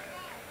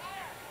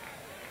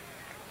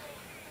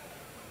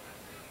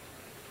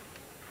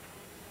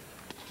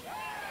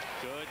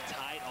 Good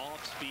tight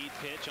off-speed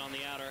pitch on the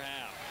outer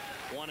half.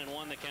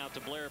 1-1 the count to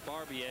Blair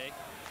Barbier,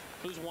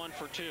 who's 1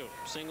 for 2.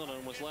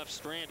 Singleton was left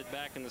stranded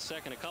back in the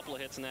second. A couple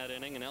of hits in that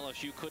inning, and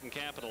LSU couldn't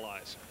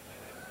capitalize.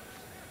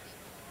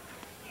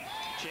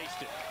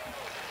 Chased it.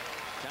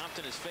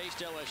 Compton has faced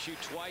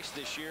LSU twice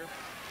this year.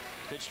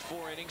 Pitched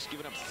 4 innings,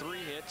 given up 3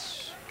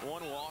 hits,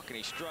 1 walk, and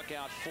he struck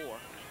out 4.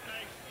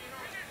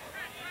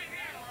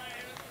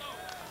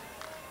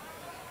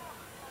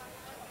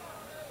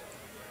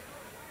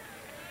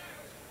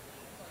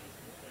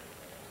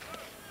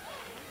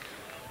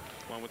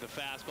 One with the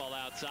fastball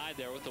outside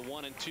there with the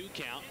 1-2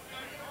 count.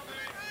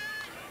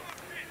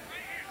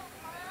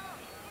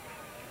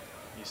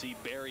 You see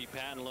Barry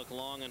Patton look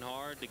long and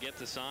hard to get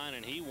the sign,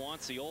 and he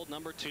wants the old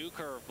number 2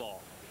 curveball.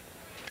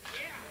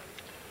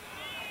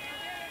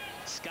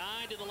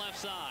 Sky to the left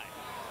side.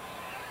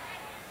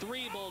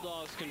 3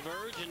 Bulldogs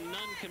converge, and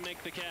none can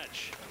make the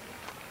catch.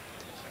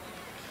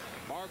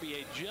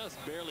 Barbier just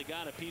barely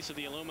got a piece of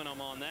the aluminum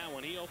on that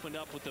one. He opened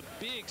up with a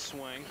big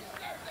swing.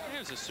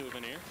 There's a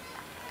souvenir.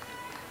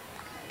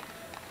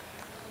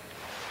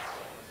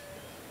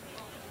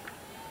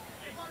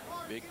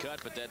 Big cut,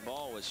 but that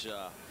ball was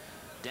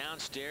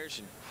downstairs,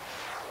 and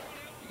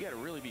you got to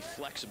really be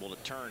flexible to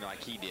turn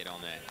like he did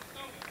on that.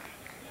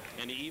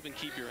 And to even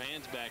keep your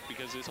hands back,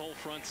 because his whole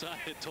front side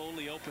had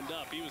totally opened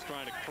up. He was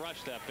trying to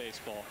crush that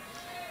baseball.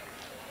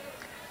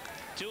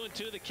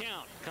 2-2 the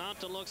count.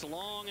 Compton looks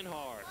long and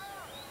hard.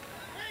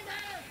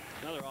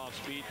 Another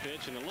off-speed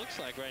pitch, and it looks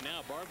like right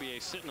now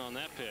Barbier's sitting on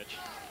that pitch.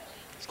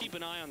 Let's keep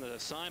an eye on the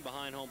sign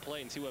behind home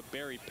plate and see what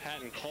Barry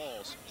Patton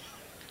calls.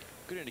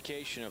 Good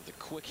indication of the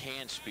quick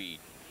hand speed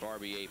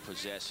Barbier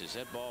possesses.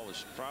 That ball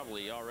was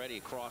probably already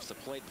across the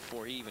plate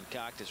before he even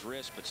cocked his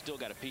wrist, but still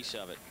got a piece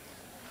of it.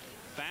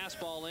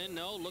 Fastball in,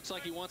 no. Looks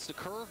like he wants the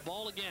curve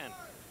ball again.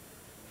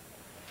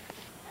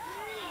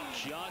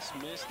 Just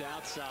missed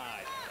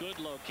outside. Good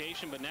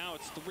location, but now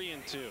it's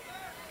 3-2.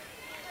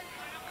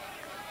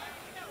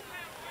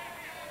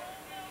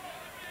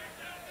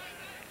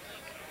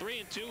 Three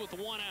and 2 with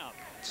 1 out.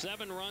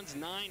 7 runs,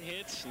 9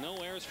 hits, no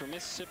errors for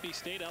Mississippi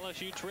State.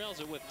 LSU trails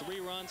it with 3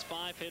 runs,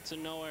 5 hits,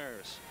 and no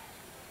errors.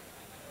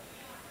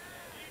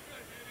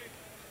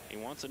 He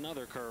wants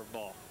another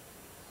curveball.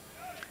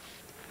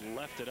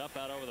 Left it up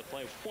out over the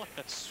plate. What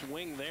a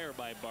swing there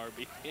by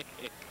Barbie.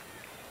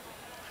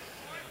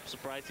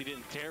 Surprised he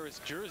didn't tear his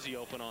jersey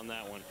open on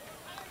that one.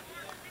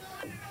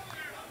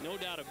 No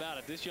doubt about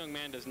it, this young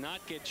man does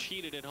not get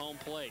cheated at home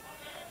plate.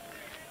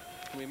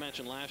 We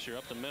mentioned last year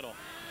up the middle.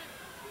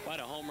 Quite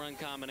a home run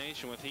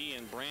combination with he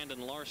and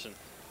Brandon Larson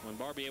when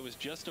Barbier was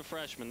just a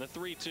freshman. The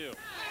 3-2.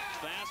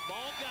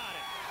 Fastball, got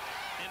it.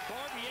 And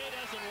Barbier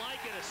doesn't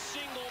like it a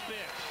single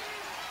bit.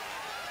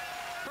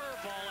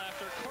 Curveball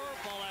after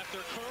curveball after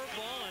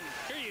curveball, and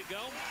here you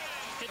go.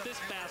 Hit this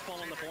fastball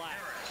on the flat.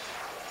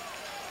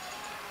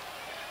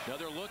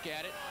 Another look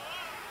at it.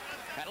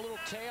 Had a little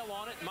tail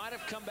on it. Might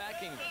have come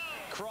back and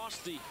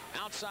crossed the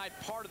outside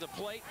part of the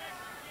plate.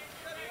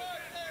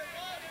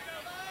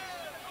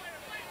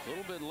 A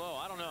little bit low.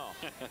 I don't know.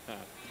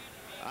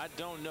 I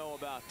don't know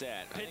about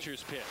that.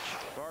 Pitcher's pitch.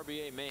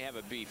 Barbier may have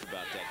a beef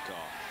about that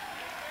call.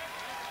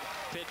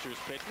 Pitcher's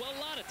pitch. Well,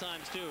 a lot of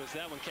times, too, is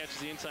that one catches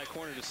the inside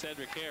corner to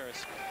Cedric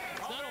Harris.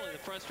 It's not only the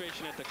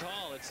frustration at the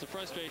call, it's the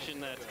frustration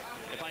that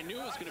if I knew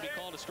it was going to be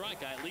called a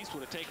strike, I at least would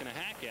have taken a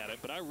hack at it.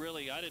 But I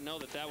didn't know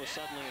that was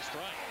suddenly a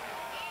strike.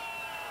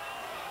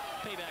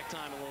 Payback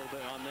time a little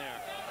bit on there.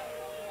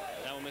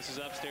 That one misses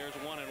upstairs,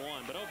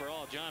 1-1. But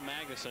overall, John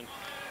Magnuson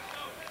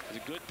is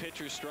a good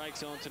pitcher's strike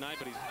zone tonight,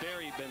 but he's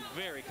been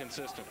very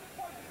consistent.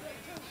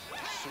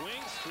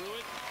 Swings through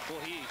it. Well,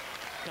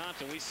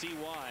 Compton, we see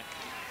why.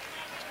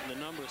 The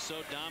number is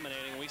so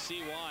dominating. We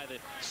see why the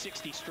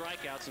 60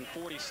 strikeouts in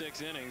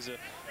 46 innings.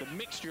 The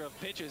mixture of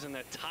pitches and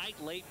that tight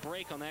late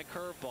break on that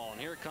curveball.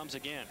 And here it comes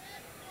again.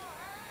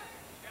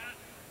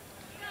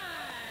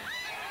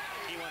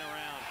 He went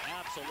around.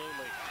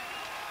 Absolutely.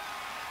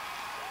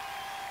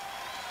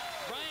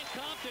 Brian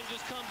Compton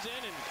just comes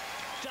in and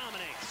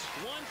dominates.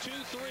 1, 2,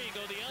 3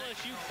 go the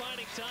LSU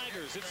Fighting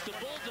Tigers. It's the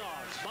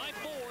Bulldogs by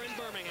 4 in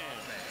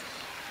Birmingham.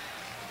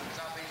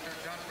 Southeastern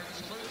Conference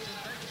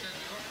Solutions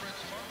Corporate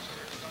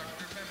sponsor,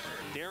 Dr. Pepper.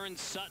 Aaron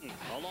Sutton,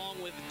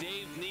 along with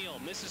Dave Neal,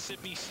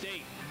 Mississippi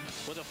State,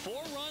 with a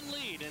 4-run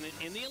lead. And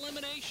in the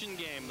elimination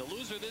game, the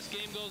loser of this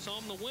game goes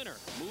home. The winner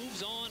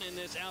moves on in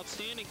this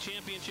outstanding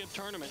championship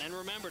tournament. And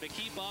remember to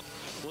keep up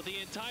with the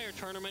entire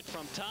tournament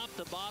from top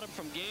to bottom,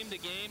 from game to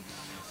game.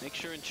 Make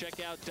sure and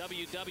check out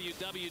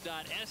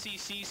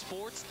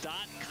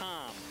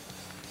www.secsports.com.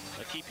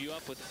 They'll keep you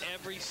up with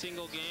every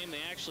single game. They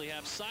actually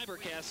have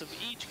cybercasts of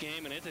each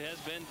game, and it has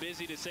been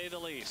busy to say the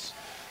least.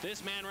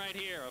 This man right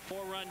here, a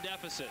 4-run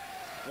deficit,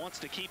 wants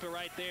to keep it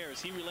right there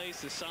as he relays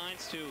the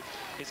signs to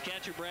his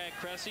catcher, Brad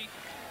Cressy.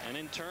 And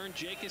in turn,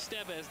 Jake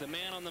Estevez, the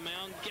man on the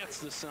mound, gets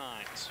the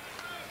signs.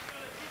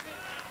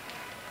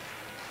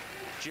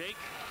 Jake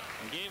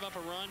gave up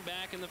a run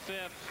back in the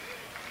 5th.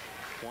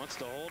 Wants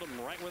to hold them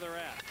right where they're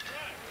at.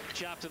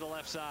 Chop to the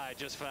left side,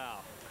 just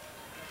foul.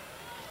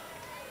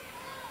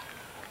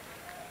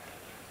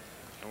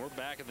 And we're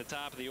back at the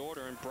top of the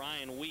order, and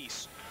Brian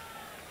Weiss.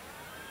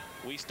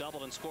 Weiss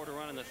doubled and scored a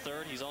run in the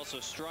 3rd. He's also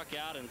struck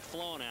out and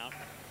flown out.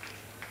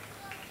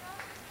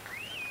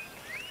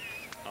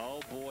 Oh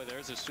boy,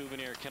 there's a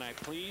souvenir. Can I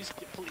please,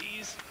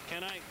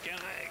 can I,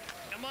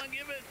 come on,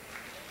 give it.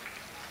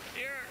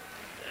 Here.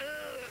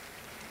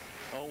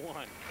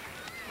 0-1.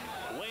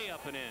 Way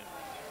up and in.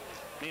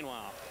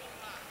 Meanwhile,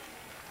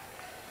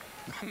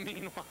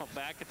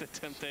 back at the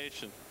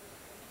Temptation.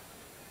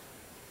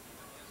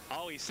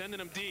 Oh, he's sending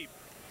him deep.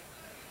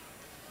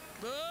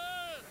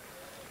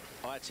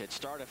 Oh, that's it.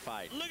 Start a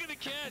fight. Look at the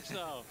catch,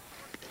 though.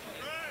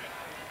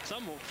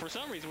 For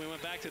some reason, we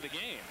went back to the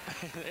game.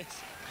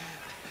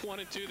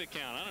 1-2 the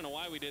count. I don't know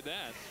why we did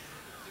that.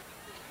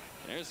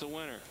 There's the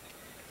winner.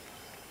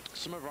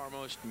 Some of our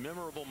most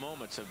memorable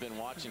moments have been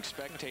watching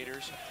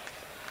spectators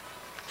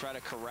try to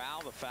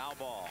corral the foul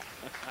ball.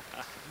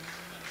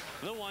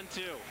 The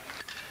 1-2.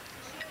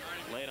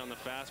 Laid on the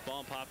fastball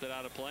and popped it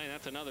out of play. And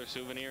that's another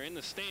souvenir in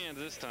the stands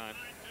this time.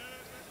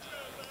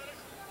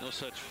 No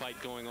such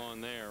fight going on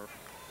there.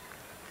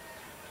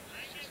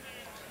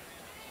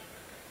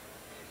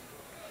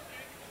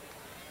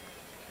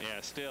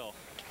 Yeah, still,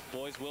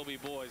 boys will be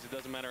boys. It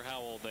doesn't matter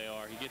how old they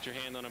are. You get your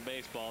hand on a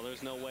baseball,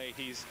 there's no way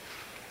he's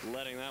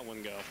letting that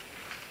one go.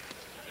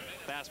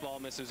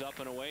 Fastball misses up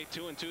and away.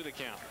 2-2 the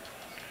count.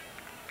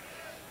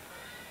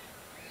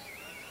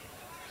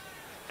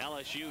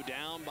 LSU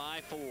down by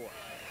 4.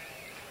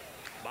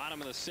 Bottom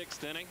of the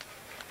 6th inning.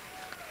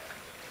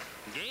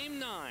 Game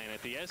 9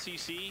 at the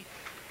SEC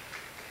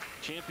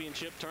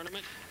Championship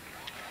Tournament.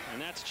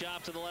 And that's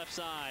chopped to the left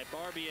side.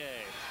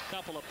 Barbier,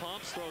 couple of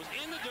pumps, throws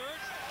in the dirt.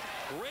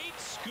 Great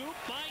scoop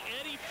by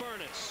Eddie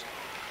Furness.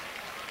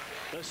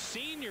 The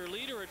senior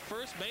leader at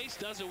first base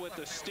does it with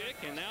the stick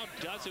and now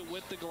does it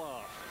with the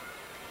glove.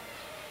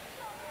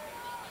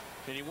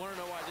 And you want to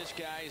know why this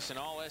guy is an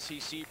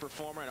all-SEC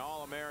performer and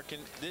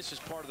all-American? This is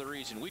part of the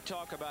reason. We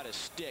talk about his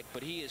stick,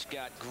 but he has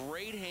got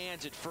great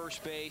hands at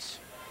first base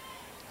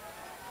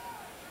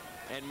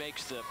and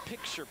makes the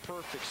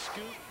picture-perfect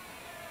scoop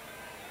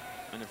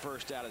in the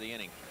first out of the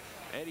inning.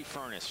 Eddie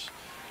Furness,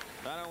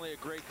 not only a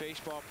great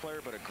baseball player,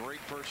 but a great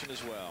person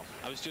as well.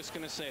 I was just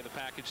going to say the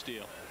package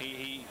deal.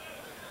 He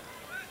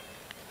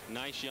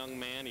nice young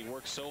man. He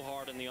worked so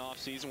hard in the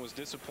offseason, was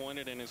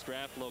disappointed in his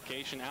draft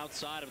location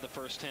outside of the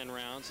first 10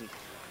 rounds, and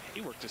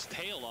he worked his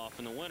tail off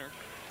in the winter.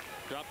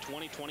 Dropped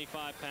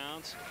 20-25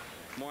 pounds.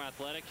 More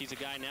athletic. He's a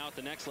guy now at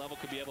the next level,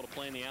 could be able to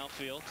play in the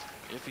outfield.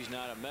 If he's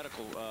not a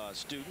medical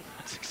student.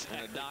 That's exactly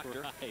and a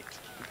doctor. Right.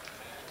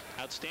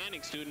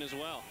 Outstanding student as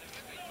well.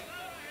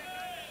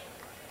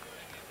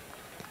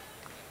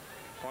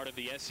 Part of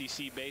the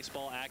SEC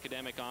Baseball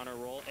Academic Honor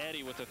Roll.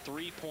 Eddie with a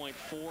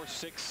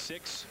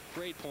 3.466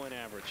 grade point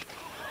average.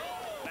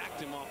 Backed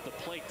him off the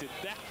plate. Did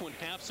that one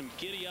have some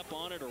giddy up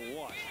on it or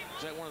what?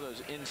 Is that one of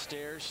those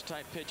in-stairs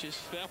type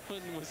pitches? That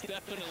one was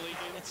definitely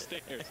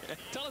in-stairs.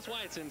 Tell us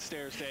why it's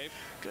in-stairs, Dave.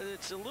 Because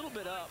it's a little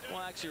bit up.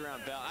 Well, actually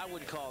around bell. I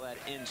wouldn't call that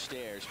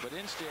in-stairs, but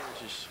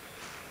in-stairs is...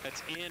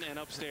 That's in and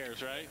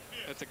upstairs, right?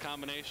 That's a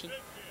combination?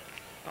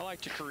 I like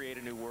to create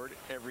a new word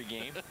every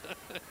game.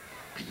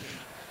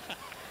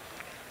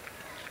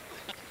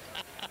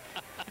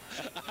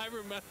 I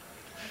remember.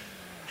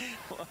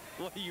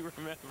 What do you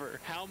remember?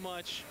 How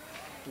much,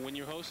 when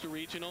you host a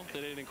regional,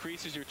 that it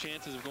increases your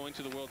chances of going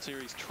to the World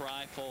Series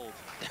tri-fold.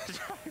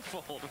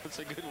 Tri-fold. That's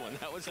a good one.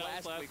 That was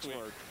last week's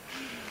word.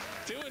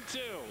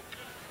 2-2.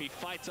 He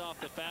fights off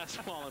the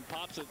fastball and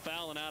pops it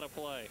foul and out of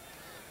play.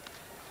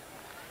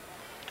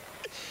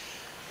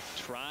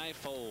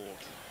 Tri-fold.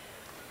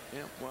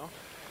 Yeah, well.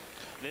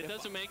 That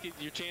doesn't make it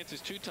your chances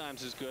 2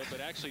 times as good,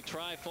 but actually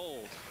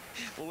tri-fold.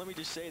 Well, let me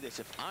just say this.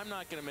 If I'm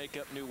not going to make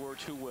up new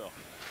words, who will?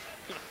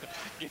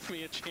 Give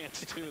me a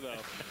chance to,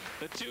 though.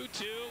 The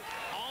 2-2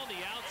 on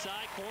the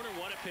outside corner.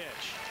 What a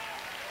pitch.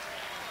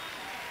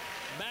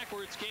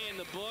 Backwards K in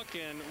the book,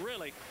 and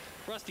really,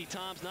 Rusty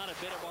Tom's not a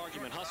bit of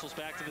argument. Hustles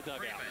back to the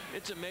dugout.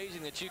 It's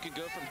amazing that you can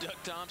go from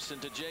Doug Thompson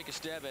to Jake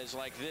Estevez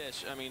like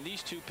this. I mean,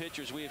 these two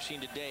pitchers we have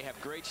seen today have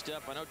great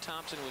stuff. I know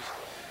Thompson was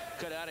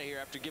cut out of here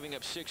after giving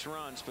up 6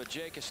 runs. But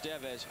Jake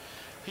Estevez,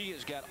 he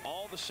has got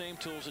all the same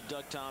tools that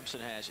Doug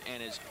Thompson has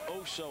and is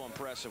oh so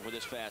impressive with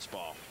his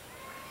fastball.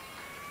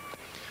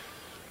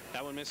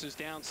 That one misses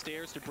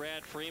downstairs to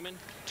Brad Freeman.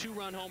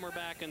 2-run homer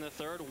back in the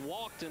 3rd,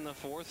 walked in the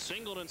 4th,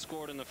 singled and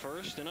scored in the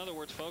 1st. In other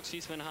words, folks,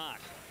 he's been hot.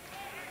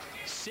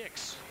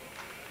 6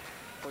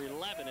 for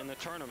 11 in the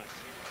tournament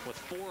with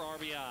 4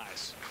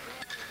 RBIs.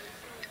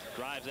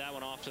 Drives that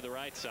one off to the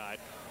right side.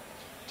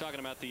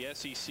 Talking about the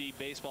SEC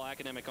Baseball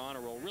Academic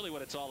Honor Roll, really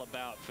what it's all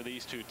about for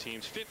these two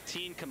teams.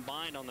 15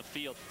 combined on the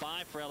field,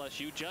 5 for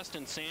LSU.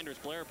 Justin Sanders,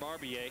 Blair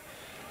Barbier,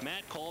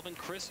 Matt Colvin,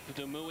 Chris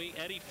Demouy,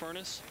 Eddie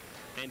Furness,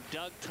 and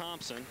Doug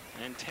Thompson,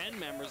 and 10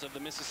 members of the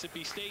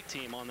Mississippi State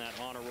team on that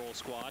honor roll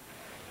squad.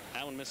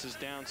 That one misses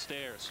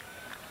downstairs.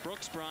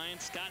 Brooks Bryan,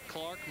 Scott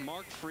Clark,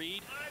 Mark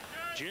Freed,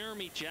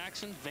 Jeremy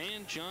Jackson,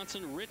 Van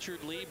Johnson,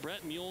 Richard Lee,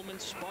 Brett Muehlman,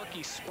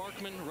 Sparky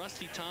Sparkman,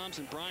 Rusty Toms,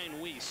 and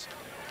Brian Weiss.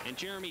 And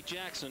Jeremy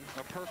Jackson,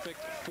 a perfect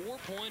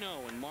 4.0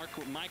 in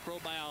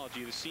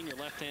microbiology, the senior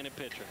left-handed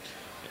pitcher.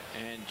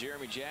 And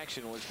Jeremy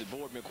Jackson was the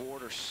Board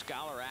McWhorter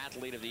Scholar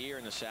Athlete of the Year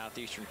in the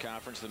Southeastern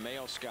Conference, the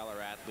male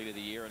Scholar Athlete of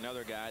the Year.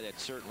 Another guy that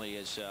certainly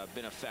has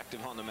been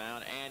effective on the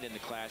mound and in the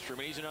classroom.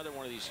 And he's another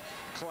one of these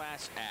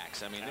class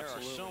acts. I mean,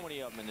 Absolutely. There are so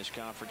many of them in this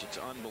conference. It's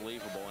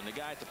unbelievable. And the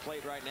guy at the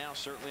plate right now,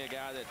 certainly a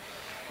guy that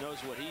knows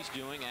what he's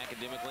doing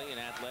academically and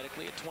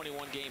athletically. A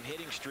 21-game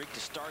hitting streak to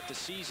start the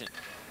season.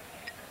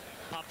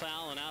 Pop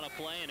foul and out of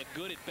play, and a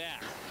good at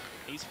bat.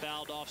 He's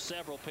fouled off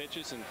several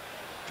pitches and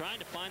trying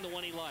to find the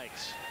one he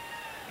likes.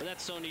 But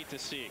that's so neat to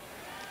see.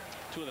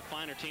 2 of the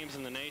finer teams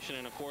in the nation,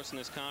 and of course in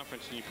this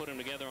conference, and you put them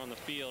together on the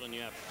field and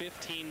you have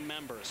 15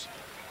 members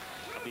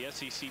of the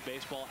SEC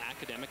Baseball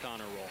Academic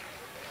Honor Roll.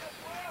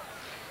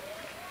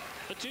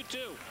 The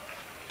 2-2.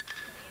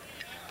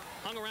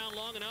 Hung around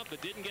long enough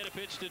but didn't get a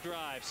pitch to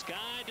drive.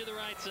 Sky to the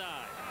right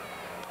side.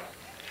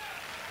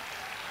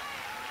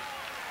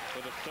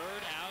 For the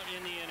 3rd out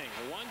in the inning.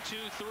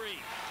 1-2-3.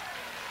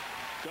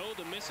 Go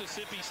the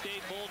Mississippi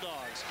State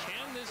Bulldogs.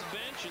 Can this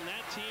bench and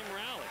that team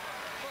rally?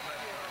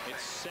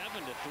 It's 7-3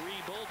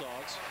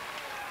 Bulldogs.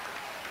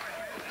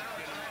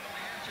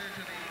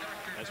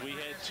 As we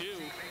head to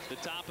the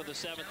top of the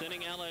 7th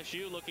inning,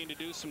 LSU looking to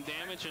do some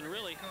damage. And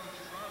really,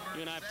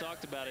 you and I have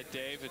talked about it,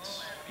 Dave.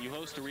 It's you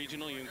host a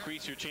regional, you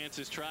increase your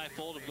chances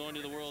trifold of going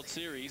to the World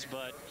Series.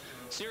 But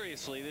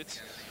seriously,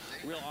 it's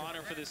real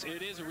honor for this.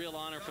 It is a real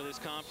honor for this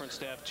conference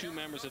to have 2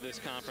 members of this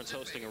conference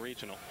hosting a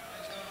regional.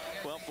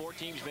 Well, 4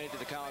 teams made it to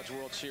the College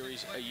World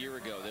Series a year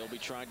ago. They'll be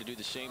trying to do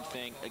the same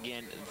thing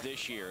again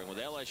this year. And with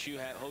LSU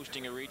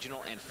hosting a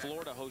regional and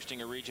Florida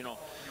hosting a regional,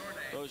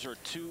 those are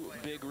 2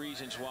 big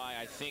reasons why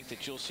I think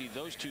that you'll see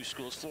those 2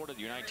 schools, Florida,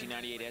 your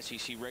 1998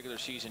 SEC regular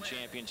season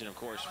champions, and of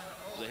course,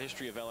 the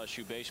history of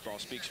LSU baseball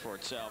speaks for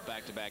itself.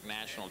 Back-to-back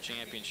national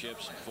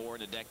championships, 4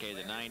 in the decade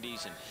of the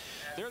 90s. And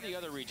they're the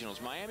other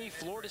regionals. Miami,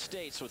 Florida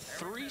State. So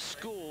 3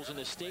 schools in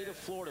the state of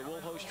Florida will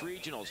host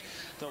regionals.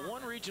 The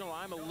one regional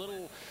I'm a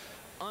little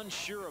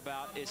unsure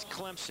about is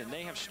Clemson.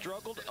 They have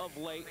struggled of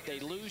late. They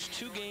lose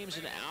 2 games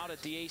and out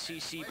at the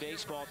ACC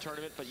baseball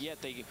tournament, but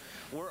yet they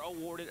were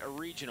awarded a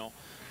regional,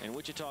 and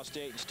Wichita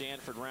State and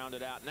Stanford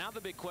rounded out. Now the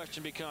big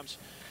question becomes,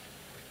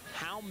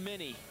 how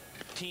many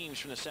teams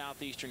from the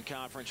Southeastern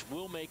Conference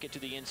will make it to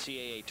the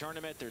NCAA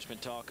tournament? There's been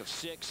talk of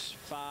 6,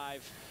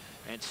 5,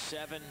 and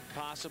 7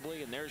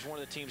 possibly, and there's one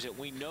of the teams that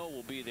we know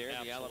will be there.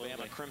 Absolutely. The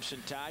Alabama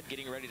Crimson Tide,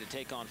 getting ready to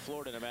take on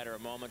Florida in a matter of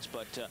moments.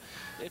 But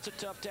it's a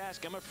tough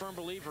task. I'm a firm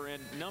believer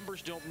in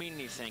numbers don't mean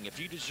anything. If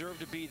you deserve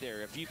to be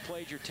there, if you've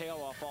played your tail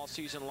off all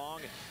season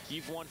long,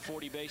 you've won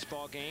 40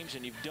 baseball games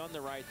and you've done the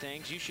right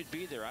things, you should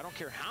be there. I don't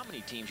care how many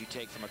teams you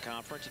take from a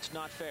conference. It's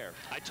not fair.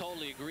 I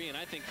totally agree, and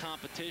I think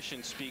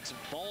competition speaks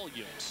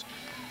volumes.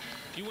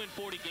 If you win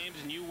 40 games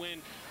and you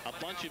win a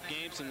bunch of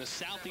games in the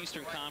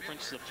Southeastern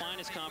Conference, the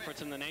finest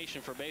conference in the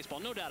nation for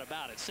baseball, no doubt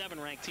about it. 7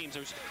 ranked teams.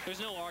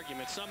 There's no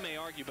argument. Some may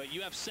argue, but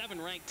you have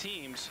 7 ranked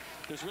teams.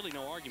 There's really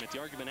no argument. The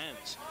argument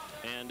ends.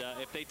 And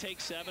if they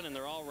take 7 and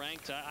they're all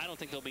ranked, I don't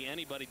think there'll be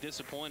anybody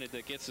disappointed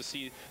that gets to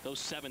see those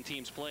 7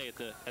 teams play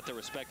at the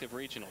respective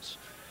regionals.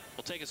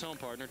 We'll take us home,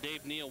 partner.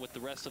 Dave Neal with the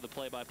rest of the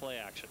play-by-play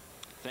action.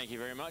 Thank you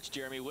very much.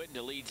 Jeremy Witten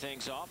to lead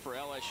things off for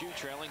LSU,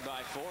 trailing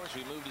by 4 as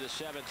we move to the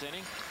 7th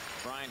inning.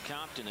 Brian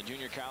Compton, the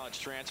junior college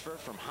transfer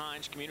from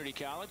Hines Community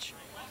College,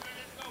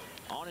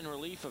 on in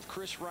relief of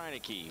Chris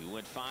Reineke, who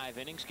went 5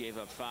 innings, gave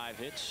up 5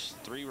 hits,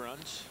 3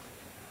 runs,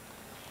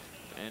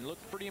 and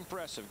looked pretty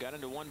impressive. Got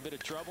into 1 bit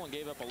of trouble and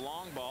gave up a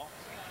long ball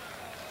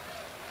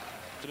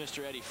to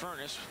Mr. Eddie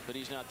Furness, but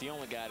he's not the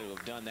only guy to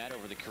have done that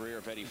over the career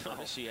of Eddie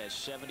Furness. He has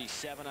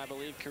 77, I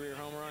believe, career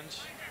home runs.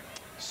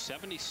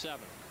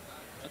 77.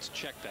 Let's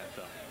check that,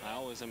 though. I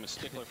always am a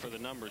stickler for the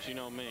numbers. You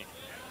know me.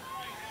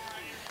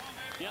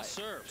 Yes,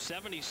 sir.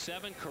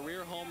 77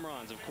 career home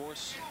runs. Of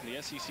course,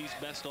 the SEC's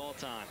best all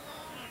time.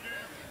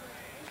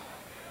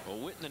 Well,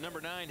 Witten, the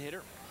number 9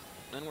 hitter.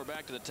 Then we're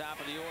back to the top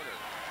of the order.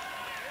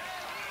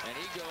 And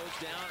he goes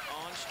down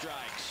on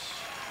strikes.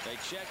 They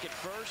check it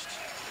first,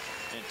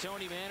 and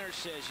Tony Manners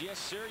says, yes,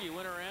 sir, you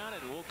went around,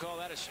 and we'll call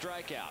that a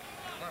strikeout.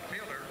 Left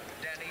fielder,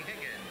 Danny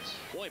Higgins.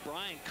 Boy,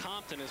 Brian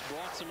Compton has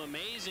brought some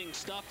amazing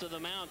stuff to the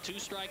mound. 2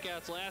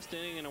 strikeouts last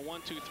inning and a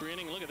 1-2-3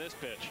 inning. Look at this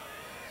pitch.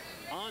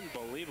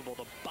 Unbelievable.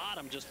 The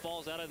bottom just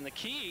falls out. And the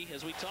key,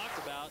 as we talked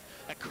about,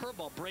 that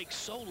curveball breaks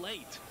so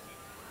late.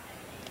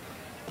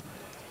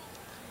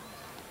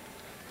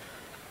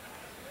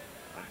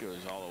 That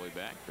goes all the way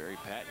back. Barry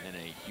Patton in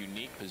a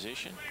unique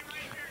position.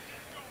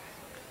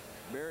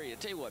 Barry, I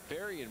tell you what,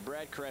 Barry and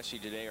Brad Cressy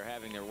today are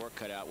having their work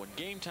cut out. When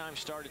game time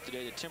started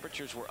today, the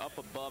temperatures were up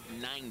above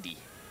 90.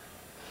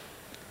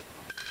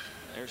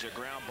 There's a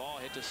ground ball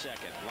hit to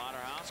second.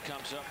 Lauderhouse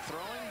comes up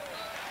throwing.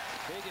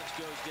 Higgins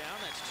goes down.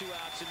 That's 2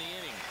 outs in the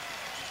inning.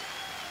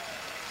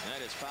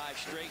 That is 5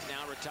 straight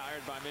now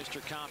retired by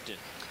Mr. Compton.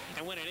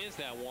 And when it is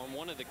that warm,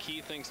 one of the key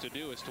things to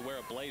do is to wear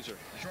a blazer.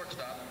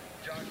 Shortstop,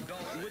 Josh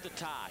Dalton. With a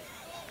tie.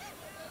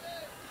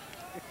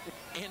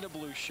 And a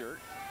blue shirt.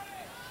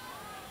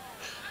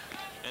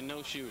 And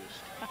no shoes.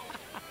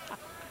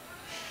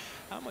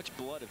 How much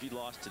blood have you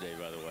lost today,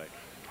 by the way?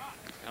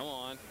 Come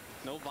on.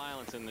 No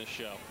violence in this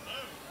show.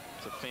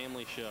 It's a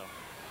family show.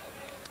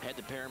 Had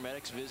the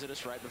paramedics visit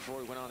us right before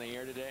we went on the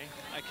air today.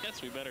 I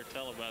guess we better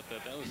tell about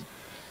that. That was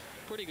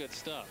pretty good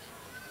stuff.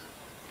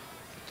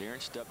 Darren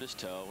stubbed his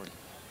toe and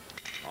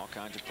all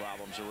kinds of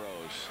problems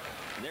arose.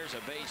 And there's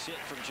a base hit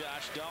from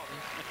Josh Dalton.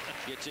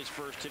 Gets his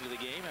first hit of the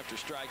game after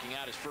striking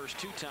out his first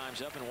 2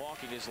 times up and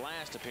walking his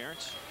last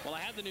appearance. Well, I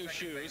had the new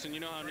shoes, and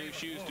you know how new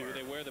shoes do.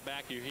 They wear the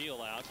back of your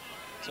heel out.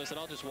 So I said,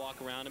 I'll just walk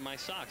around in my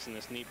socks in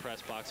this knee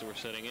press box that we're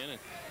sitting in. And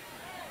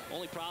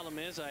only problem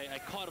is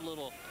I caught a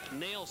little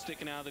nail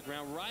sticking out of the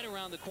ground right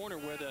around the corner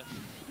where the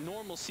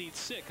normal seats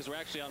sit, because we're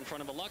actually out in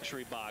front of a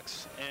luxury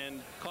box,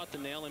 and caught the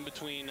nail in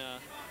between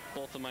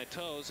both of my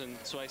toes. And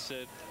so I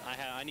said,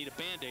 I need a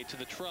Band-Aid to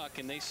the truck,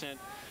 and they sent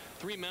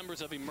 3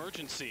 members of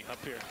emergency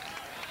up here.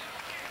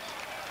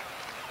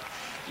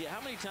 Yeah,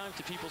 how many times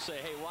do people say,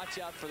 hey, watch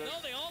out for those?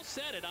 No, they all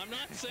said it. I'm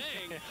not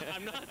saying.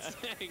 I'm not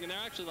saying. And they're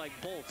actually like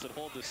bolts that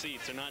hold the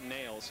seats. They're not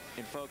nails.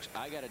 And folks,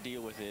 I got to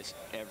deal with this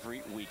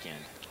every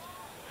weekend.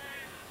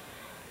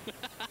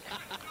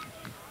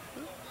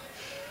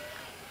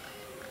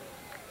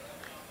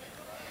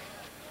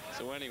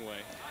 So anyway,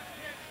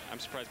 I'm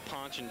surprised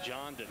Ponch and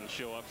John didn't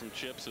show up from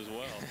Chips as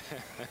well.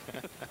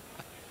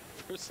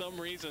 For some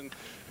reason,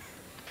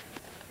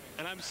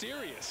 and I'm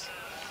serious,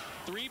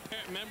 3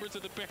 members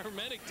of the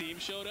paramedic team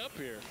showed up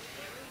here.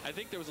 I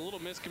think there was a little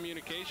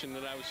miscommunication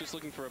that I was just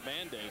looking for a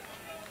Band-Aid.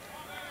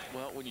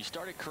 Well, when you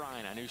started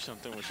crying, I knew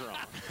something was wrong.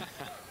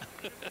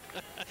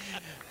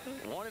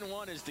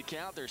 1-1 is the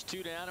count. There's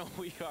 2 down, and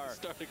we are. I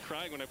started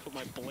crying when I put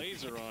my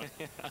blazer on.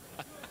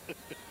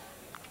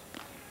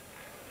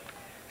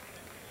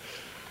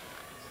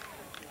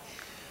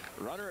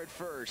 Runner at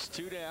first,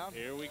 2 down.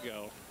 Here we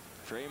go.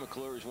 Trey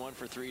McClure is 1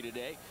 for 3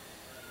 today.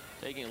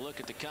 Taking a look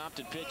at the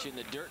Compton pitch in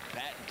the dirt.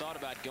 Patton thought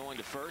about going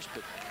to first,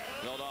 but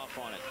held off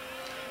on it.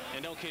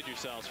 And don't kid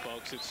yourselves,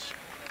 folks. It's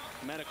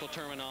medical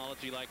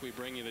terminology like we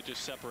bring you that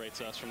just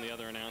separates us from the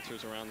other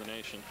announcers around the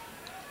nation.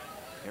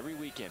 Every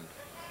weekend.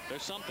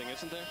 There's something,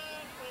 isn't there?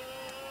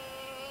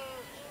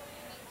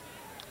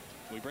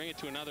 We bring it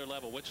to another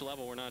level. Which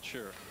level, we're not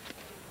sure.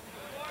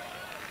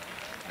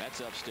 That's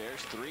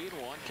upstairs. 3-1.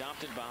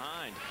 Compton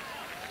behind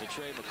to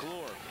Trey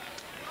McClure.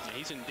 And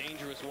he's in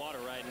dangerous water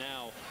right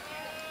now.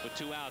 With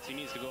 2 outs, he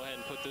needs to go ahead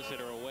and put this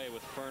hitter away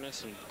with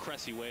Furness and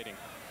Cressy waiting.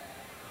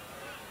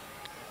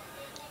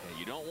 Yeah,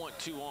 you don't want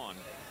 2 on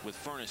with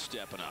Furness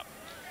stepping up.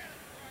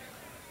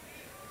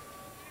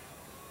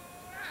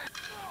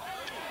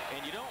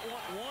 And you don't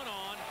want 1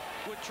 on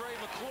with Trey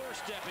McClure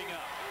stepping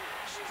up.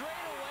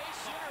 Straight away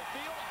center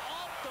field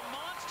off the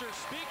monster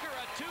speaker,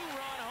 a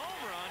 2-run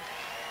home run.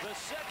 The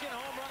second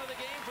home run of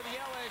the game for the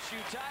LSU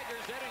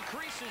Tigers. That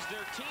increases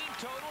their team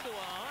total to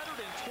 120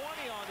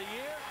 on the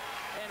year.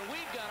 And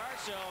we've got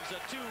ourselves a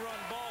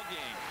 2-run ball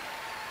game.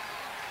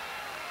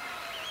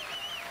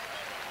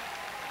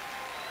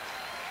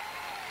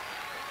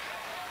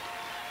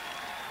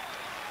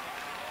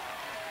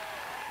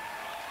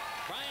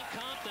 Brian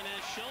Compton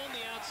has shown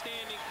the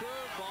outstanding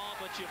curveball,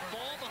 but you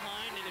fall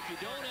behind, and if you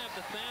don't have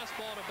the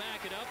fastball to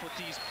back it up with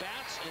these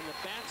bats and the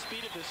bat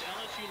speed of this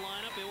LSU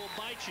lineup, it will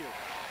bite you.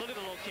 Look at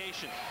the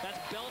location. That's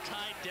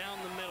belt-high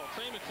down the middle.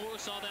 Trey McClure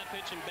saw that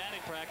pitch in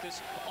batting practice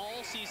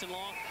all season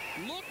long.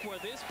 Look where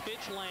this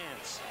pitch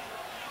lands.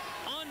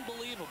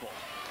 Unbelievable.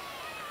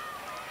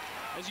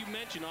 As you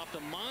mentioned, off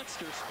the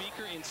monster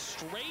speaker in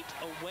straight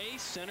away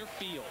center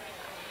field.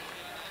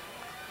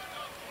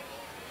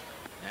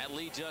 That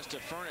leads us to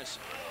Furness.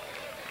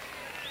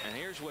 And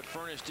here's what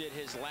Furness did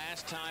his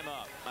last time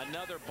up.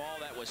 Another ball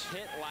that was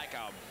hit like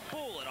a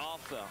bullet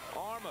off the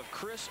arm of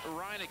Chris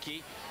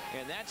Reineke.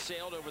 And that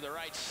sailed over the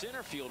right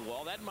center field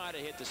wall. That might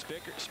have hit the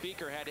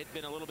speaker had it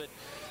been a little bit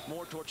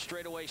more towards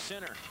straightaway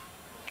center.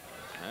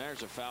 And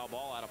there's a foul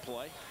ball out of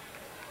play.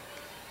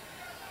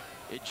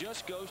 It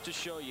just goes to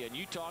show you, and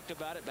you talked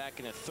about it back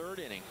in the 3rd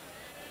inning.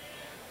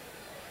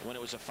 when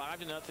it was a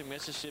 5-0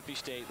 Mississippi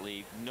State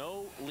lead.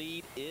 No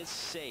lead is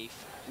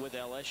safe with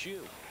LSU.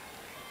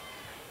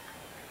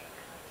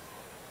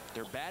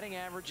 Their batting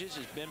averages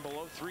has been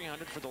below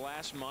 300 for the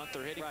last month.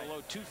 They're hitting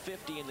below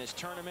 250 in this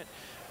tournament,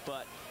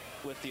 but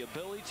with the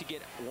ability to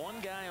get one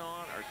guy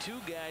on or two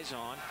guys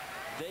on,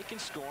 they can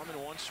score them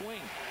in one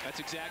swing. That's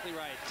exactly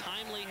right.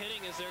 Timely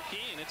hitting is their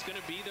key, and it's going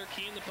to be their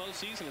key in the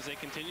postseason as they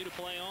continue to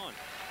play on.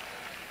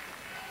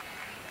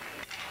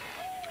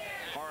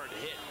 Hard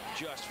hit,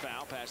 just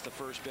foul past the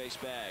first base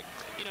bag.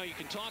 You know, you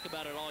can talk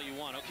about it all you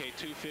want. Okay,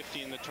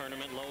 250 in the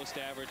tournament, lowest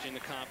average in the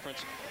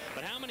conference.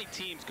 But how many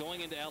teams going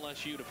into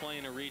LSU to play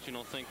in a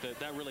regional think that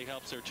that really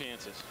helps their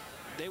chances?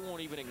 They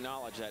won't even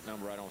acknowledge that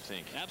number, I don't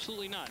think.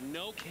 Absolutely not.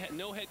 No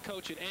head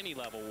coach at any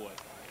level would,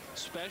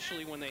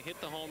 especially when they hit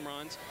the home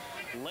runs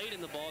late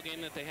in the ball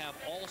game that they have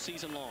all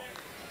season long.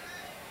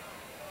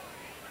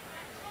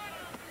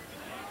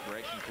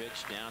 Breaking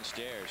pitch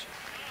downstairs.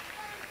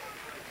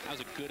 That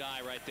was a good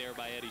eye right there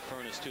by Eddie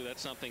Furness, too.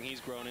 That's something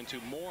he's grown into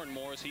more and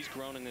more as he's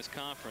grown in this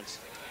conference.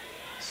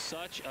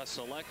 Such a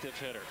selective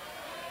hitter.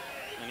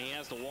 And he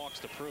has the walks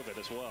to prove it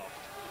as well.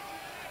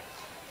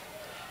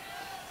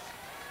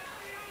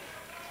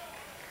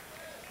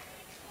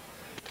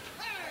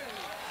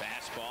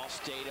 Fastball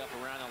stayed up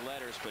around the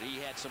letters, but he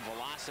had some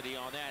velocity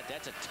on that.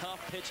 That's a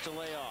tough pitch to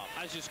lay off.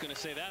 I was just going to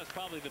say that is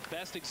probably the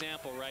best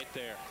example right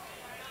there.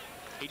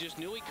 He just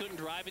knew he couldn't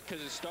drive it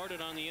because it started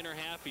on the inner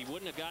half. He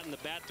wouldn't have gotten the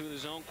bat through the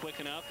zone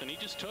quick enough, and he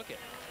just took it.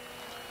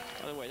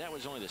 By the way, that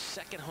was only the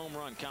second home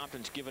run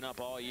Compton's given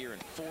up all year in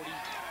 48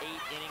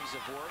 innings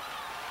of work.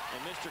 And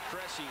Mr.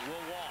 Cressy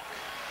will walk.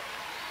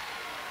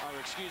 Or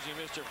excuse me,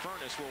 Mr.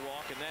 Furness will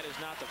walk, and that is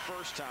not the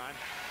first time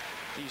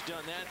he's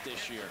done that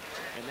this year.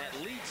 And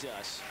that leads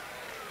us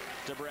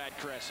to Brad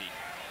Cressy,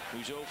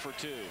 who's 0 for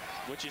 2.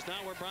 Which is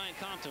not where Brian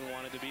Compton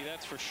wanted to be,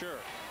 that's for sure,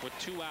 with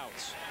 2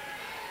 outs.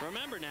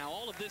 Remember now,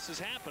 all of this has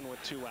happened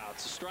with 2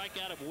 outs. The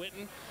strikeout of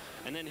Witten,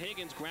 and then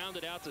Higgins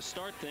grounded out to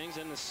start things,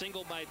 and the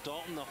single by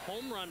Dalton, the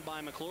home run by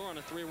McClure on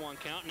a 3-1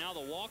 count, now the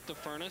walk to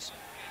Furness.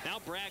 Now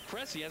Brad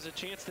Cressy has a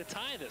chance to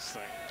tie this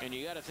thing. And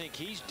you got to think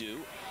he's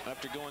due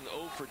after going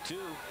 0 for 2.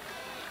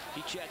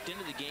 He checked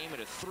into the game at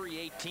a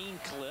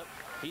 .318 clip.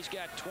 He's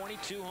got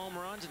 22 home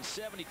runs and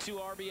 72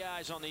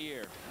 RBIs on the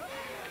year.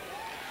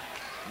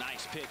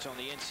 Nice pitch on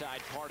the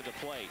inside part of the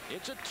plate.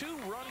 It's a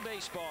 2-run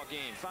baseball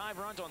game. 5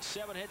 runs on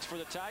 7 hits for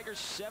the Tigers,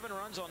 7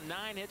 runs on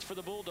 9 hits for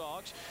the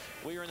Bulldogs.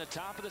 We are in the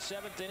top of the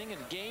 7th inning in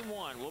game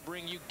 1. We'll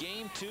bring you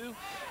game 2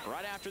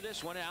 right after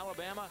this one.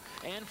 Alabama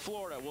and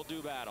Florida will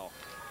do battle.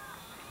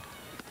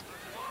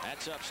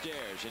 That's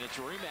upstairs, and it's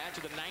a rematch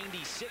of the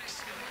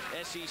 '96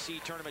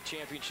 SEC Tournament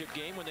Championship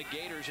game when the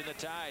Gators and the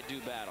Tide do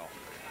battle.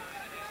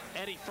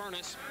 Eddie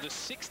Furness, the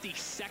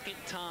 62nd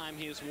time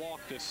he has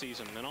walked this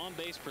season. An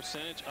on-base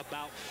percentage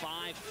about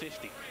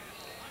 .550.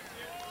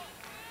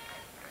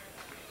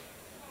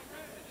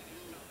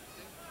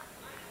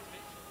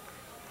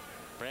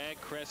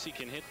 Brad Cressy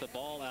can hit the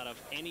ball out of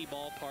any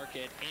ballpark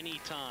at any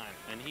time,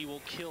 and he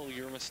will kill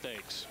your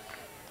mistakes.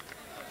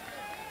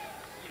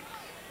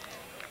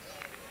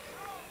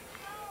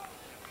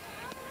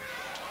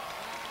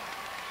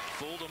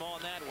 Fooled him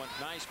on that one.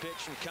 Nice pitch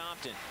from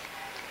Compton.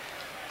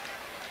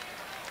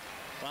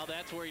 Well,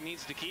 that's where he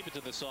needs to keep it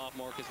to the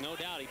sophomore, because no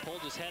doubt he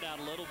pulled his head out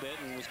a little bit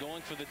and was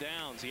going for the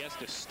downs. He has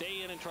to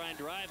stay in and try and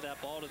drive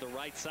that ball to the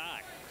right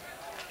side.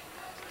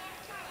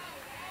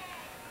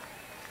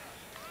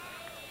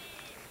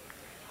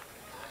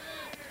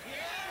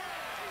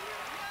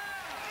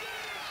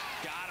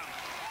 Got him.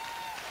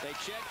 They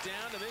check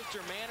down to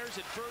Mr. Manners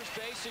at first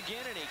base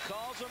again, and he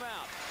calls him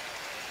out.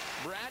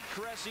 Brad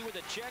Cressy with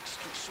a check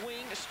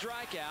swing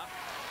strikeout.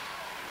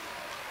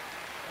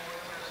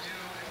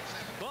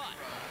 But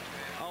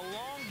a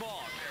long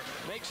ball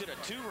makes it a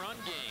 2-run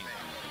game.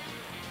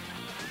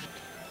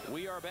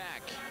 We are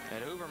back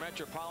at Hoover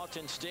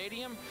Metropolitan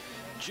Stadium,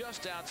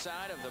 just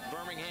outside of the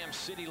Birmingham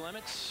city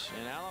limits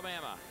in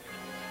Alabama,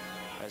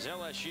 as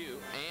LSU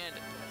and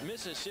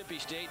Mississippi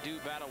State do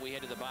battle. We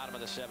head to the bottom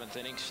of the 7th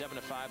inning,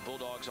 7-5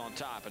 Bulldogs on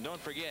top. And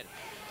don't forget,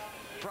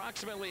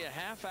 approximately a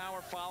half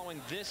hour following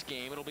this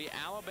game, it'll be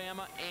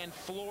Alabama and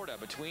Florida.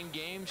 Between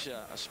games,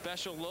 a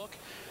special look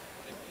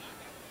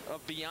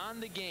of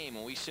Beyond the Game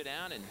when we sit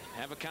down and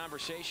have a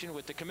conversation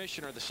with the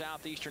commissioner of the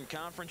Southeastern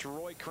Conference,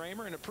 Roy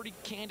Kramer, and a pretty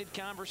candid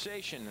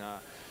conversation.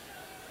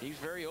 He's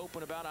very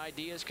open about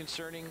ideas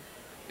concerning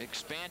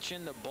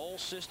expansion, the bowl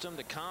system,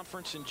 the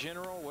conference in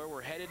general, where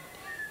we're headed.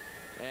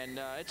 And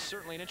it's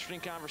certainly an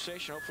interesting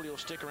conversation. Hopefully you'll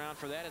stick around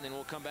for that, and then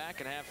we'll come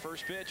back and have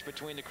first pitch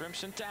between the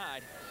Crimson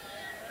Tide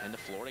and the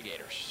Florida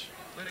Gators.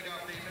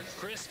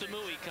 Chris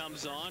Demouy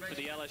comes on for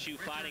the LSU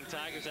Fighting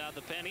Tigers out of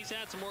the pen. He's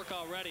had some work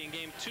already in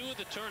game 2 of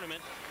the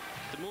tournament.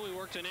 Demouy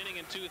worked an inning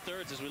and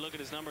 2/3 as we look at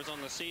his numbers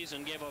on the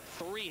season. Gave up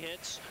 3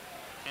 hits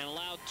and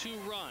allowed 2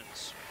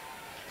 runs.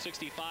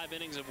 65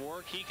 innings of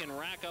work. He can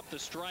rack up the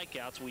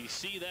strikeouts. We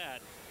see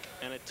that.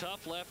 And a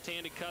tough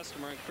left-handed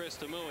customer in Chris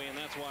Demouy, and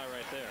that's why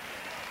right there.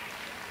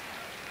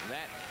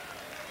 That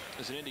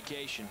is an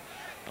indication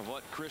of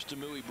what Chris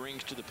Demui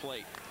brings to the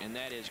plate, and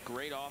that is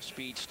great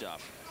off-speed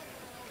stuff.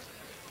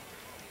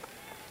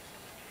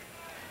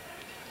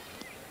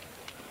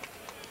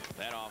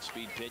 That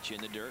off-speed pitch in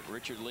the dirt.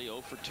 Richard Lee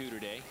 0 for 2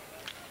 today.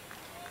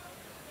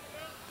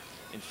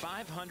 In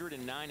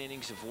 509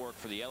 innings of work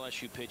for the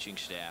LSU pitching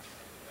staff,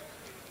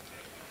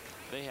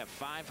 they have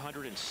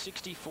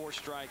 564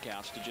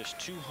 strikeouts to just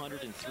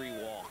 203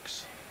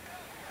 walks.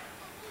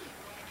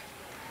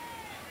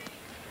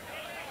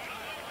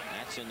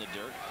 That's in the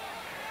dirt.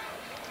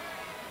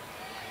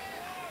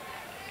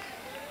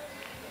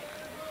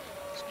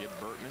 Skip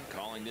Bertman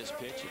calling this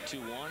pitch at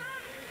 2-1,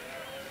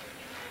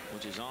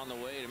 which is on the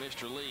way to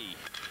Mr. Lee.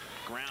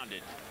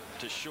 Grounded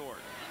to short.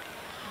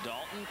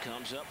 Dalton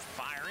comes up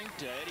firing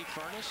to Eddie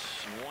Furness.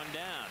 1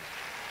 down.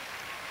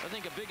 I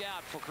think a big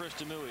out for Chris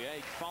Demui.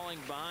 Hey, falling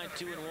behind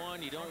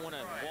 2-1. You don't want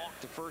to walk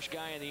the first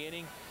guy in the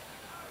inning.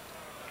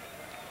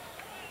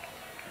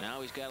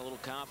 Now he's got a little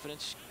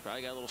confidence.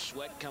 Probably got a little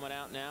sweat coming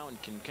out now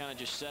and can kind of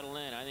just settle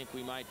in. I think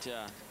we might,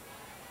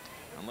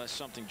 unless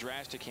something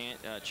drastic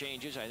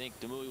changes, I think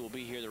Demui will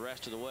be here the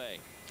rest of the way.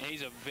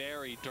 He's a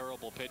very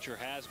durable pitcher,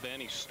 has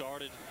been. He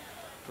started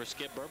for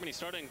Skip Bertman. He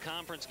started in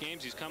conference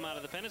games. He's come out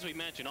of the pen. As we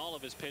mentioned, all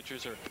of his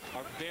pitchers are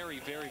very,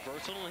 very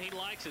versatile, and he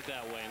likes it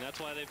that way. And that's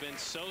why they've been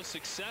so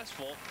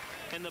successful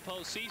in the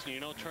postseason. You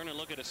know, turn and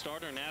look at a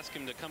starter and ask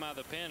him to come out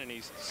of the pen, and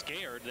he's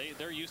scared.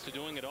 They're used to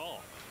doing it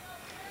all.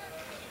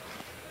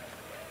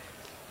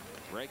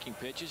 Breaking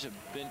pitches have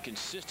been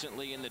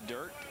consistently in the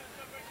dirt.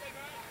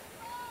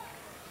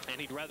 And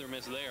he'd rather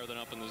miss there than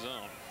up in the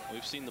zone.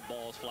 We've seen the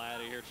balls fly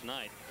out of here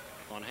tonight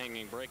on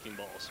hanging breaking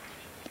balls.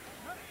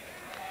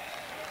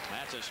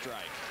 That's a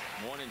strike.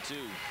 1-2.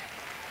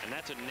 And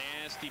that's a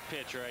nasty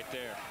pitch right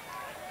there.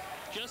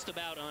 Just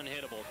about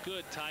unhittable.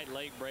 Good tight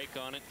late break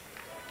on it.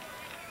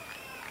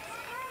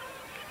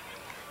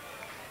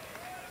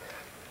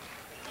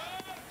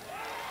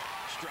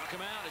 Struck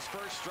him out. His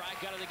first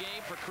strikeout of the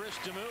game for Chris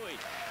Demui.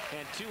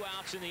 And 2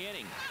 outs in the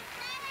inning.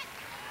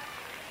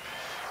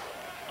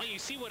 Well, you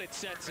see what it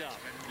sets up.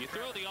 You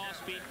throw the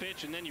off-speed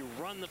pitch and then you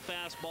run the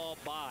fastball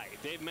by.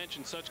 Dave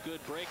mentioned such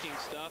good breaking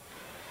stuff.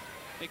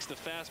 Makes the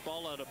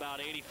fastball at about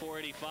 84,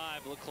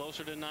 85 look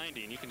closer to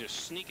 90, and you can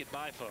just sneak it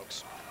by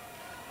folks.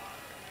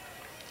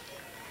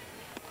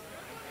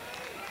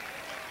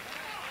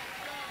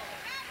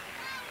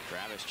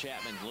 Travis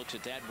Chapman looks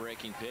at that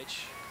breaking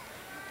pitch.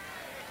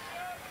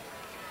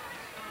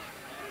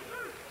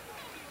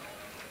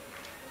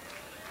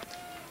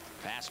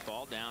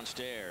 Fastball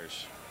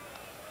downstairs.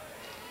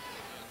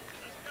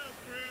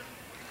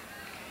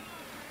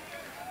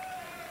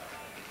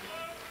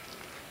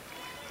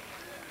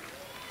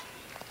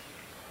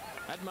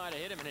 That might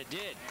have hit him, and it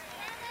did.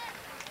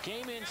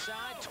 Came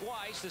inside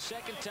twice. The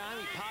second time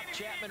he popped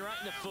Chapman right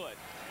in the foot.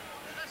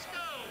 Let's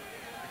go.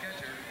 The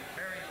catcher,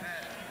 Barry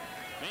Patton.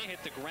 May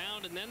hit the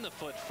ground and then the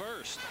foot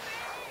first.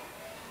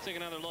 Let's take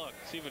another look.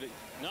 See if it.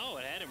 No,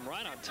 it had him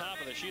right on top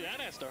of the shoe.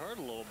 That has to hurt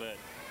a little bit.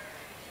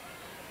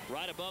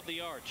 Right above the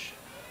arch.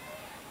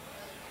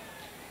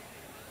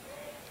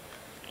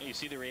 And you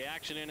see the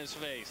reaction in his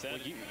face. That,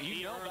 well,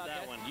 you know about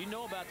that one. You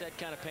know about that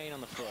kind of pain on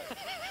the foot.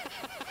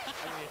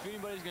 I mean, if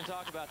anybody's going to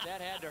talk about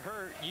that had to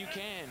hurt, you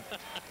can.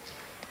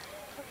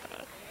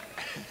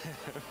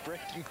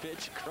 Breaking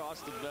pitch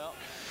across the belt.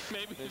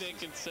 Maybe they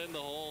can send the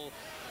whole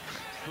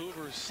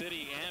Hoover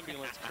City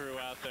ambulance crew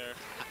out there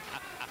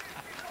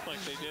like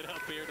they did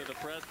up here to the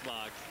press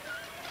box.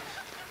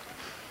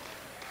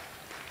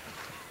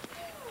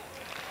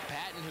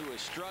 Patton, who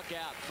has struck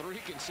out 3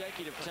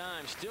 consecutive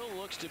times, still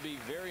looks to be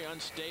very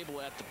unstable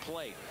at the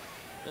plate.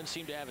 Doesn't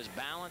seem to have his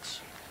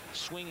balance,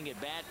 swinging at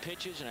bad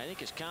pitches, and I think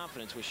his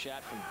confidence was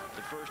shot from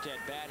the first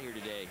at bat here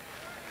today.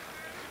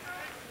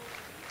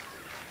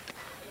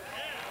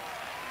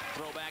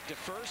 Throw back to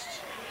first.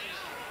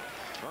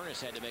 Furness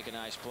had to make a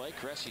nice play.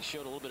 Cressy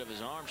showed a little bit of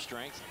his arm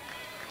strength.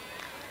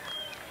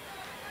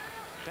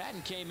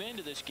 Patton came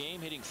into this game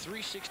hitting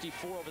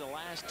 .364 over the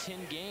last 10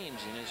 games,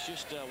 and it's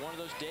just one of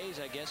those days,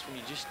 I guess, when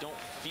you just don't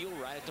feel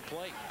right at the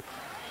plate.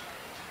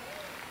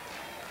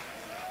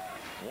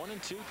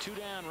 1-2, 2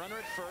 down, runner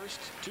at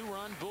first,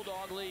 2-run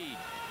Bulldog lead.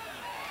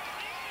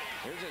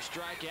 Here's a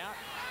strikeout.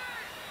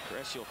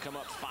 Cressy will come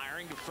up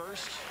firing to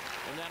first,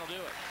 and that'll do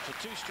it. So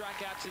 2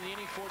 strikeouts in the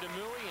inning for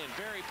Demui, and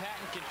Barry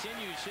Patton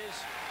continues his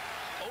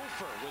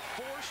offer with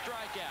 4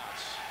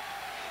 strikeouts.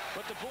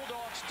 But the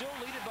Bulldogs still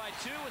lead it by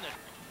 2 in the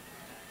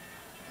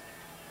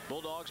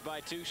Bulldogs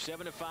by 2,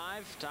 7-5,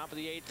 top of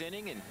the 8th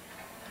inning, and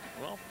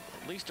well,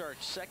 at least our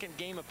second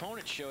game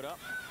opponent showed up.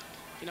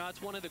 You know,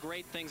 it's one of the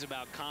great things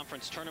about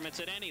conference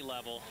tournaments at any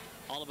level.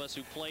 All of us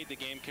who played the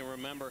game can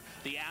remember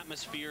the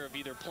atmosphere of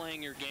either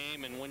playing your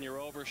game and when you're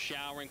over,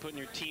 showering, putting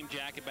your team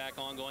jacket back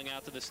on, going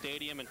out to the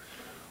stadium, and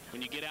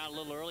when you get out a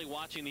little early,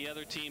 watching the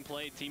other team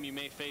play, a team you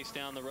may face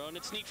down the road. And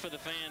it's neat for the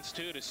fans,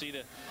 too, to see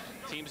the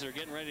teams that are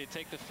getting ready to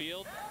take the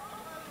field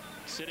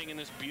sitting in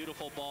this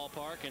beautiful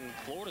ballpark. And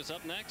Florida's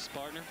up next,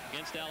 partner,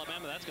 against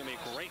Alabama. That's going to be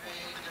a great one.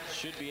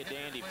 Should be a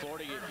dandy.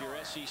 Florida, your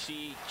SEC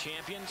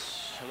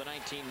champions of the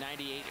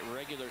 1998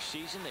 regular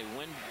season. They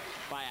win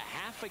by a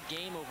half a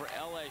game over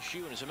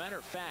LSU. And as a matter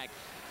of fact,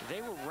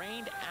 they were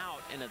rained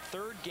out in a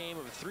third game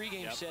of a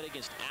three-game set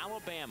against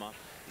Alabama.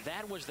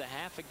 That was the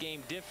half a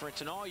game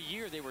difference. And all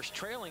year they were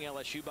trailing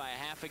LSU by a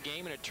half a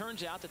game. And it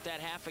turns out that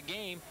half a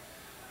game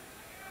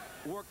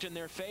worked in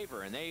their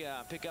favor. And they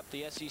pick up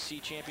the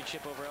SEC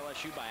championship over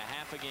LSU by a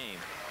half a game.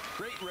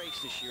 Great race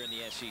this year in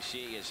the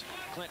SEC as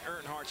Clint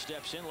Earnhardt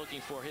steps in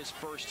looking for his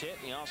first hit.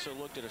 He also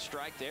looked at a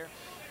strike there.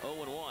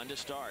 0-1 to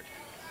start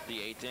the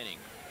 8th inning.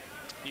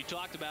 You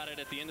talked about it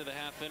at the end of the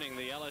half inning.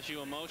 The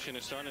LSU emotion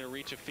is starting to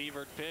reach a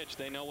fevered pitch.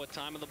 They know what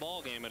time of the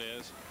ball game it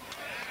is.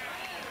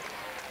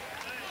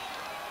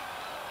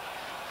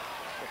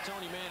 Well,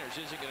 Tony Manners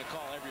isn't going to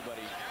call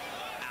everybody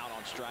out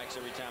on strikes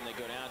every time they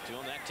go down to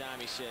him. That time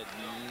he said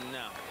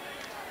no.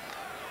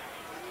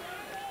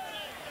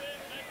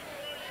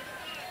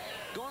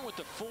 Going with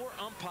the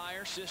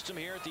 4-umpire system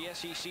here at the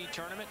SEC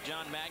tournament.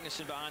 John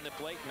Magnuson behind the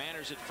plate,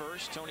 Manners at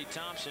first, Tony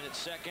Thompson at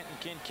second, and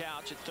Ken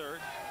Couch at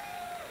third.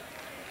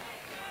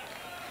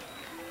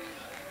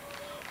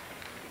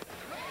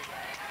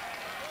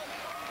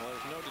 Well,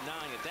 there's no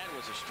denying that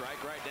was a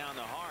strike right down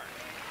the heart.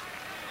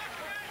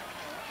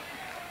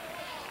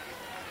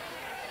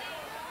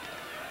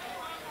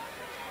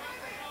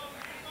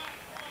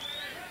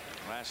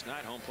 Last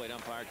night, home plate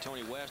umpire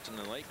Tony West in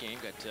the late game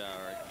got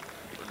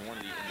in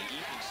the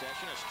evening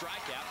session a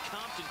strikeout.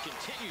 Compton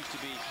continues to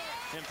be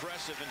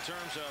impressive in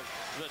terms of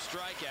the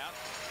strikeout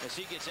as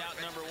he gets out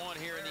number 1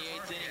 here in the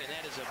 8th inning, and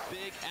that is a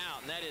big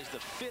out, and that is the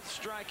 5th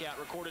strikeout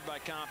recorded by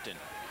Compton.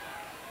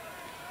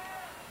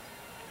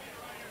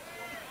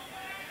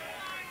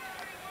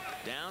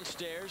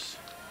 Downstairs.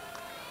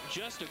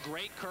 Just a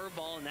great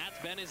curveball, and that's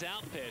been his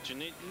out pitch,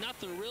 and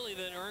nothing really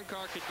that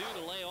Earnhardt could do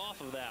to lay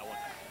off of that one.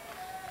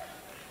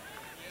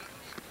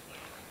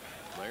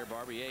 Blair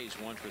Barbier is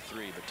 1 for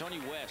 3, but Tony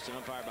West, an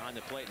umpire behind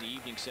the plate in the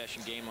evening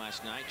session game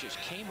last night, just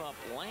came up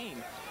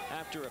lame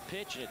after a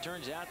pitch, and it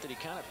turns out that he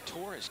kind of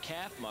tore his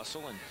calf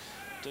muscle and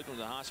took him to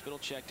the hospital,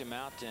 checked him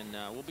out, and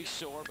will be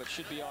sore, but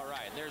should be all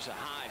right. And there's a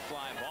high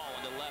fly ball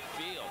into left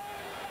field.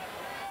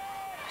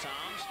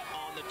 Toms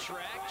on the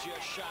track,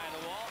 just shy of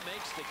the wall,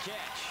 makes the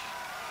catch.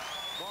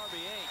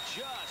 Barbier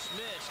just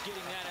missed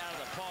getting that out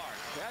of the park.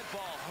 That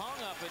ball hung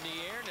up in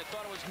the air, and they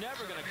thought it was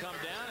never going to come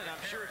down, and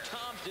I'm sure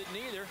Toms didn't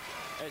either,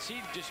 as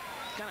he just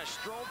kind of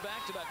strolled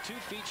back to about 2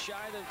 feet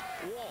shy of the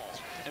wall.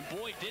 And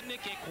boy, didn't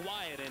it get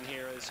quiet in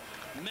here, as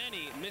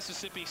many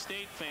Mississippi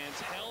State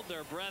fans held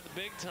their breath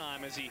big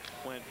time as he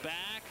went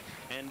back,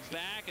 and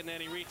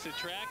then he reached the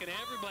track, and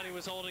everybody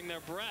was holding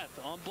their breath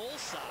on both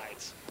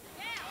sides.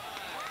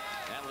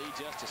 That leads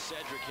us to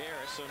Cedric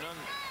Harris, so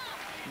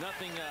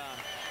nothing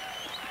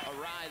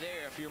awry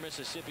there if you're a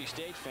Mississippi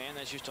State fan.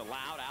 That's just a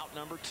loud out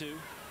number 2.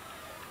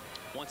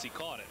 Once he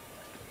caught it,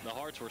 the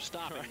hearts were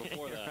stopping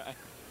before that. Right.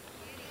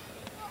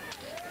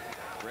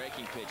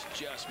 Breaking pitch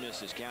just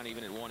misses. Count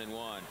even at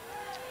 1-1.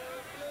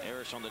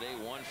 Harris on the day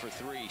 1 for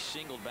 3.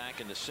 Singled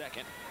back in the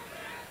second.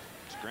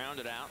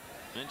 Grounded out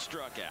and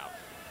struck out.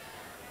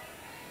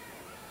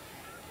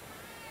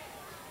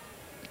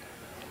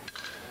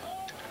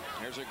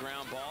 There's a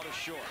ground ball to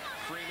short.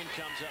 Freeman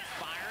comes up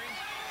firing.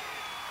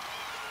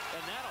 And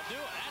that'll do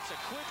it. That's a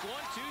quick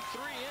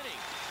 1-2-3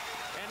 inning.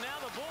 And now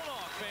the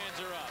Bulldog fans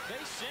are up.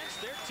 They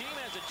sense their team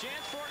has a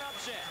chance for an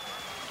upset.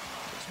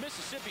 It's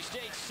Mississippi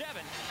State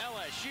 7,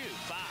 LSU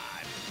 5.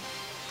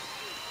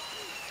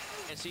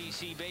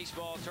 SEC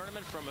baseball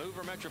tournament from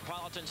Hoover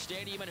Metropolitan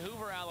Stadium in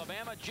Hoover,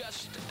 Alabama,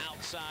 just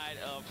outside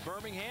of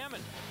Birmingham.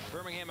 And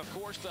Birmingham, of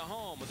course, the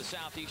home of the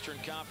Southeastern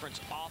Conference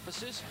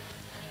offices.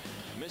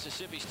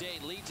 Mississippi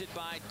State leads it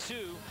by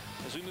 2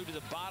 as we move to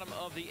the bottom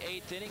of the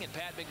 8th inning, and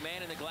Pat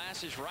McMahon in the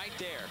glass is right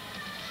there.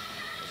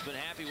 He's been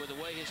happy with the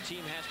way his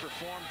team has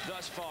performed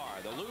thus far.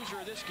 The loser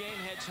of this game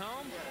heads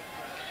home.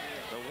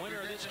 The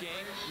winner of this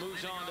game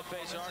moves on to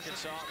face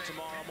Arkansas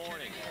tomorrow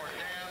morning.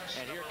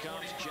 And here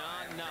comes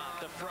John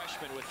Knott, the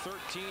freshman, with 13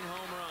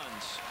 home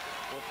runs.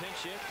 Will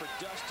pinch hit for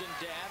Dustin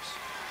Dabbs.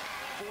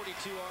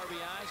 42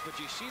 RBIs, but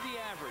you see the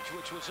average,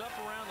 which was up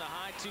around the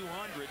high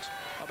 200s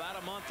about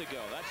a month ago.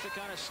 That's the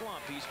kind of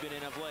slump he's been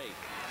in of late.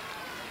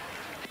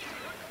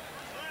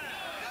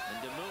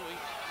 And Demouy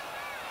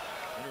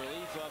in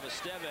relief of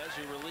Estevez,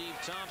 who relieved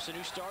Thompson,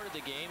 who started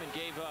the game and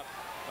gave up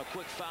a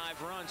quick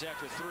 5 runs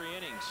after 3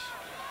 innings.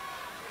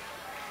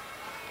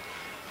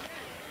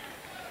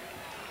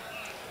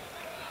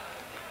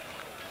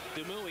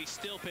 Demouy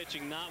still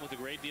pitching not with a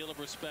great deal of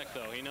respect,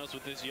 though. He knows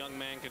what this young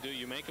man can do.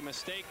 You make a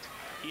mistake,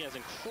 he has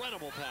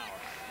incredible power.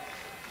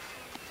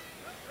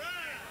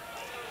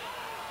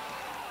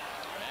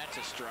 That's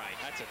a strike.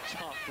 That's a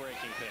tough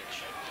breaking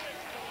pitch.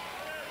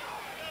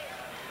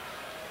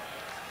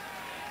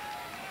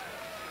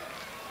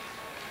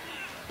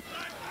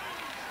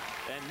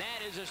 And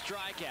that is a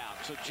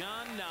strikeout. So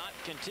John Knott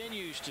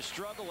continues to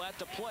struggle at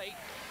the plate,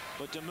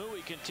 but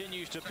Demouy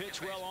continues to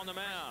pitch well on the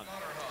mound.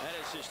 That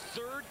is his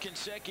 3rd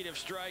consecutive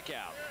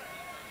strikeout.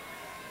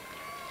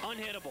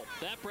 Unhittable.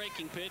 That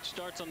breaking pitch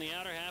starts on the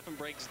outer half and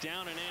breaks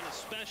down and in,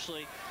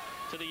 especially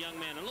to the young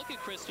man. And look at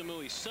Chris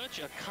Demouy. Such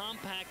a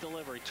compact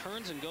delivery.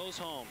 Turns and goes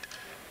home.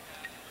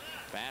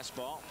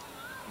 Fastball.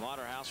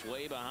 Waterhouse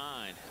way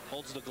behind.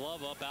 Holds the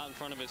glove up out in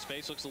front of his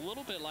face. Looks a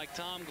little bit like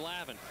Tom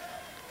Glavine.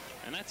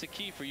 And that's a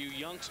key for you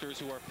youngsters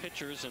who are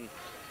pitchers and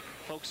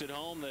folks at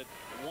home that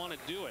want to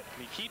do it.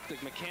 You keep the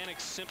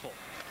mechanics simple.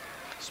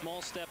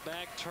 Small step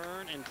back,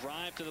 turn, and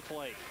drive to the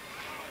plate.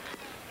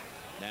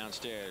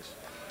 Downstairs.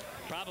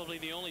 Probably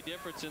the only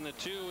difference in the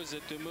two is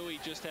that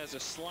Demouy just has a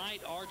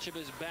slight arch of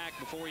his back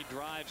before he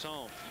drives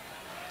home.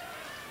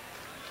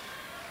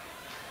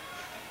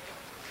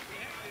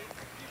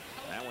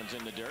 That one's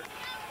in the dirt.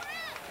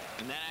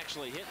 And that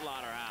actually hit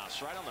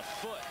Lauderhouse right on the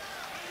foot.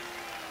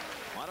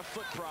 A lot of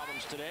foot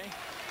problems today.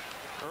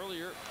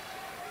 Earlier,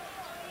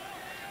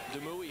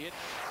 Demouy hit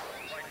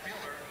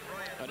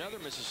another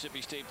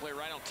Mississippi State player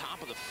right on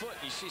top of the foot.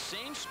 You see,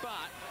 same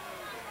spot.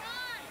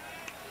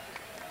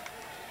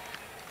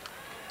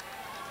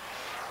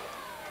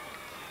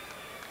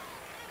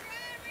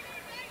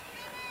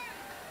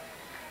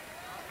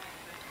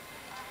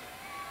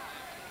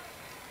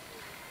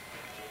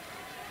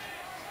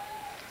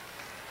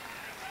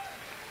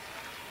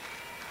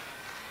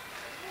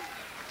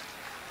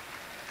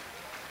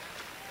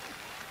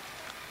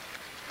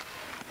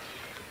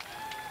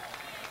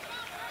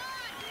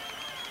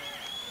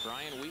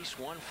 Brian Weiss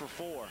 1 for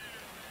 4.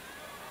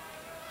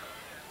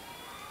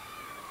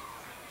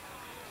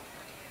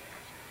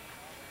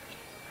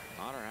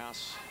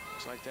 Waterhouse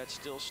looks like that's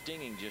still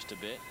stinging just a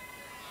bit.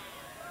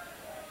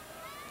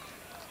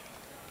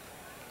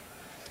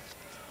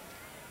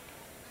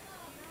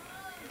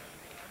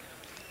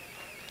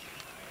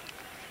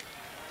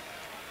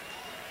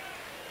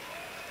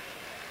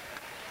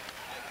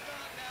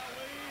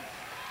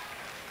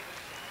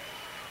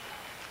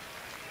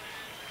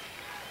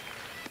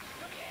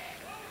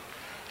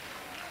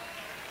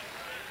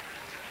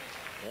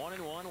 One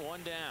and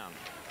one down.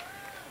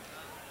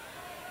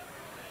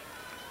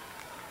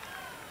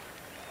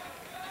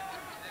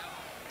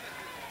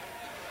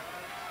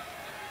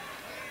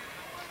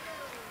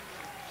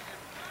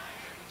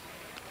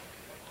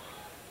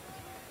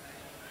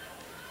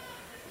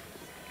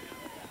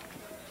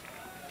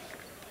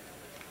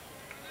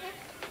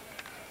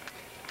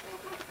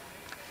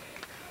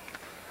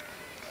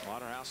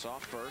 Waterhouse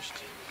off first.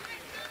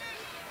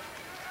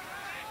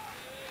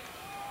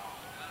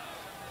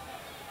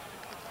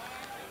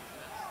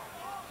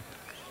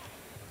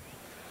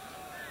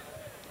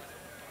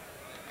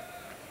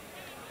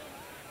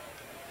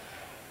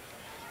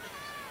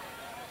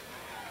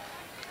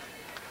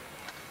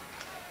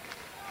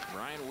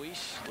 Brian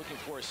Weiss looking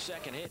for a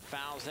second hit,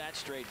 fouls that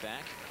straight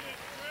back.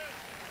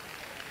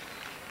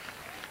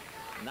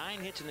 9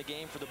 hits in the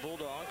game for the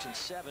Bulldogs and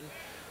 7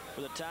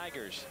 for the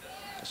Tigers.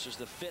 This is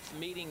the 5th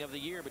meeting of the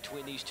year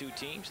between these two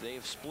teams. They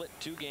have split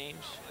 2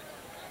 games.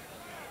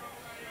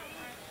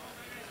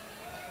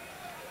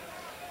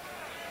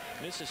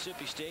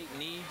 Mississippi State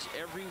needs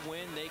every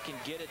win they can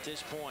get at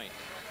this point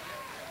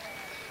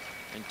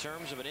in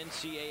terms of an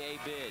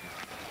NCAA bid.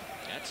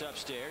 That's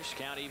upstairs.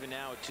 Count even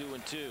now at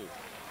 2-2.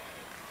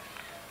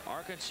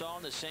 Arkansas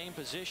in the same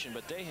position,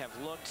 but they have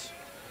looked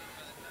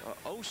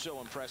oh so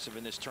impressive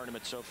in this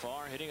tournament so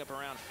far, hitting up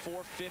around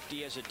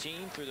 450 as a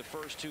team through the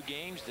first 2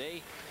 games.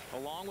 They,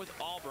 along with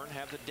Auburn,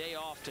 have the day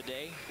off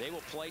today. They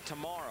will play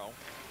tomorrow,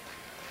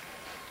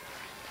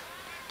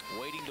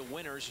 waiting the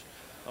winners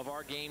of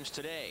our games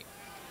today.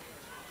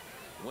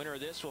 Winner of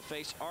this will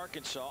face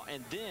Arkansas,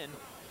 and then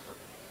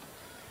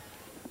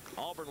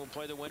Auburn will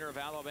play the winner of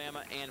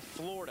Alabama and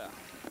Florida.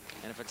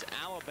 And if it's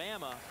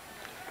Alabama,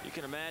 you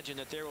can imagine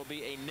that there will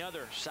be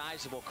another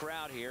sizable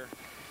crowd here,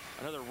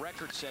 another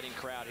record-setting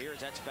crowd here, as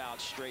that's fouled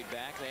straight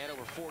back. They had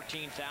over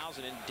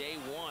 14,000 in day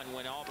 1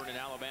 when Auburn and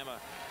Alabama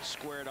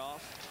squared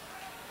off.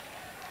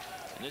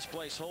 And this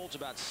place holds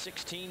about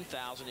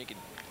 16,000. You can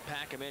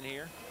pack them in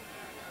here.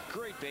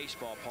 Great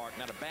baseball park.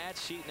 Not a bad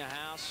seat in the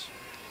house.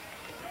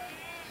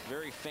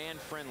 Very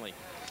fan-friendly.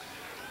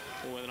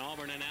 With an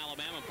Auburn and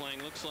Alabama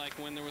playing, looks like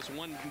when there was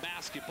one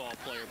basketball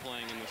player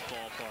playing in this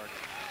ballpark,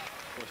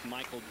 with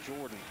Michael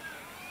Jordan.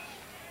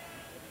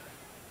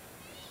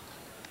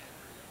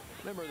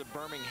 Remember the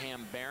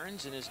Birmingham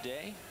Barons in his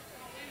day?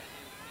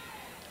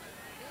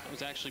 I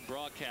was actually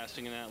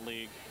broadcasting in that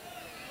league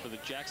for the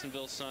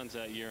Jacksonville Suns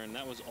that year, and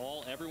that was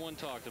all everyone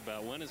talked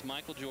about. When is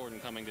Michael Jordan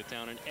coming to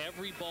town? In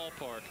every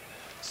ballpark,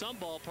 some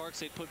ballparks,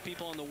 they'd put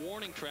people on the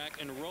warning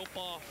track and rope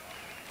off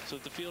so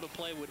that the field of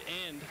play would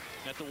end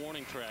at the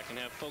warning track and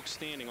have folks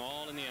standing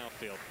all in the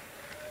outfield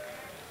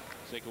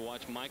so they could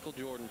watch Michael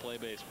Jordan play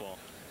baseball.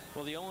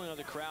 Well, the only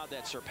other crowd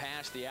that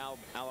surpassed the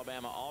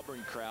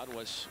Alabama-Auburn crowd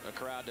was a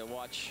crowd to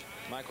watch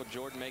Michael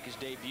Jordan make his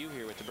debut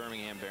here with the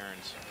Birmingham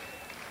Barons.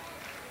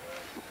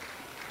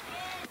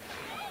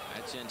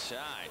 That's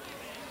inside.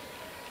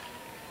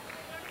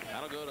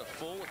 That'll go to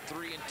full at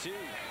 3-2.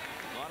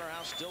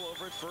 Waterhouse still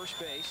over at first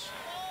base.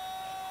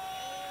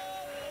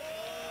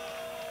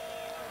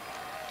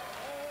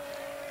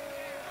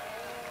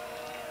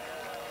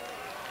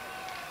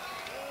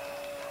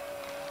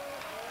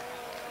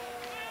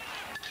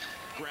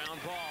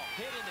 Ground ball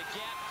hit in the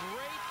gap.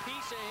 Great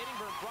piece of hitting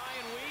from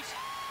Brian Weiss.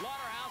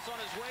 Lauderhouse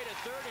on his way to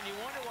third, and you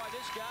wonder why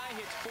this guy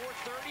hits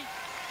 .430.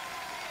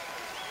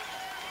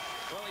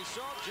 Well, he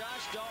saw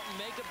Josh Dalton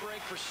make a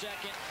break for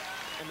second,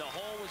 and the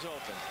hole was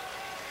open.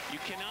 You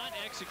cannot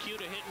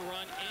execute a hit and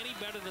run any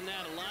better than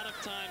that. A lot of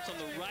times on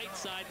the right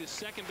side, the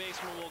second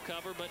baseman will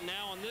cover, but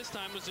now on this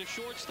time was the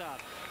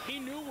shortstop. He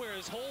knew where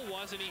his hole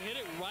was, and he hit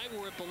it right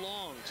where it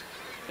belonged.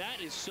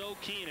 That is so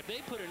key, and if they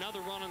put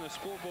another run on the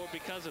scoreboard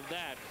because of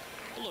that,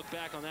 we'll look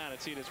back on that and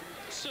see it as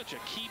such a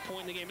key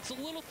point in the game. It's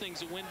the little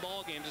things that win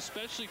ball games,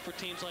 especially for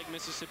teams like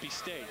Mississippi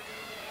State.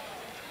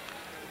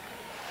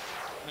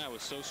 That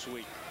was so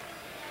sweet.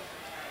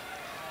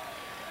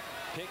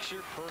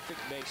 Picture perfect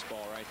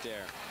baseball right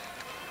there.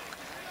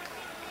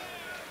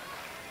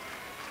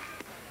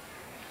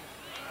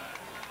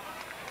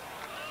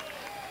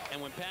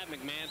 And when Pat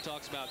McMahon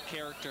talks about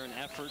character and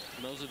effort,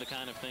 those are the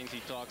kind of things he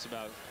talks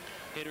about.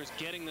 Hitters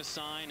getting the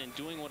sign and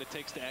doing what it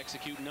takes to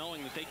execute,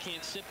 knowing that they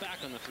can't sit back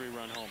on the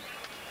 3-run home.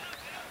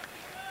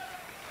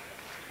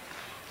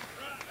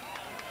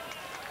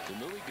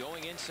 DeMuy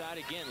going inside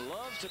again.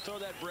 Loves to throw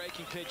that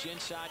breaking pitch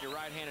inside to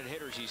right-handed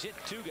hitters. He's hit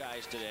 2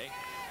 guys today.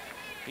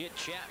 He hit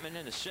Chapman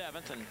in the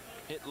 7th and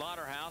hit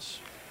Lauderhouse,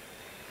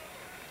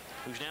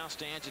 who now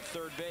stands at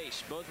third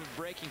base. Both with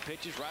breaking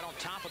pitches right on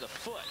top of the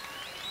foot.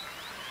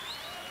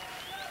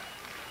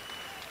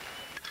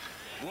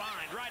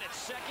 Line right at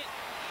second.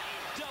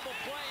 Double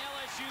play.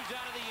 LSU's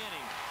out of the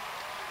inning.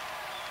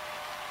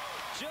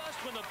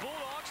 Just when the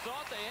Bulldogs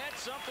thought they had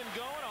something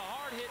going, a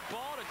hard hit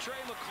ball to Trey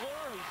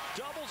McClure, who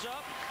doubles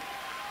up.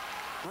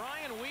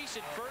 Brian Weiss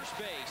at first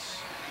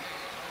base.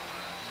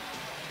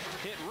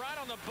 Hit right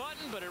on the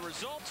button, but it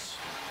results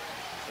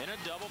in a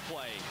double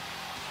play.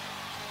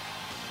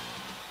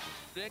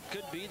 It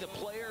could be the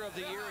player of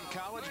the year in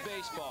college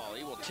baseball.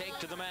 He will take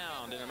to the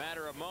mound in a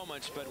matter of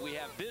moments, but we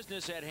have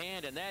business at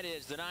hand, and that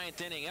is the 9th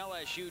inning.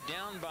 LSU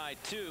down by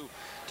 2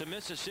 to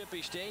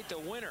Mississippi State. The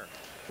winner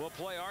will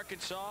play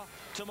Arkansas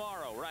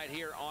tomorrow right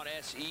here on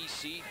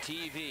SEC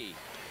TV.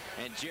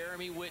 And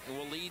Jeremy Witten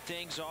will lead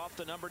things off,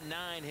 the number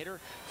 9 hitter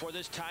for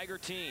this Tiger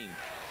team,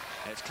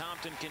 as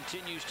Compton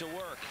continues to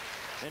work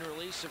in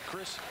relief of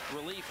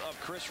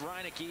Chris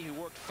Reineke, who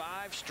worked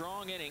 5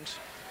 strong innings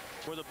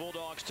for the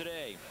Bulldogs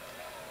today.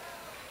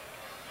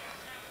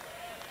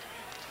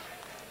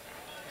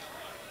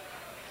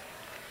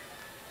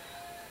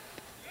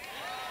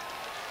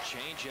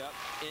 Change up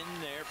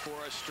in there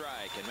for a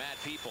strike, and Matt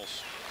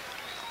Peoples,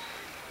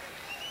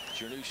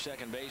 your new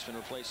second baseman,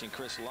 replacing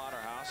Chris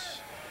Lauderhouse.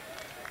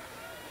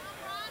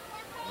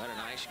 Had a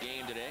nice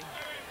game today.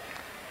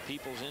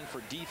 Peoples in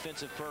for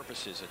defensive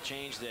purposes, a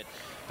change that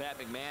Pat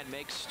McMahon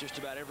makes just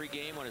about every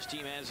game when his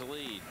team has a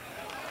lead.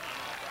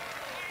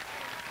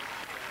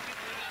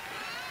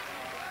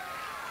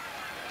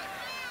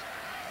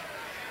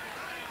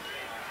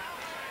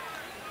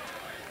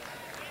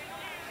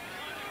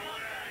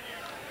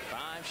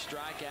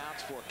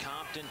 Strikeouts for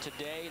Compton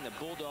today, and the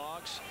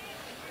Bulldogs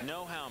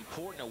know how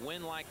important a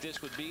win like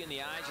this would be in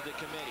the eyes of the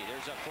committee.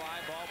 There's a fly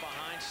ball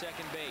behind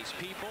second base.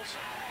 Peoples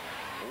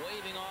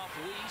waving off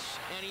Weiss,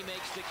 and he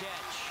makes the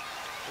catch.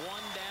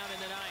 1 down in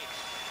the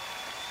 9th.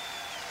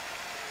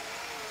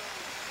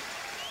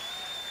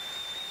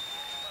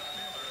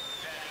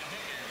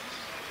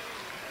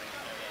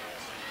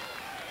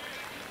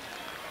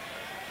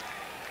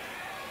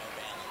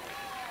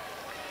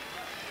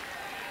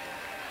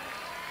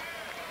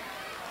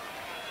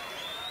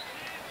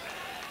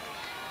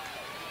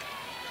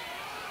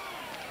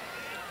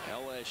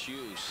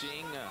 LSU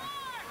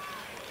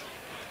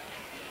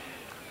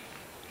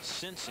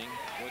sensing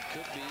what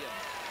could be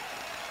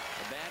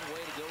a bad way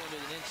to go into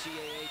the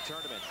NCAA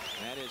tournament.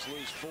 That is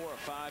lose 4 or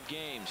 5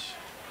 games.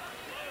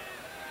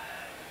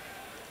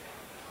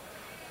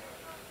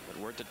 But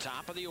we're at the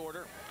top of the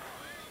order.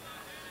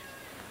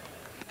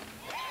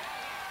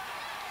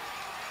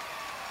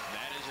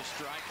 That is a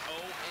strike.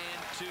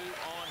 0-2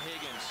 on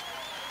Higgins.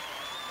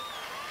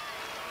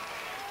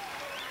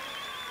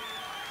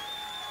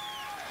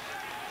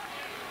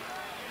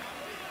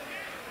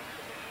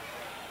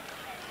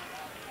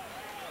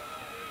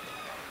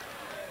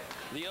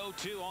 The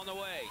 0-2 on the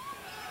way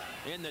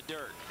in the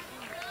dirt.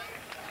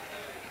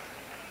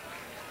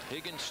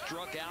 Higgins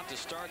struck out to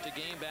start the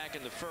game back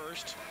in the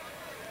 1st,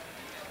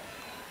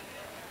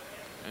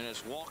 and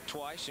has walked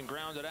twice and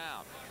grounded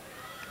out.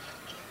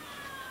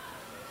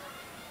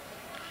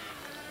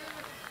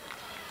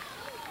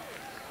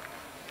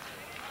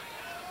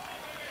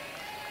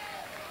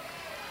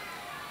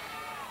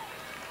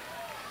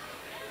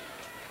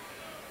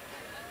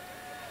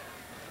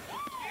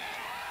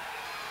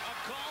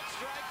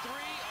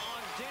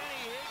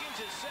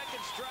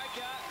 Second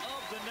strikeout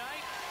of the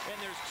night,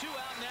 and there's 2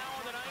 out now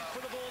on the 9th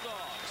for the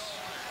Bulldogs.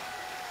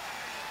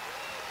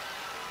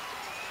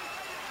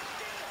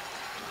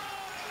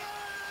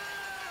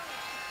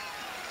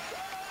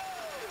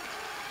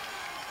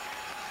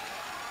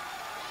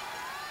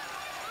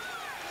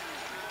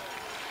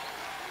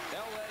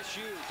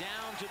 LSU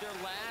down to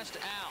their last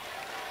out.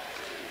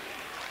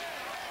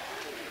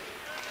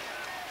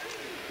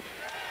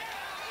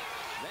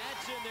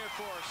 in there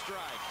for a strike.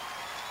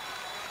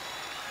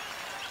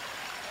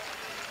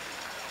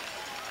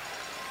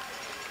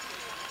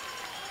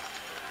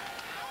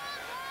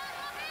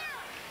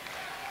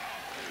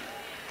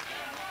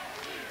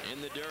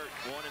 In the dirt,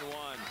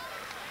 1-1.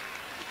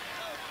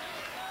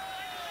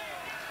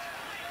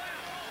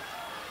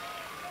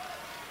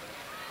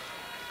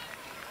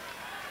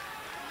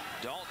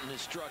 Dalton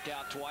has struck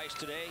out twice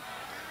today.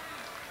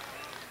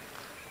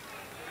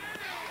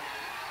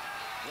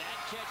 That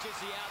catches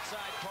the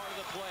outside part of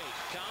the plate.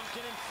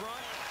 Compton in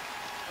front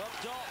of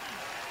Dalton.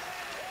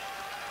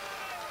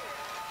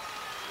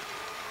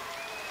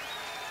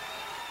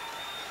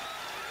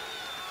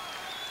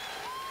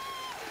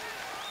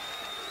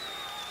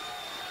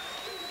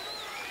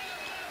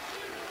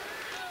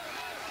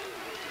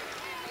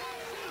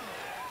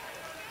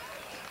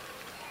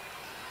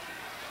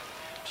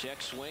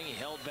 Check swing, he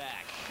held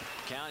back.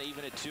 Count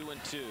even at 2-2.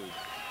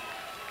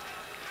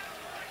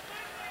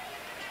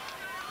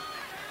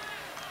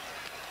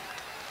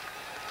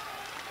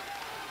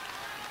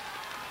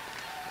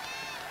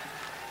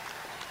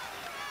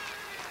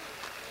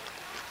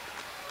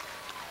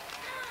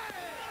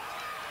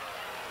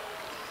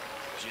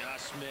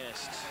 Just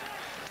missed.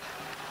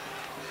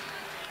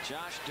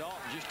 Josh Dalton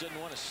just doesn't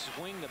want to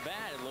swing the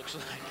bat, it looks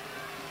like.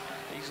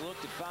 He's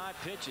looked at 5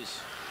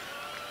 pitches.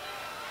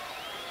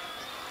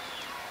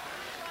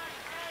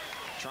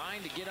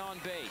 Trying to get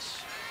on base.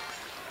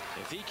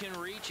 If he can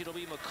reach, it'll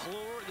be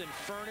McClure, then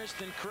Furness,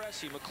 then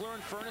Cressy. McClure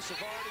and Furness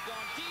have already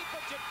gone deep, but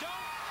you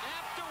don't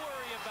have to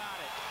worry about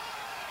it.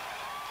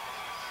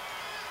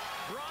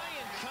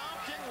 Brian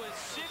Compton with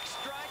 6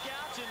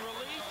 strikeouts in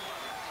relief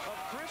of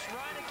Chris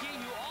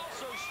Reineke, who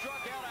also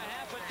struck out a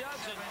half a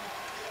dozen.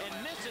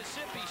 And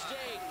Mississippi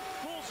State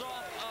pulls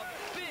off a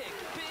big,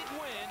 big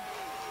win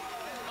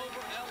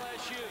over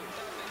LSU.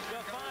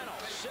 The final,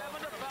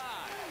 7-5.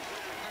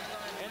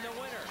 And the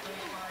winner,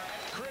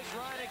 Chris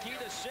Reineke,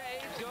 the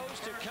save goes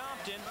to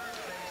Compton,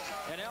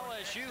 and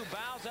LSU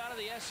bows out of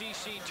the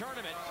SEC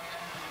tournament.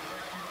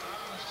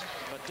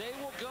 But they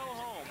will go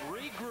home,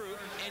 regroup,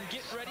 and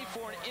get ready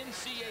for an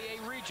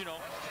NCAA regional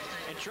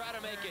and try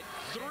to make it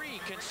 3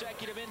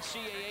 consecutive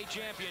NCAA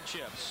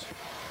championships.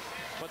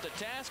 But the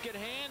task at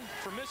hand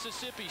for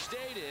Mississippi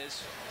State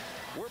is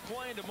we're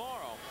playing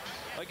tomorrow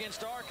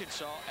against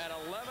Arkansas at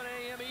 11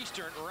 a.m.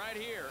 Eastern right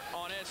here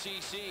on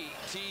SEC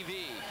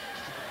TV.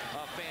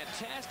 A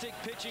fantastic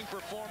pitching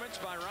performance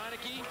by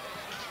Reineke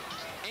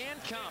and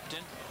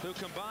Compton, who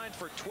combined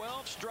for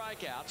 12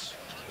 strikeouts.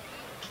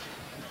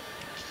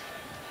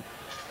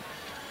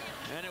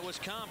 And it was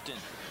Compton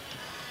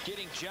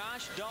getting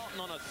Josh Dalton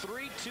on a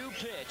 3-2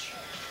 pitch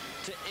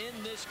to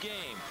end this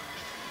game.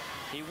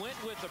 He went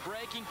with the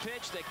breaking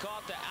pitch. They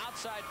caught the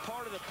outside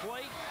part of the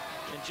plate,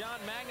 and John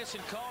Magnuson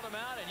called him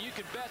out, and you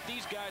can bet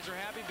these guys are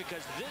happy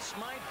because this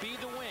might be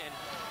the win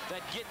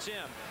that gets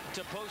him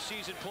to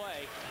postseason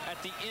play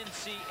at the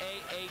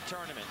NCAA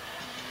tournament.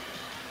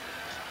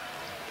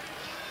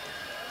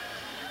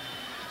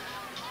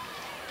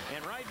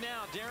 And right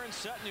now, Darren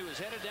Sutton, who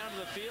is headed down to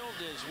the field,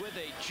 is with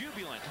a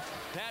jubilant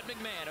Pat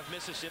McMahon of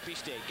Mississippi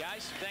State.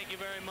 Guys? Thank you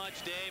very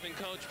much, Dave and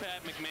Coach Pat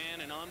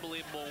McMahon. An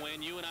unbelievable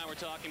win. You and I were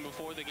talking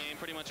before the game,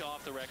 pretty much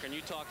off the record, and you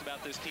talked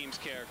about this team's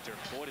character.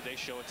 Boy, did they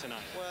show it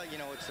tonight. Well, you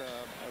know, it's a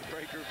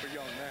great group of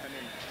young men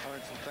and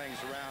turning some things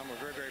around.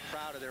 We're very, very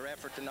proud of their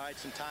effort tonight.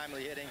 Some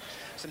timely hitting,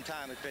 some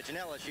timely pitching.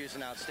 LSU is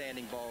an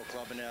outstanding ball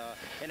club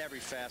in every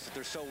facet.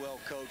 They're so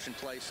well coached and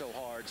play so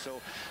hard.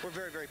 So we're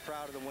very, very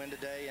proud of the win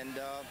today. And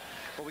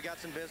but we got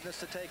some business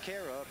to take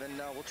care of, and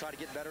we'll try to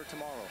get better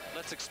tomorrow.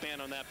 Let's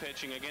expand on that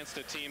pitching against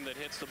a team that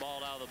hits the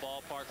ball out of the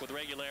ballpark with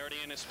regularity,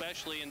 and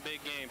especially in big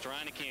games.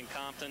 Reineke and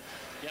Compton,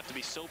 you have to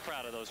be so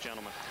proud of those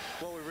gentlemen.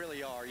 Well, we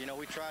really are. You know,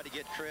 we tried to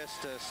get Chris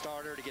to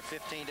starter to get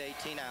 15 to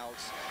 18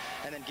 outs,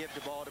 and then give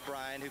the ball to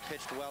Brian, who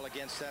pitched well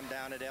against them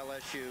down at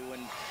LSU,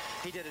 and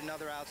he did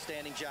another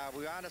outstanding job.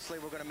 We honestly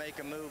were going to make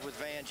a move with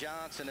Van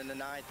Johnson in the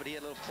ninth, but he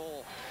had a little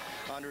pull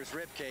under his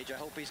rib cage. I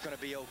hope he's going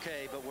to be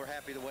okay, but we're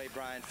happy the way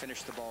Brian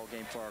finished the ball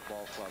game for our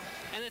ball club.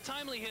 And the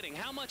timely hitting,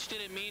 how much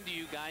did it mean to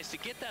you guys to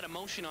get that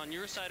emotion on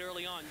your side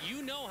early on?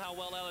 You know how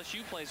well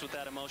LSU plays with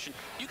that emotion.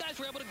 You guys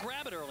were able to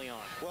grab it early on.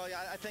 Well,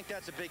 yeah, I think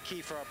that's a big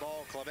key for our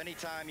ball club.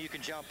 Anytime you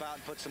can jump out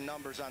and put some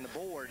numbers on the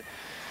board,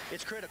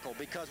 it's critical,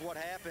 because what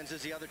happens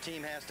is the other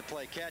team has to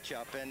play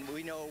catch-up, and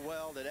we know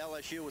well that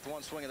LSU, with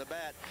one swing of the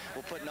bat,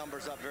 will put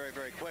numbers up very,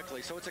 very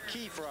quickly. So it's a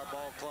key for our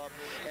ball club,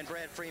 and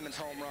Brad Freeman's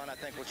home run, I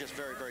think, was just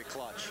very, very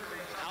clutch.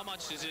 How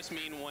much does this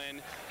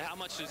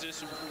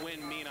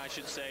win mean, I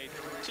should say,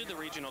 to the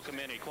regional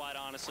committee, quite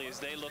honestly, as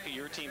they look at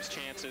your team's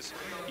chances?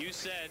 You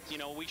said, you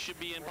know, we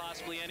should be in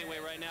possibly anyway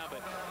right now,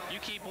 but you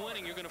keep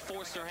winning, you're going to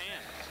force their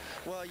hand.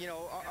 Well, you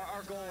know,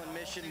 our goal and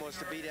mission was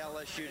to beat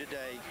LSU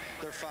today.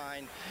 They're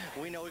fine.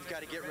 We know we've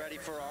got to get ready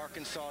for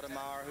Arkansas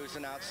tomorrow, who's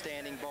an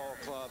outstanding ball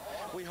club.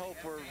 We hope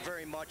we're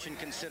very much in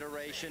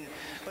consideration,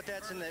 but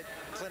that's in the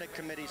clinic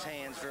committee's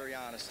hands, very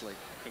honestly.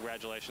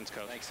 Congratulations,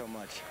 Coach. Thanks so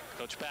much.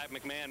 Coach Pat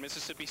McMahon.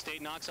 Mississippi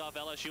State knocks off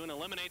LSU and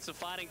eliminates the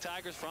Fighting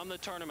Tigers from the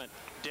tournament.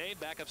 Dave,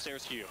 back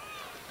upstairs to you.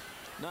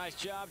 Nice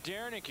job,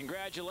 Darren, and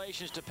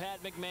congratulations to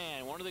Pat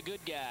McMahon, one of the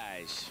good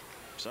guys.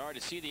 Sorry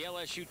to see the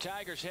LSU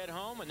Tigers head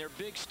home and their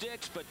big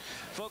sticks, but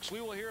folks,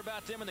 we will hear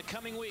about them in the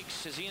coming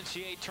weeks as the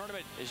NCAA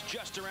tournament is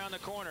just around the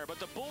corner. But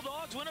the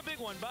Bulldogs win a big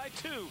one by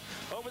 2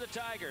 over the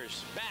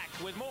Tigers. Back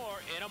with more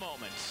in a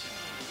moment.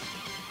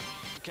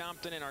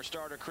 Compton and our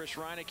starter Chris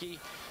Reinecke.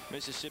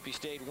 Mississippi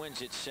State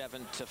wins it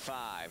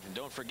 7-5. And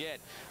don't forget,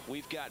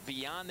 we've got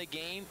Beyond the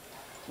Game,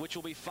 which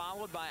will be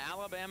followed by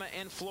Alabama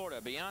and Florida.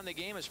 Beyond the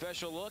Game, a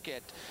special look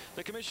at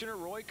the Commissioner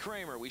Roy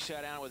Kramer. We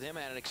sat down with him,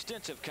 had an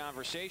extensive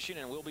conversation,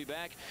 and we'll be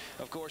back,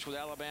 of course, with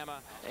Alabama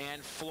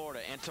and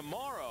Florida. And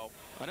tomorrow,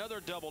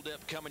 another double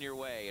dip coming your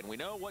way. And we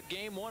know what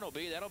game 1 will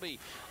be. That'll be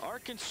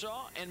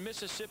Arkansas and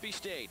Mississippi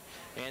State.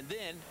 And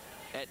then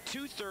at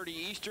 2:30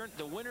 Eastern,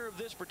 the winner of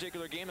this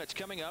particular game that's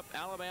coming up,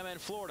 Alabama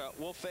and Florida,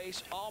 will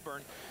face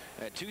Auburn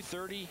at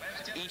 2:30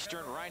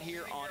 Eastern right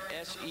here on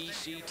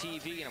SEC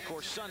TV. And, of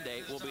course,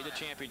 Sunday will be the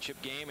championship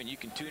game, and you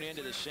can tune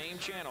into the same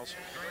channels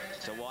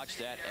to watch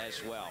that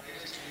as well.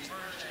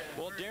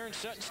 Well, Darren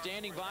Sutton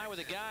standing by with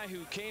a guy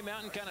who came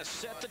out and kind of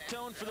set the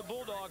tone for the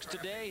Bulldogs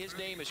today. His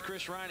name is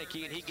Chris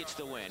Reinecke, and he gets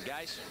the win.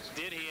 Guys?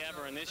 Did he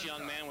ever, and this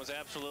young man was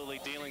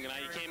absolutely dealing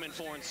tonight. You came in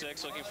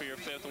 4-6 looking for your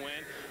 5th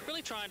win,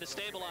 really trying to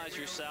stabilize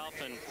yourself,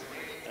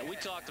 and we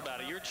talked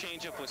about it. Your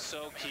changeup was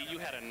so key. You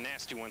had a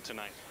nasty one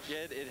tonight.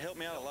 Yeah, it helped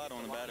me out a lot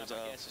on the batters.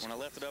 When I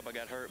left it up, I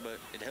got hurt, but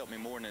it helped me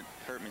more than it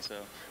hurt me,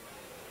 so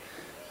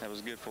that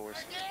was good for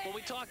us. Well,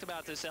 we talked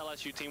about this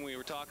LSU team. We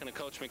were talking to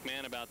Coach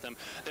McMahon about them.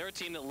 They're a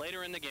team that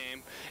later in the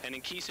game and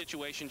in key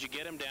situations, you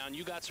get them down.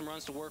 You got some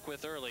runs to work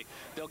with early.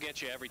 They'll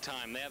get you every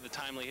time. They have the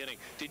timely hitting.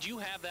 Did you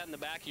have that in the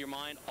back of your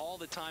mind all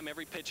the time,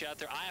 every pitch out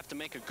there? I have to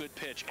make a good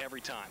pitch every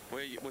time.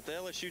 Well, with the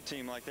LSU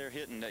team, like they're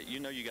hitting, that you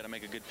know you got to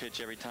make a good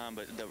pitch every time.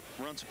 But the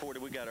run support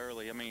that we got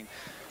early, I mean,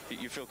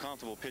 you feel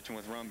comfortable pitching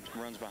with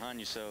runs behind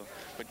you. So,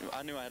 but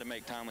I knew I had to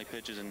make timely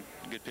pitches and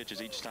good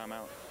pitches each time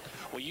out.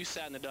 Well, you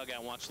sat in the dugout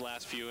and watched the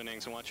last few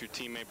innings and watched your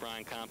teammate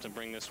Brian Compton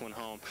bring this one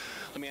home.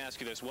 Let me ask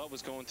you this. What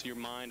was going through your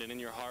mind and in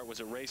your heart? Was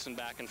it racing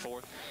back and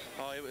forth?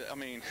 Oh, I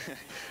mean,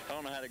 I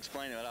don't know how to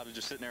explain it. I was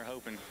just sitting there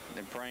hoping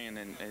and praying,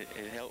 and it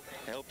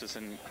helped us,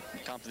 and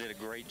Compton did a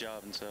great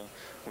job, and so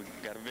we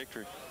got a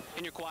victory.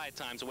 In your quiet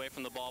times away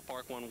from the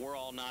ballpark when we're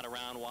all not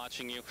around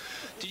watching you,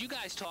 did you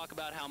guys talk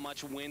about how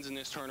much wins in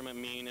this tournament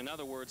mean? In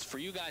other words, for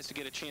you guys to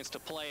get a chance to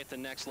play at the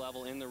next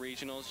level in the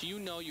regionals, you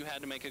know you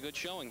had to make a good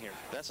showing here.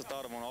 That's a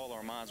thought on all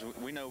our minds.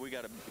 We know we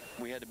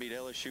had to beat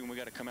LSU, and we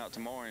got to come out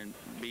tomorrow and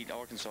beat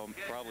Arkansas,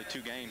 probably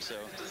 2 games. So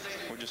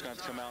we're just going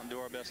to have to come out and do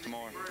our best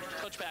tomorrow.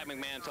 Coach Pat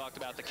McMahon talked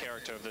about the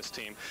character of this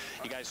team.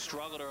 You guys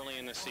struggled early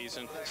in the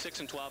season,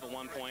 6-12 at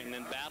one point, and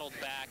then battled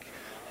back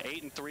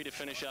 8-3 to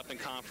finish up in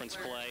conference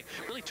play.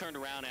 Really turned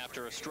around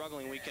after a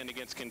struggling weekend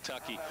against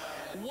Kentucky.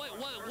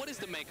 What is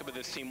the makeup of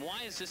this team?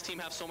 Why does this team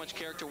have so much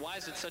character? Why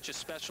is it such a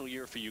special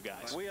year for you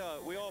guys? We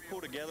all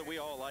pull together. We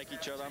all like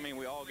each other. I mean,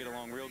 we all get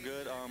along real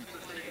good.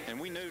 And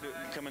we knew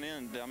that coming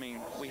in, I mean,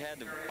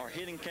 our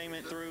hitting came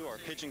in through, our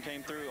pitching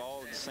came through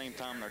all at the same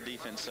time in our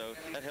defense. So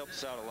that helped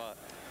us out a lot.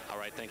 All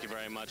right, thank you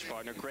very much,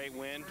 partner. Great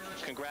win.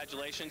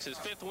 Congratulations. His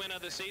 5th win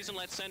of the season.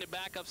 Let's send it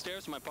back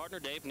upstairs to my partner,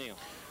 Dave Neal.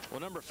 Well,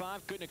 number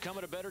 5 couldn't have come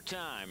at a better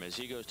time as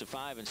he goes to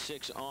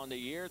 5-6 on the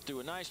year. Threw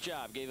a nice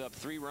job. Gave up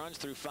 3 runs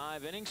through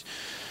 5 innings.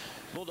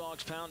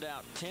 Bulldogs pound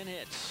out 10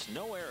 hits,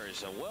 no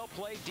errors, a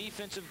well-played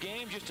defensive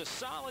game, just a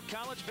solid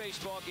college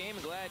baseball game.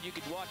 And glad you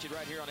could watch it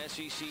right here on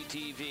SEC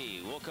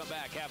TV. We'll come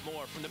back, have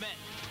more from the Met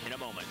in a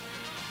moment.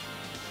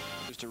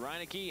 To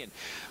Reinecke, and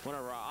one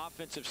of our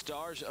offensive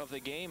stars of the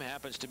game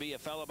happens to be a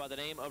fellow by the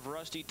name of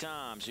Rusty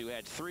Toms, who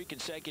had 3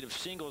 consecutive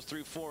singles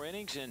through 4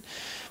 innings and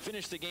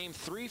finished the game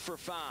 3 for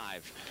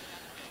 5.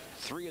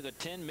 3 of the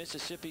 10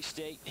 Mississippi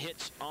State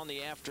hits on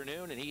the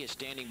afternoon, and he is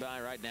standing by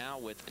right now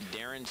with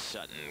Darren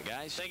Sutton.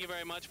 Guys? Thank you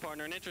very much,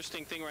 partner. An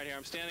interesting thing right here.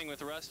 I'm standing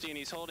with Rusty, and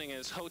he's holding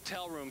his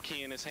hotel room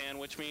key in his hand,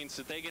 which means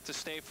that they get to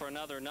stay for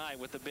another night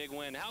with the big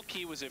win. How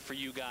key was it for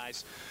you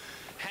guys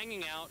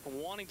hanging out,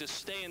 wanting to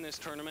stay in this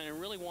tournament, and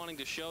really wanting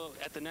to show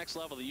at the next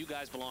level that you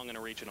guys belong in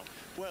a regional?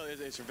 Well,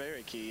 it's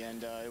very key,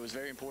 and it was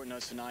very important to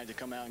us tonight to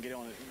come out and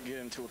get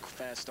into a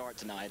fast start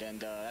tonight, and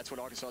that's what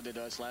Arkansas did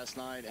to us last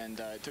night, and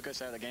it took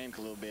us out of the game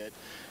a little bit,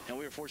 and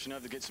we were fortunate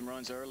enough to get some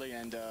runs early,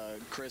 and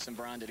Chris and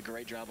Brian did a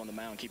great job on the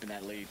mound keeping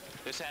that lead.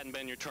 This hadn't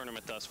been your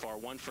tournament thus far.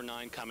 1 for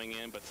 9 coming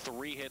in, but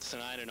 3 hits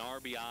tonight, an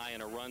RBI,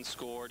 and a run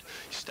scored.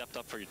 You stepped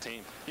up for your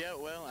team. Yeah,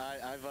 well,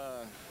 I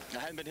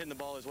hadn't been hitting the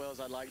ball as well as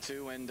I'd like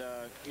to, and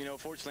you know,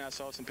 fortunately I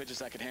saw some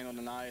pitches I could handle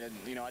tonight, and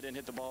you know, I didn't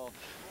hit the ball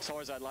as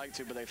hard as I'd like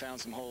to, but they found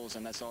some holes,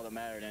 and that's all that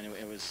mattered, and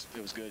it was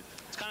good.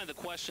 It's kind of the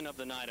question of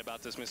the night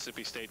about this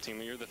Mississippi State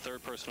team. You're the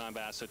 3rd person I've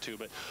asked it to,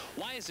 but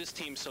why is this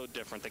team so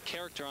different? The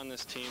character on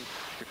this team,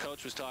 your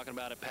coach was talking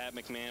about it, Pat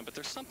McMahon, but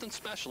there's something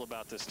special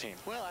about this team.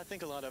 Well, I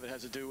think a lot of it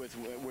has to do with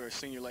we're a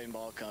senior Layton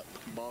ball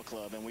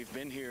club, and we've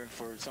been here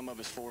for some of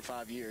us 4 or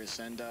 5 years,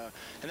 and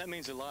that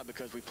means a lot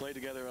because we play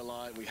together a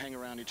lot, we hang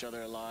around each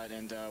other a lot,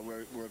 and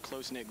we're a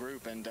close-knit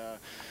group, and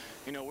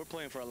you know, we're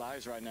playing for our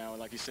lives right now.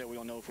 Like you said, we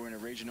don't know if we're in a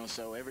regional,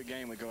 so every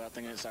game we go out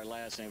thinking it's our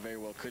last, and it very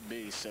well could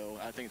be. So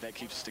I think that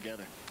keeps us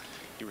together.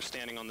 You were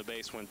standing on the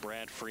base when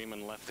Brad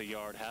Freeman left the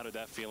yard. How did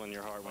that feel in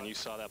your heart when you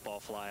saw that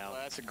ball fly out?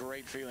 Well, that's a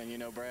great feeling. You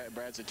know,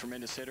 Brad's a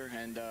tremendous hitter,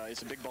 and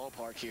it's a big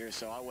ballpark here,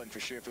 so I wasn't for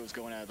sure if it was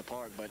going out of the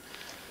park, but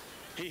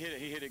he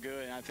hit it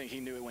good, and I think he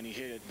knew it when he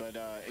hit it. But,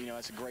 you know,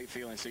 that's a great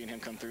feeling seeing him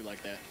come through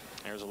like that.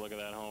 There's a look at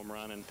that home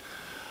run, and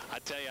I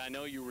tell you, I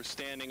know you were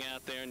standing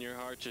out there and your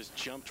heart just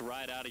jumped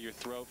right out of your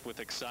throat with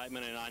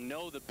excitement, and I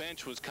know the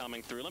bench was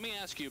coming through. Let me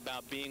ask you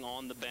about being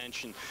on the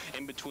bench and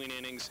in between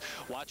innings,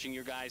 watching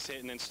your guys hit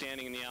and then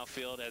standing in the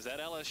outfield as that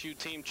LSU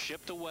team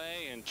chipped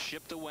away, and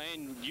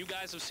you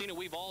guys have seen it.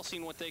 We've all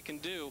seen what they can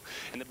do.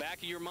 In the back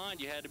of your mind,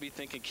 you had to be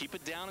thinking, keep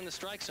it down in the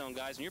strike zone,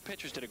 guys, and your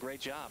pitchers did a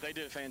great job. They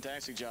did a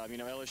fantastic job. You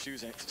know,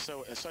 LSU's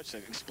such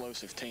an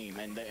explosive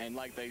team, and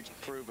like they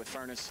proved with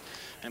Furness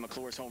and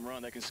McClure's home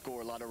run, they can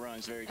score a lot of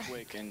runs very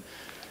quick.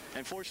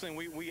 And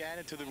fortunately, we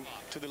added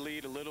to the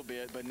lead a little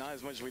bit, but not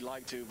as much as we'd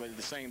like to. But at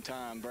the same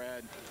time,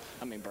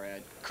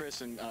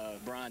 Chris and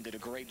Brian did a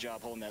great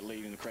job holding that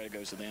lead, and the credit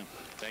goes to them.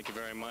 Thank you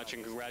very much,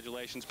 and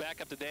congratulations. Back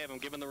up to Dave. I'm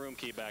giving the room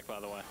key back, by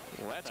the way.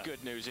 Well, that's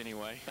good news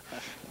anyway.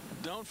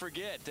 Don't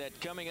forget that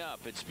coming up,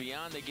 it's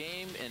Beyond the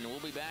Game, and we'll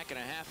be back in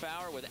a half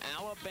hour with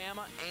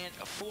Alabama and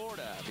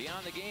Florida.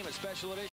 Beyond the Game, a special edition.